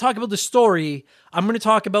I'm not going to talk about the story. I'm going to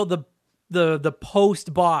talk about the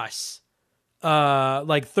post boss,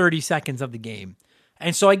 like 30 seconds of the game.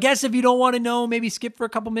 And so I guess if you don't want to know, maybe skip for a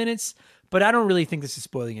couple minutes. But I don't really think this is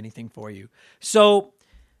spoiling anything for you. So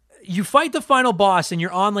you fight the final boss and you're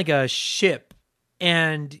on like a ship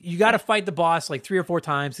and you got to fight the boss like 3 or 4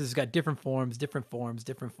 times. This has got different forms.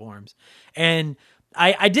 And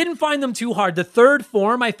I didn't find them too hard. The 3rd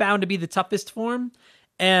form I found to be the toughest form.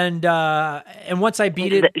 And once I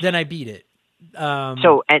beat it, then I beat it.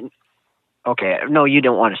 Okay. No, you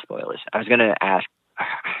don't want to spoil this. I was going to ask,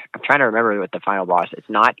 I'm trying to remember what the final boss, it's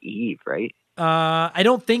not Eve, right? I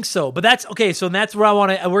don't think so, but that's okay. So that's where I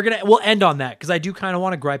want to, we'll end on that. Cause I do kind of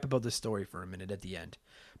want to gripe about this story for a minute at the end,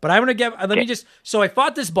 but I'm going to so I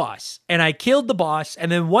fought this boss and I killed the boss.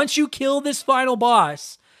 And then once you kill this final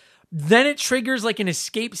boss, then it triggers like an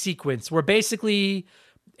escape sequence where basically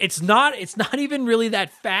it's not even really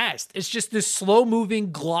that fast. It's just this slow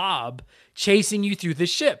moving glob chasing you through the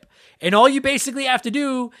ship. And all you basically have to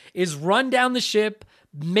do is run down the ship,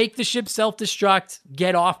 make the ship self-destruct,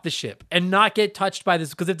 get off the ship, and not get touched by this.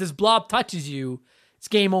 Because if this blob touches you, it's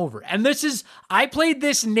game over. And I played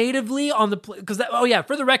this natively on because,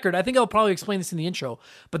 for the record, I think I'll probably explain this in the intro,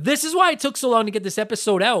 but this is why it took so long to get this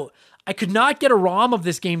episode out. I could not get a ROM of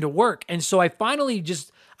this game to work. And so I finally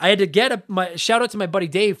I had to get my shout out to my buddy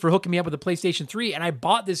Dave for hooking me up with a PlayStation 3, and I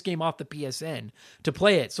bought this game off the PSN to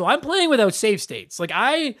play it. So I'm playing without save states. Like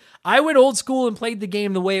I went old school and played the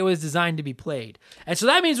game the way it was designed to be played. And so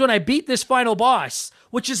that means when I beat this final boss,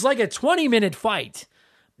 which is like a 20-minute fight,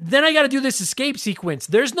 then I got to do this escape sequence.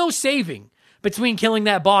 There's no saving between killing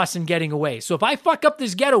that boss and getting away. So if I fuck up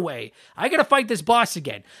this getaway, I got to fight this boss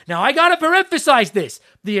again. Now I got to emphasize this.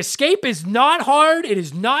 The escape is not hard. It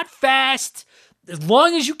is not fast. As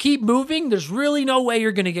long as you keep moving, there's really no way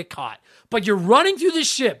you're going to get caught. But you're running through the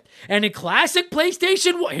ship, and in classic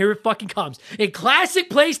PlayStation 1, here it fucking comes. In classic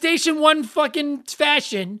PlayStation 1 fucking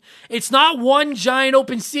fashion, it's not one giant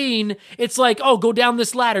open scene. It's like, oh, go down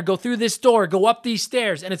this ladder, go through this door, go up these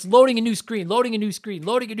stairs, and it's loading a new screen.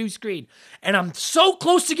 And I'm so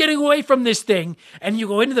close to getting away from this thing, and you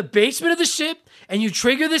go into the basement of the ship, and you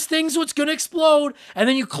trigger this thing so it's going to explode, and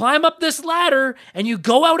then you climb up this ladder, and you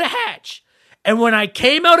go out a hatch. And when I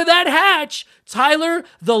came out of that hatch, Tyler,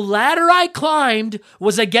 the ladder I climbed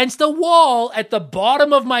was against a wall at the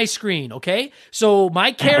bottom of my screen, okay? So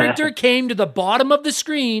my character came to the bottom of the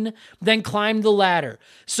screen, then climbed the ladder.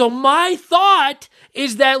 So my thought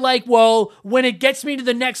is that, like, well, when it gets me to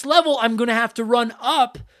the next level, I'm going to have to run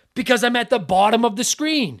up because I'm at the bottom of the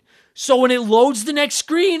screen. So when it loads the next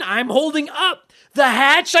screen, I'm holding up. The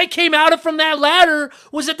hatch I came out of from that ladder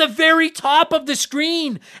was at the very top of the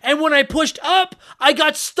screen. And when I pushed up, I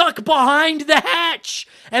got stuck behind the hatch.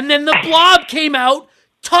 And then the blob came out,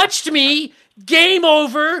 touched me, game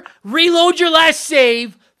over, reload your last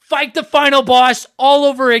save, fight the final boss all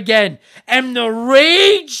over again. And the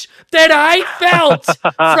rage that I felt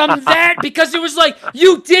from that, because it was like,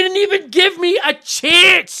 you didn't even give me a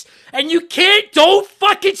chance. And don't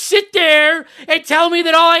fucking sit there and tell me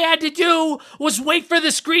that all I had to do was wait for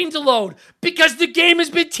the screen to load. Because the game has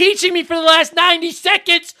been teaching me for the last 90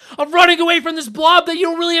 seconds of running away from this blob that you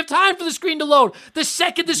don't really have time for the screen to load. The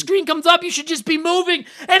second the screen comes up, you should just be moving.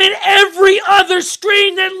 And in every other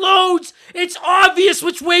screen that loads, it's obvious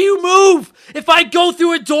which way you move. If I go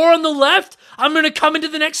through a door on the left, I'm going to come into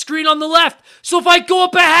the next screen on the left. So if I go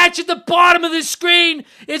up a hatch at the bottom of the screen,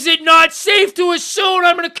 is it not safe to assume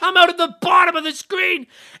I'm going to come out at the bottom of the screen?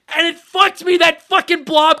 And it fucked me. That fucking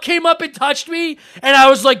blob came up and touched me. And I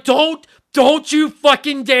was like, don't you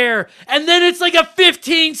fucking dare. And then it's like a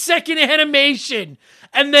 15-second animation.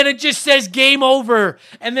 And then it just says game over.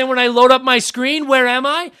 And then when I load up my screen, where am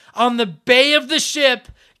I? On the bay of the ship,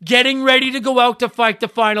 getting ready to go out to fight the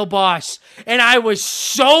final boss. And I was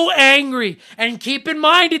so angry. And keep in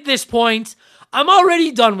mind at this point, I'm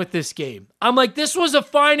already done with this game. I'm like, this was a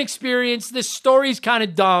fine experience. This story's kind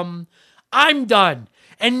of dumb. I'm done.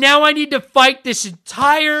 And now I need to fight this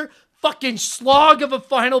entire fucking slog of a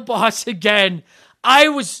final boss again. I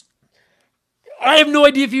have no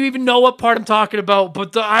idea if you even know what part I'm talking about,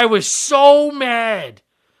 but I was so mad.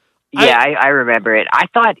 Yeah, I remember it. I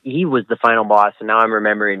thought he was the final boss, and now I'm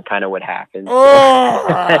remembering kind of what happened. Oh.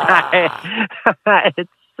 It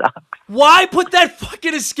sucks. Why put that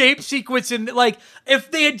fucking escape sequence in? Like, if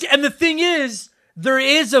they had, and the thing is, there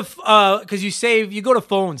is a, because you go to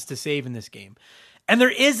phones to save in this game. And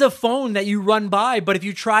there is a phone that you run by, but if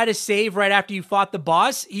you try to save right after you fought the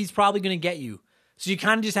boss, he's probably going to get you. So you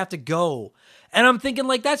kind of just have to go. And I'm thinking,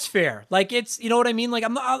 like, that's fair. Like, it's, you know what I mean? Like,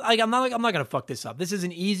 I'm not going to fuck this up. This is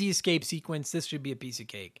an easy escape sequence. This should be a piece of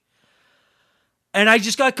cake. And I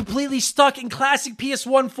just got completely stuck in classic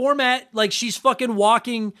PS1 format. Like, she's fucking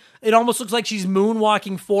walking. It almost looks like she's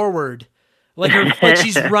moonwalking forward. Like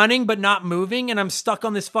she's running but not moving. And I'm stuck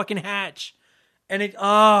on this fucking hatch. And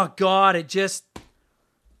oh God, it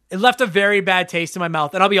left a very bad taste in my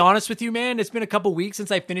mouth. And I'll be honest with you, man, it's been a couple weeks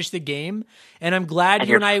since I finished the game. And I'm glad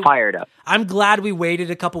you and I fired up. I'm glad we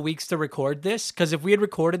waited a couple weeks to record this. Because if we had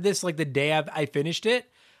recorded this like the day I finished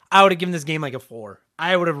it, I would have given this game like a 4.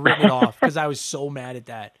 I would have written it off because I was so mad at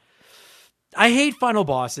that. I hate final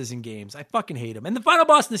bosses in games. I fucking hate them. And the final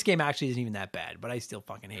boss in this game actually isn't even that bad, but I still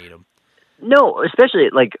fucking hate them. No, especially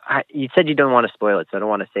like you said, you don't want to spoil it, so I don't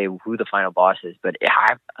want to say who the final boss is. But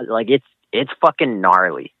it's fucking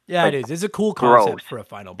gnarly. Yeah, like, it is. It's a cool concept gross. for a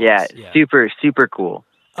final boss. Yeah, super, super cool.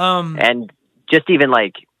 And just even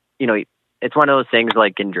like, you know, it's one of those things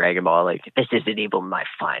like in Dragon Ball, like this isn't even my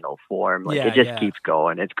final form. Like it just keeps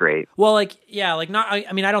going. It's great. Well, like not.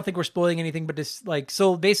 I mean, I don't think we're spoiling anything, but just like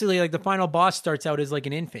so basically, like the final boss starts out as like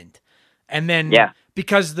an infant, and then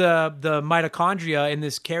because the mitochondria in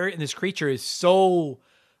this creature is so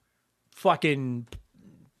fucking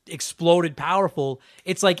exploded powerful,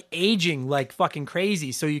 it's like aging like fucking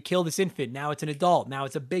crazy. So you kill this infant, now it's an adult, now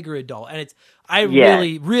it's a bigger adult, and it's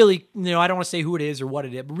really, really, you know, I don't want to say who it is or what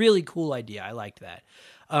it is, but really cool idea. I liked that.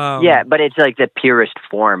 But it's like the purest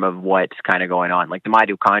form of what's kind of going on. Like the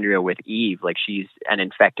mitochondria with Eve, like she's an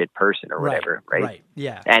infected person or whatever, right? Right,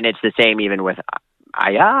 yeah. And it's the same even with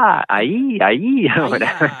whatever.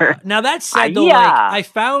 Now that said, though, like I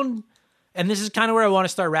found, and this is kind of where I want to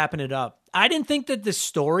start wrapping it up. I didn't think that the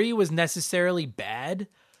story was necessarily bad,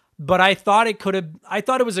 but I thought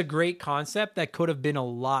it was a great concept that could have been a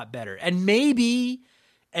lot better. And maybe,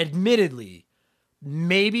 admittedly,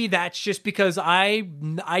 maybe that's just because I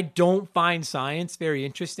don't find science very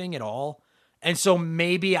interesting at all. And so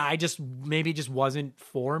maybe it just wasn't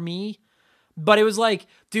for me. But it was like,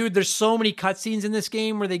 dude, there's so many cutscenes in this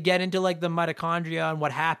game where they get into like the mitochondria and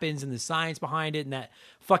what happens and the science behind it, and that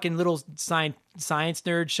fucking little science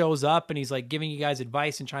nerd shows up and he's like giving you guys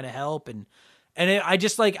advice and trying to help, I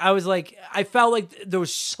felt like there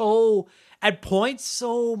was at points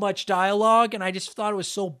so much dialogue, and I just thought it was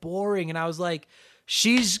so boring. And I was like,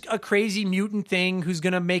 she's a crazy mutant thing who's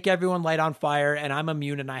going to make everyone light on fire, and I'm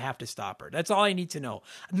immune and I have to stop her. That's all I need to know.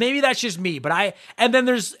 Maybe that's just me, and then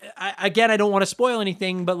there's, again, I don't want to spoil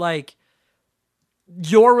anything, but like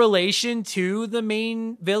your relation to the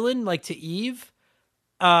main villain, like to Eve,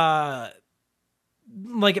 like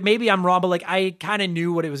maybe I'm wrong, but like I kind of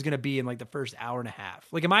knew what it was going to be in like the first hour and a half.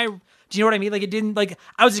 Like, do you know what I mean? Like it didn't, like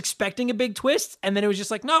I was expecting a big twist, and then it was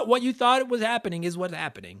just like, no, what you thought was happening is what's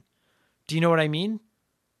happening. Do you know what I mean?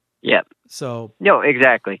 Yep. So no,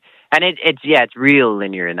 exactly. And it's real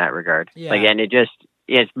linear in that regard. Yeah. Like, and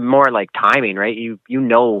it's more like timing, right? You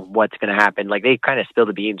know what's going to happen. Like they kind of spill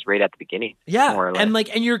the beans right at the beginning. Yeah. More or less.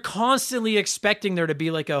 And you're constantly expecting there to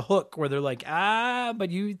be like a hook where they're like, but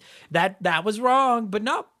that was wrong. But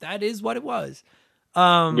no, that is what it was.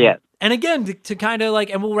 Yeah. And again, to kind of like,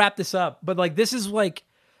 and we'll wrap this up, but like, this is like,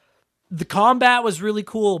 the combat was really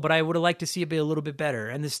cool, but I would have liked to see it be a little bit better.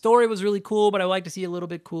 And the story was really cool, but I would like to see it a little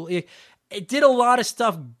bit cool. It did a lot of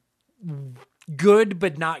stuff good,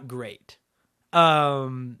 but not great.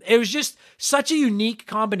 It was just such a unique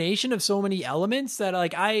combination of so many elements that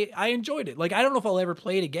like I enjoyed it. Like I don't know if I'll ever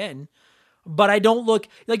play it again, but I don't look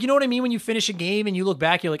like, you know what I mean? When you finish a game and you look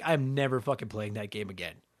back, you're like, I'm never fucking playing that game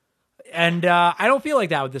again. And I don't feel like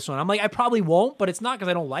that with this one. I'm like, I probably won't, but it's not because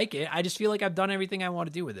I don't like it. I just feel like I've done everything I want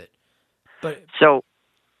to do with it. But so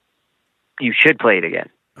you should play it again.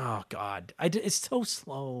 Oh God, it's so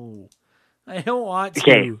slow. I don't want to.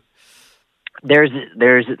 Okay.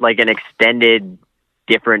 There's like an extended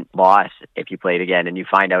different boss if you play it again and you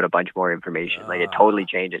find out a bunch more information. Like it totally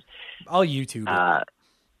changes. I'll YouTube it.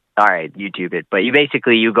 All right, YouTube it. But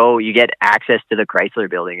you get access to the Chrysler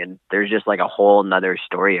building, and there's just like a whole nother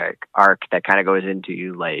story arc that kind of goes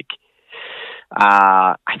into like,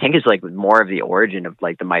 I think it's like more of the origin of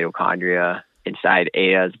like the mitochondria inside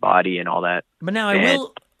Aya's body and all that. But now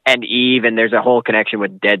and Eve, and there's a whole connection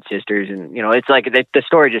with dead sisters, and you know, it's like the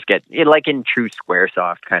story just gets like in true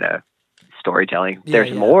SquareSoft kind of storytelling.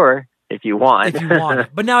 There's more if you want.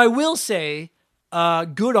 But now I will say,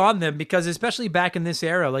 good on them, because especially back in this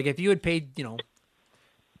era, like if you had paid,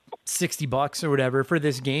 $60 or whatever for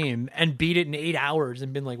this game and beat it in 8 hours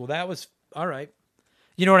and been like, well, that was all right.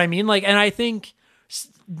 You know what I mean? Like, and I think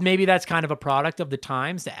maybe that's kind of a product of the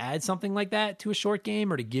times to add something like that to a short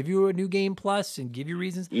game or to give you a new game plus and give you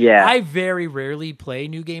reasons. Yeah. I very rarely play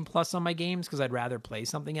new game plus on my games because I'd rather play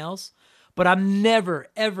something else, but I'm never,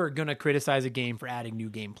 ever going to criticize a game for adding new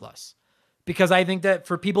game plus, because I think that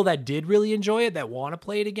for people that did really enjoy it, that want to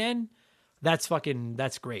play it again, that's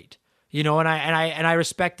great. And I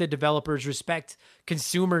respect the developers, respect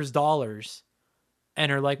consumers' dollars,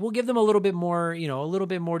 and are like, we'll give them a little bit more, a little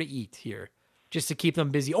bit more to eat here, just to keep them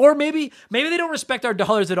busy. Or maybe they don't respect our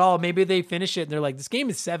dollars at all. Maybe they finish it and they're like, this game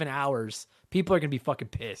is 7 hours. People are going to be fucking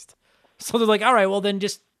pissed. So they're like, all right, well then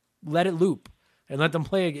just let it loop and let them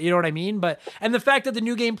play. You know what I mean? And the fact that the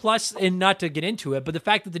new game plus, and not to get into it, but the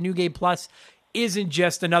fact that the new game plus isn't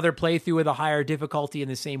just another playthrough with a higher difficulty and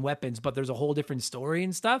the same weapons, but there's a whole different story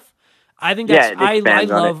and stuff. I think that's,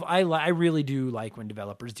 I really do like when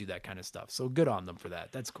developers do that kind of stuff. So good on them for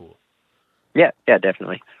that. That's cool. Yeah,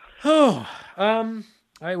 definitely. Oh, all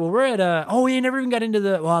right. Well, we're at, we never even got into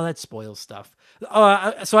that spoils stuff. So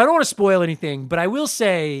I don't want to spoil anything, but I will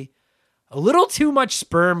say a little too much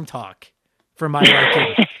sperm talk for my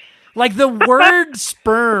liking. Like the word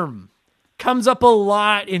sperm comes up a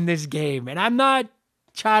lot in this game, and I'm not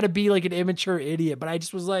trying to be like an immature idiot, but I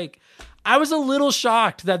just was like, I was a little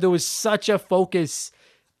shocked that there was such a focus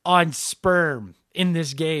on sperm in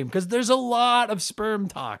this game, because there's a lot of sperm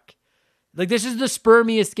talk. Like, this is the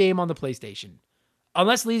spermiest game on the PlayStation.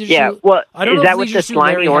 Unless Leisure Suit... Yeah, well, is that what the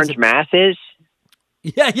slimy orange mass is?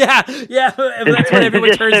 Yeah. That's what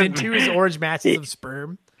everyone turns into, is orange masses of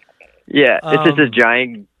sperm. Yeah, it's just a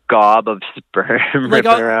giant gob of sperm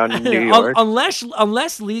ripping around in New York.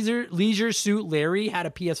 Unless Leisure Suit Larry had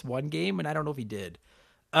a PS1 game, and I don't know if he did.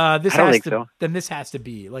 I don't think so. Then this has to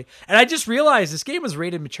be like, and I just realized this game was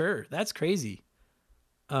rated mature. That's crazy.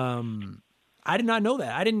 I did not know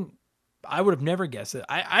that. I would have never guessed it.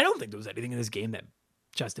 I don't think there was anything in this game that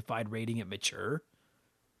justified rating it mature.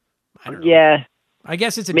 I don't know. Yeah. I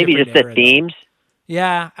guess it's maybe just the themes. Though.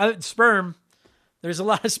 Yeah. Sperm. There's a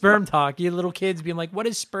lot of sperm talk. You little kids being like, what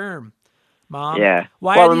is sperm? Mom? Yeah.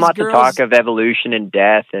 Why are these lots girls... of talk of evolution and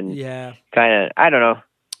death and kind of, I don't know.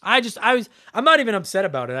 I'm not even upset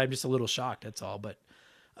about it. I'm just a little shocked. That's all. But,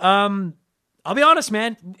 I'll be honest,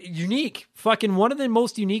 man, unique, fucking one of the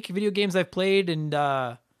most unique video games I've played. And,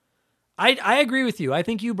 I agree with you. I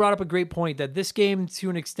think you brought up a great point that this game, to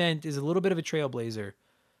an extent, is a little bit of a trailblazer.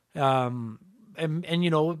 And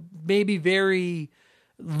maybe very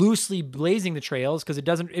loosely blazing the trails, because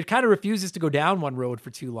it kind of refuses to go down one road for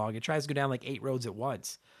too long. It tries to go down like 8 roads at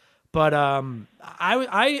once. But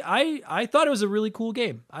I thought it was a really cool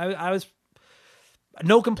game. I was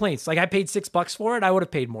no complaints. Like, I paid $6 for it. I would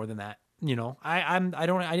have paid more than that. I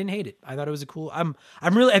didn't hate it. I thought it was a cool. I'm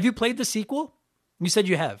really. Have you played the sequel? You said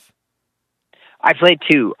you have. I played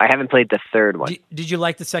 2. I haven't played the third one. Did you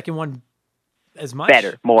like the second one as much?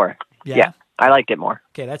 Better, more. Yeah, I liked it more.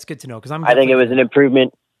 Okay, that's good to know, because I think it was an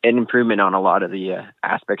improvement on a lot of the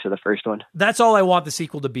aspects of the first one. That's all I want the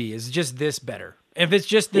sequel to be, is just this better. If it's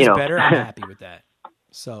just this better, I'm happy with that.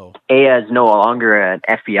 So Aya is no longer an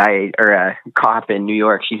FBI or a cop in New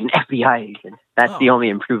York. She's an FBI agent. That's the only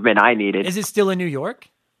improvement I needed. Is it still in New York?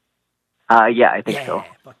 Yeah, I think so.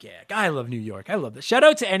 Fuck yeah. God, I love New York. I love this. Shout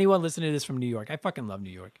out to anyone listening to this from New York. I fucking love New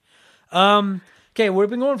York. Okay, we've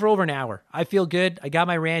been going for over an hour. I feel good. I got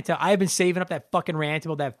my rant out. I've been saving up that fucking rant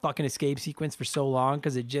about that fucking escape sequence for so long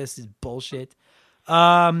because it just is bullshit.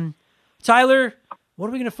 Tyler, what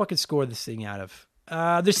are we gonna fucking score this thing out of?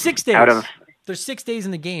 There's 6 days. There's 6 days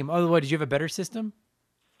in the game. Oh, what? Did you have a better system?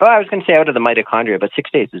 Oh, I was going to say out of the mitochondria, but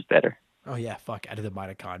 6 days is better. Oh yeah, fuck out of the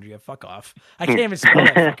mitochondria. Fuck off. I can't even spell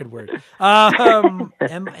that fucking word.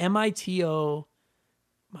 MITO.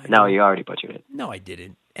 No, you already butchered it. No, I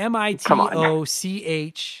didn't. MITOCHON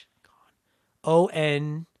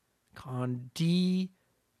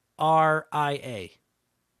DRIA.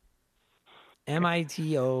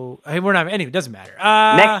 MITO. We're not. Anyway, it doesn't matter.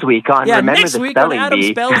 Next week on Remember next the week on Spelling Adam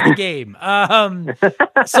Bee. spells the game.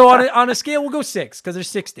 So on a scale, we'll go 6 because there's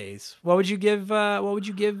 6 days. What would you give?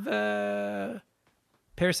 Parasite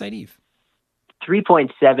Eve?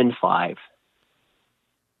 3.75.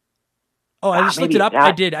 Oh, I just looked it up.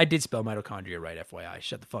 Maybe I did spell mitochondria right. FYI,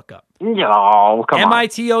 shut the fuck up. No, come on.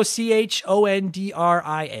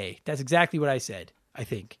 MITOCHONDRIA. That's exactly what I said. I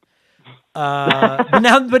think. But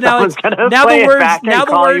now Someone's gonna now play the it words back and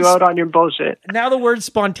call you out on your bullshit. Now the words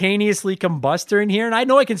spontaneously combust are in here, and I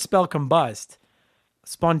know I can spell combust.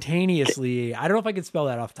 Spontaneously, I don't know if I can spell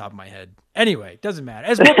that off the top of my head. Anyway, doesn't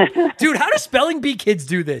matter. Dude, how do spelling bee kids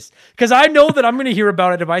do this? Because I know that I'm going to hear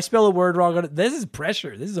about it if I spell a word wrong. This is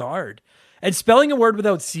pressure. This is hard. And spelling a word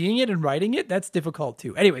without seeing it and writing it, that's difficult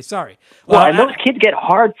too. Anyway, sorry. Well, and those kids get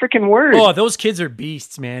hard freaking words. Oh, those kids are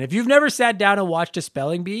beasts, man. If you've never sat down and watched a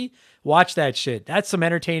spelling bee, watch that shit. That's some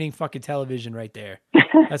entertaining fucking television right there.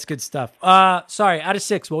 That's good stuff. Sorry, out of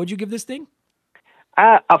 6, what would you give this thing?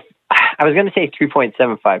 I was going to say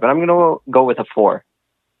 3.75, but I'm going to go with a 4.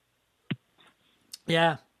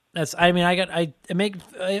 Yeah,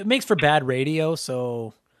 it makes for bad radio,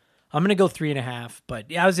 so I'm gonna go 3.5. But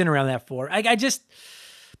yeah, I was in around that 4. It's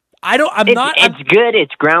good.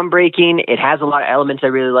 It's groundbreaking. It has a lot of elements I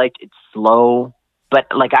really liked. It's slow, but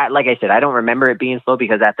like I said, I don't remember it being slow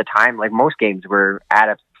because at the time, like most games were at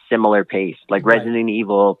a similar pace, like Right. Resident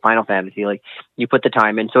Evil, Final Fantasy. Like you put the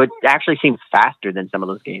time in, so it actually seems faster than some of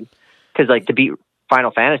those games. Because like to beat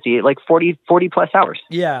Final Fantasy, like 40 plus hours.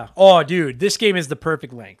 Yeah. Oh, dude, this game is the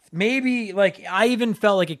perfect length. Maybe like I even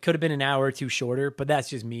felt like it could have been an hour or two shorter, but that's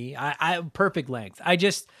just me. I perfect length. I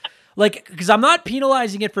just like because I'm not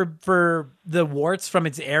penalizing it for the warts from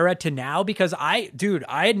its era to now because I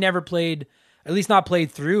had never played, at least not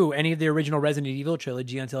played through any of the original Resident Evil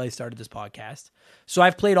trilogy until I started this podcast. So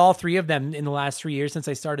I've played all 3 of them in the last 3 years since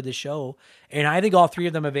I started the show, and I think all 3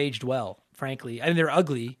 of them have aged well. Frankly, I mean they're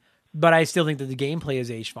ugly. But I still think that the gameplay is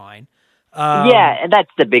aged fine. Yeah, and that's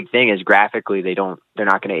the big thing is graphically they're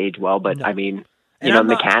not going to age well. But No. I mean, And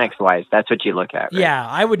mechanics wise, that's what you look at. Right? Yeah,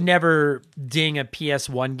 I would never ding a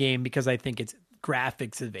PS1 game because I think its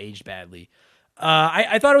graphics have aged badly.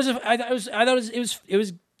 I thought it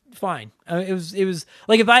was fine. It was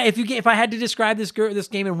like if I had to describe this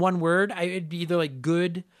game in one word, it'd be either like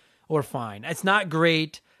good or fine. It's not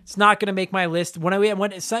great. It's not going to make my list.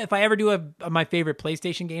 If I ever do my favorite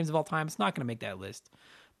PlayStation games of all time, it's not going to make that list.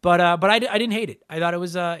 But I didn't hate it. I thought it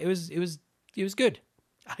was good.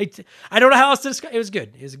 I don't know how else to describe. It was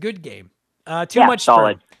good. It was a good game. Too much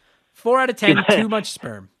solid. sperm. 4 out of 10. Too much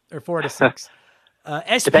sperm, or 4 out of 6.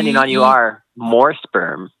 Depending on you are more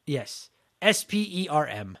sperm. Yes,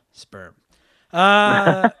 SPERM sperm.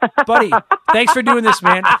 Buddy, thanks for doing this,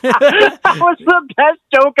 man. That was the best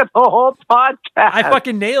joke of the whole podcast. I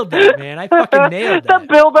fucking nailed that, man. I fucking nailed that. The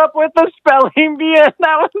build up with the spelling bee, that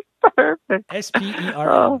was perfect.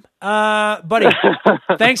 SPERM. Buddy,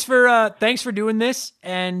 thanks for doing this.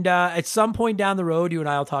 And at some point down the road, you and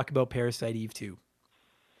I will talk about Parasite Eve 2.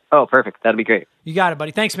 Oh, perfect. That'd be great. You got it,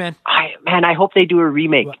 buddy. Thanks, man. I hope they do a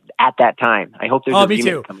remake at that time. I hope there's a remake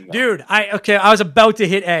me too. coming up. Dude, I was about to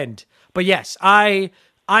hit end. But yes, I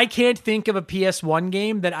can't think of a PS1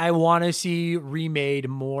 game that I want to see remade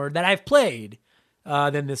more that I've played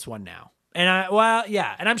than this one now. And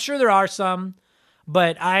and I'm sure there are some,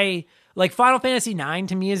 but like Final Fantasy 9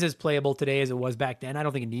 to me is as playable today as it was back then. I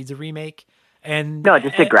don't think it needs a remake. And no,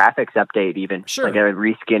 just a graphics update even. Sure. Like a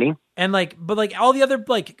reskinning. And but all the other,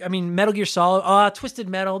 Metal Gear Solid, Twisted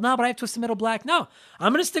Metal. No, but I have Twisted Metal Black. No,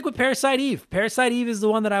 I'm going to stick with Parasite Eve. Parasite Eve is the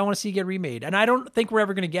one that I want to see get remade. And I don't think we're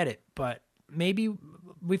ever going to get it, but maybe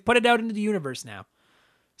we've put it out into the universe now.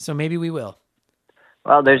 So maybe we will.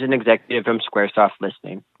 Well, there's an executive from Squaresoft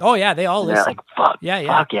listening. Oh yeah, they all listen. Like, fuck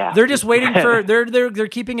yeah. They're just waiting for they're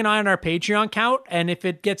keeping an eye on our Patreon count, and if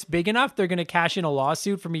it gets big enough, they're going to cash in a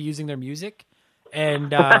lawsuit for me using their music.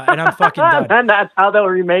 and I'm fucking done. And that's how they'll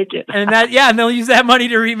remake it. And they'll use that money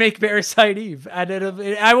to remake Parasite Eve. And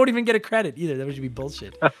I won't even get a credit either. That would be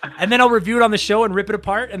bullshit. And then I'll review it on the show and rip it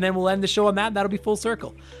apart, and then we'll end the show on that. And that'll be full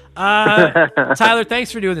circle. Tyler,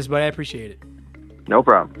 thanks for doing this, buddy. I appreciate it. No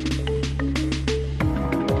problem.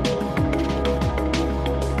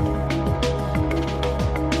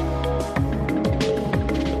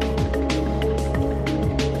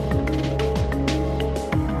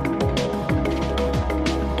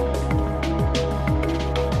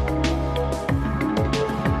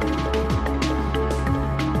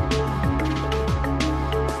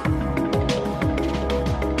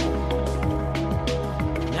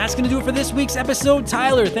 That's going to do it for this week's episode.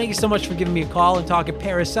 Tyler, thank you so much for giving me a call and talking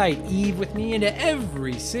Parasite Eve with me, and to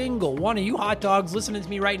every single one of you hot dogs listening to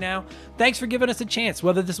me right now. Thanks for giving us a chance,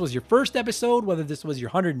 whether this was your first episode, whether this was your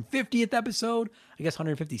 150th episode, I guess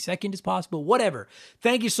 152nd is possible, whatever.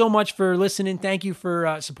 Thank you so much for listening. Thank you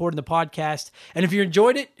for supporting the podcast. And if you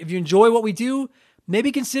enjoyed it, if you enjoy what we do,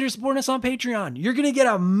 maybe consider supporting us on Patreon. You're going to get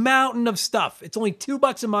a mountain of stuff. It's only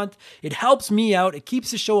 $2 a month. It helps me out. It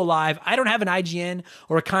keeps the show alive. I don't have an IGN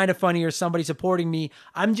or a Kind of Funny or somebody supporting me.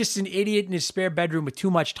 I'm just an idiot in his spare bedroom with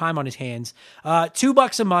too much time on his hands.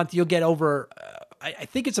 $2 a month. You'll get over... I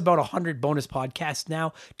think it's about 100 bonus podcasts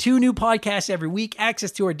now. 2 new podcasts every week,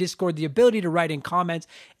 access to our Discord, the ability to write in comments,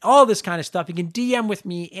 all this kind of stuff. You can DM with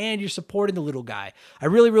me, and you're supporting the little guy. I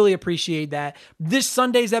really, really appreciate that. This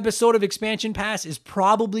Sunday's episode of Expansion Pass is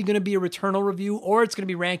probably going to be a Returnal review, or it's going to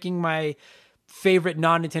be ranking my favorite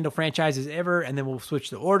non-Nintendo franchises ever, and then we'll switch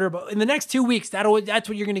the order. But in the next 2 weeks, that's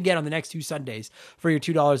what you're going to get on the next 2 Sundays for your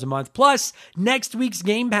 $2 a month. Plus, next week's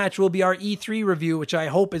Game Patch will be our E3 review, which I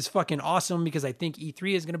hope is fucking awesome, because I think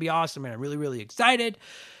E3 is going to be awesome, and I'm really, really excited.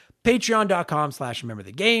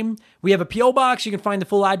 Patreon.com/rememberthegame. We have a P.O. Box. You can find the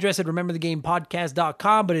full address at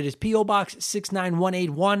rememberthegamepodcast.com, but it is P.O. Box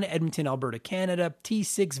 69181, Edmonton, Alberta, Canada,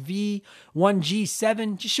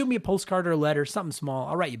 T6V1G7. Just shoot me a postcard or a letter, something small.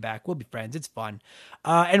 I'll write you back. We'll be friends. It's fun.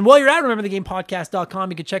 And while you're at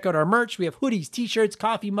rememberthegamepodcast.com, you can check out our merch. We have hoodies, t-shirts,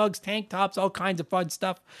 coffee mugs, tank tops, all kinds of fun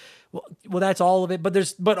stuff. Well, that's all of it,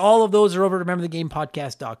 but all of those are over at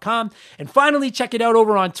rememberthegamepodcast.com. And finally, check it out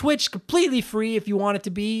over on Twitch, completely free if you want it to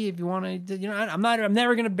be. If you want to, I'm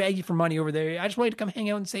never going to beg you for money over there. I just want you to come hang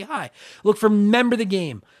out and say hi. Look for Remember the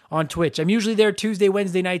Game on Twitch. I'm usually there Tuesday,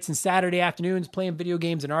 Wednesday nights, and Saturday afternoons playing video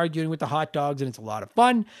games and arguing with the hot dogs, and it's a lot of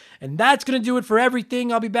fun. And that's going to do it for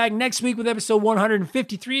everything. I'll be back next week with episode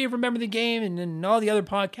 153 of Remember the Game, and then all the other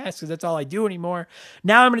podcasts, because that's all I do anymore.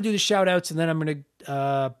 Now I'm going to do the shout outs, and then I'm going to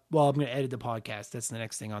I'm going to edit the podcast. That's the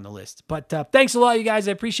next thing on the list. But thanks a lot, you guys.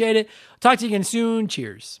 I appreciate it. Talk to you again soon.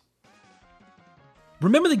 Cheers.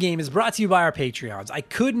 Remember the Game is brought to you by our Patreons. I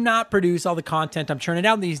could not produce all the content I'm churning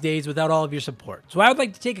out these days without all of your support. So I would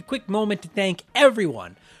like to take a quick moment to thank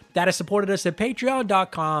everyone that has supported us at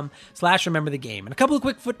patreon.com/rememberthegame. And a couple of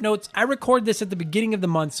quick footnotes. I record this at the beginning of the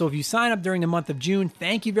month, so if you sign up during the month of June,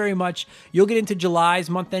 thank you very much. You'll get into July's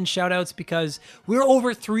month-end shoutouts, because we're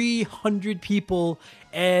over 300 people,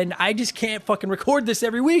 and I just can't fucking record this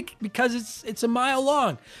every week because it's a mile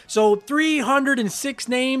long. So 306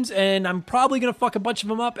 names, and I'm probably going to fuck a bunch of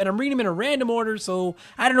them up, and I'm reading them in a random order, so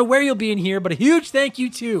I don't know where you'll be in here, but a huge thank you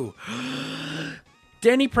to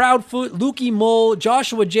Denny Proudfoot, Lukey Mole,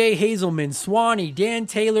 Joshua J. Hazelman, Swanee, Dan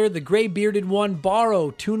Taylor, The Gray Bearded One, Borrow,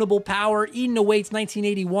 Tunable Power, Eden Awaits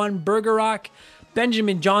 1981, Burger Rock,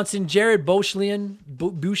 Benjamin Johnson, Jared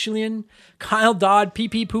Bouchelian, Kyle Dodd,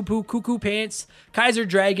 PP Poo Poo, Cuckoo Pants, Kaiser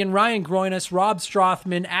Dragon, Ryan Groinus, Rob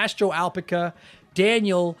Strothman, Astro Alpaca,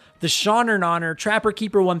 Daniel, The Shauner Honor, Trapper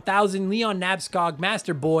Keeper 1000, Leon Nabskog,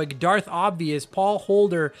 Master Boyd, Darth Obvious, Paul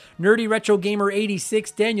Holder, Nerdy Retro Gamer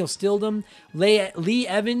 86, Daniel Stildum, Lee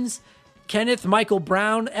Evans, Kenneth Michael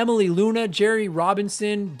Brown, Emily Luna, Jerry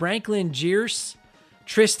Robinson, Branklin Jeers,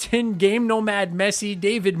 Tristan, Game Nomad Messi,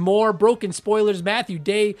 David Moore, Broken Spoilers, Matthew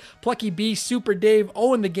Day, Plucky B, Super Dave,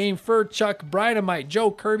 Owen the Game Fur, Chuck, Brianamite,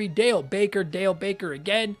 Joe Kirby, Dale Baker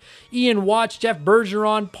again, Ian Watch, Jeff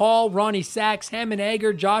Bergeron, Paul, Ronnie Sachs, Hammond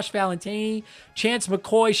Egger, Josh Valentini, Chance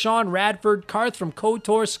McCoy, Sean Radford, Karth from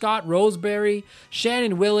KOTOR, Scott Roseberry,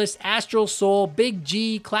 Shannon Willis, Astral Soul, Big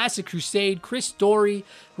G, Classic Crusade, Chris Story,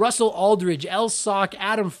 Russell Aldridge, El Sock,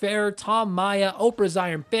 Adam Fair, Tom Maya, Oprah's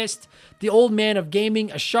Iron Fist, The Old Man of Gaming,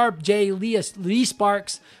 Gaming, A Sharp J, Lee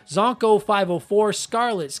Sparks, Zonko 504,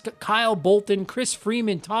 Scarlett, Kyle Bolton, Chris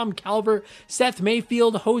Freeman, Tom Calvert, Seth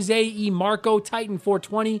Mayfield, Jose E. Marco, Titan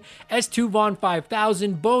 420, S2 Von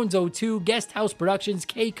 5000, Bones 02, Guest House Productions,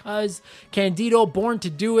 K Cuz, Candido, Born to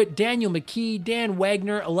Do It, Daniel McKee, Dan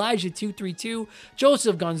Wagner, Elijah 232,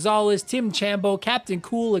 Joseph Gonzalez, Tim Chambo, Captain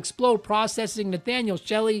Cool, Explode Processing, Nathaniel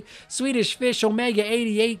Shelley, Swedish Fish, Omega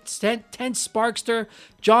 88, Tense Sparkster,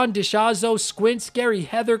 John DeShazo, Squint, Scary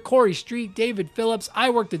Heather, Corey Street, David Phillips, I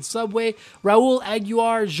Worked at Subway, Raul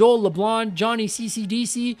Aguiar, Joel LeBlanc, Johnny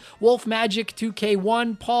CCDC, Wolf Magic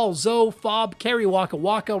 2K1, Paul Zoe, Fob, Kerry Waka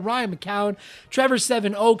Waka, Ryan McCown, Trevor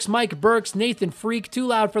Seven Oaks, Mike Burks, Nathan Freak, Too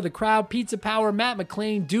Loud for the Crowd, Pizza Power, Matt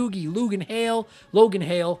McLean, Doogie, Logan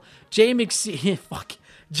Hale, Jay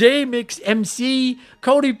Mix MC,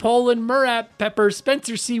 Cody Poland, Murat Pepper,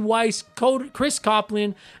 Spencer C. Weiss, Chris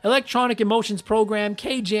Copland, Electronic Emotions Program,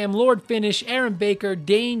 K-Jam, Lord Finish, Aaron Baker,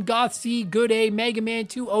 Dane, Goth C, Good A, Mega Man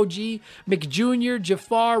 2 OG, McJunior,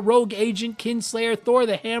 Jafar, Rogue Agent, Kinslayer, Thor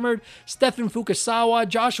the Hammered, Stefan Fukasawa,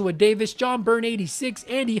 Joshua Davis, John Byrne 86,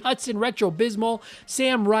 Andy Hudson, Retro Bismal,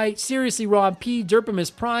 Sam Wright, Seriously Ron P,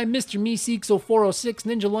 Derpimus Prime, Mr. Meeseeks 0406,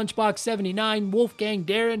 Ninja Lunchbox 79, Wolfgang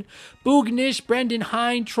Darren, Boognish, Brendan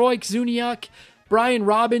Hine, Troy Zuniak, Brian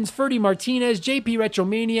Robbins, Ferdy Martinez, JP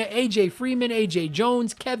Retromania, AJ Freeman, AJ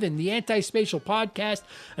Jones, Kevin, The Anti-Spatial Podcast,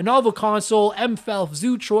 A Novel Console, M. Felf,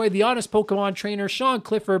 Zoo Troy, The Honest Pokemon Trainer, Sean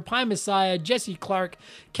Clifford, Pie Messiah, Jesse Clark,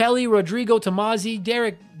 Kelly, Rodrigo Tomazzi,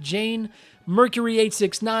 Derek Jane, Mercury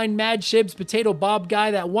 869, Mad Shibs, Potato Bob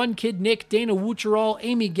Guy, That One Kid Nick, Dana Wucherall,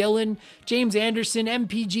 Amy Gillen, James Anderson,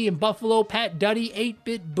 MPG in Buffalo, Pat Duddy,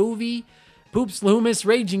 8-Bit Boovie, Poops Loomis,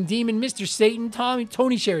 Raging Demon, Mr. Satan, Tony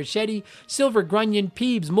Sherichetti, Silver Grunion,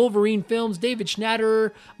 Peebs, Wolverine Films, David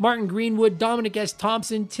Schnatterer, Martin Greenwood, Dominic S.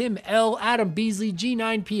 Thompson, Tim L., Adam Beasley,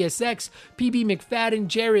 G9PSX, PB McFadden,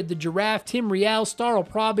 Jared the Giraffe, Tim Rial, Starl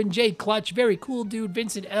Probin, Jay Clutch, Very Cool Dude,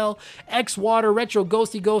 Vincent L., X Water, Retro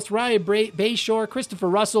Ghosty Ghost, Ryan Bayshore, Christopher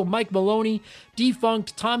Russell, Mike Maloney,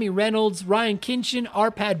 Defunct, Tommy Reynolds, Ryan Kinchin,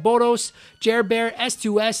 Arpad Bodos, Jer Bear,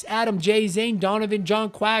 S2S, Adam J, Zane Donovan, John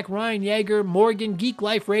Quack, Ryan Yeager, Morgan, Geek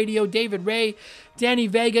Life Radio, David Ray, Danny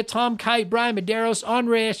Vega, Tom Kite, Brian Medeiros,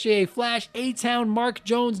 Andre SJA Flash, A-Town, Mark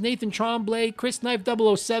Jones, Nathan Tremblay, Chris Knife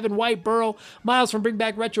 007, White Burrow, Miles from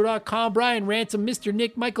BringBackRetro.com, Brian Ransom, Mr.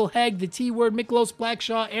 Nick, Michael Hegg, The T-Word, Miklos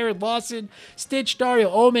Blackshaw, Aaron Lawson, Stitch,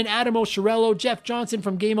 Dario Omen, Adam Oshirello, Jeff Johnson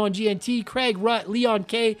from Game on GNT, Craig Rutt, Leon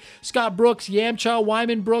K, Scott Brooks, Yamcha,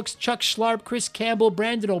 Wyman Brooks, Chuck Schlarp, Chris Campbell,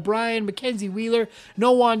 Brandon O'Brien, Mackenzie Wheeler,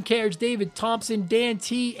 No One Cares, David Thompson, Dan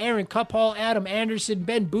T, Aaron Cuphall, Adam Anderson,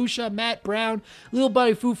 Ben Busha, Matt Brown, Lil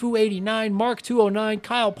Buddy Fufu 89, Mark 209,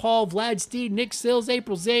 Kyle Paul, Vlad Steed, Nick Sills,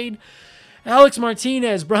 April Zane, Alex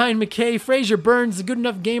Martinez, Brian McKay, Fraser Burns, The Good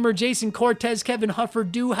Enough Gamer, Jason Cortez, Kevin Huffer,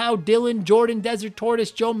 How Dylan, Jordan Desert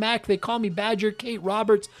Tortoise, Joe Mack, They Call Me Badger, Kate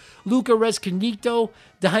Roberts, Luca Rescanito,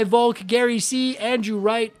 Divolk, Gary C, Andrew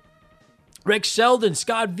Wright, Rick Sheldon,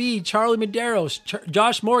 Scott V, Charlie Medeiros,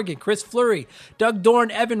 Josh Morgan, Chris Fleury, Doug Dorn,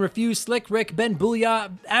 Evan Refuse, Slick Rick, Ben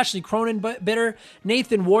Booyah, Ashley Cronin Bitter,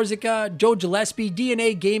 Nathan Warzica, Joe Gillespie,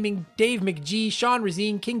 DNA Gaming, Dave McGee, Sean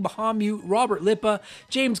Razine, King Bahamut, Robert Lippa,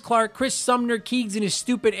 James Clark, Chris Sumner, Keegs and his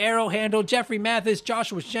stupid arrow handle, Jeffrey Mathis,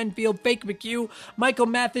 Joshua Shenfield, Fake McHugh, Michael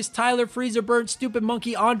Mathis, Tyler Freezerburn, Stupid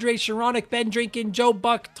Monkey, Andre Sharonic, Ben Drinkin, Joe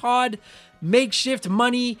Buck, Todd, Makeshift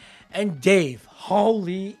Money, and Dave.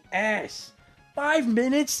 Holy ass. 5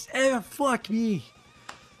 minutes? Fuck me.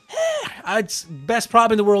 It's best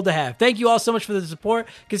prop in the world to have. Thank you all so much for the support.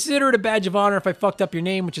 Consider it a badge of honor if I fucked up your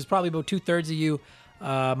name, which is probably about 2/3 of you.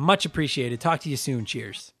 Much appreciated. Talk to you soon.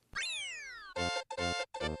 Cheers.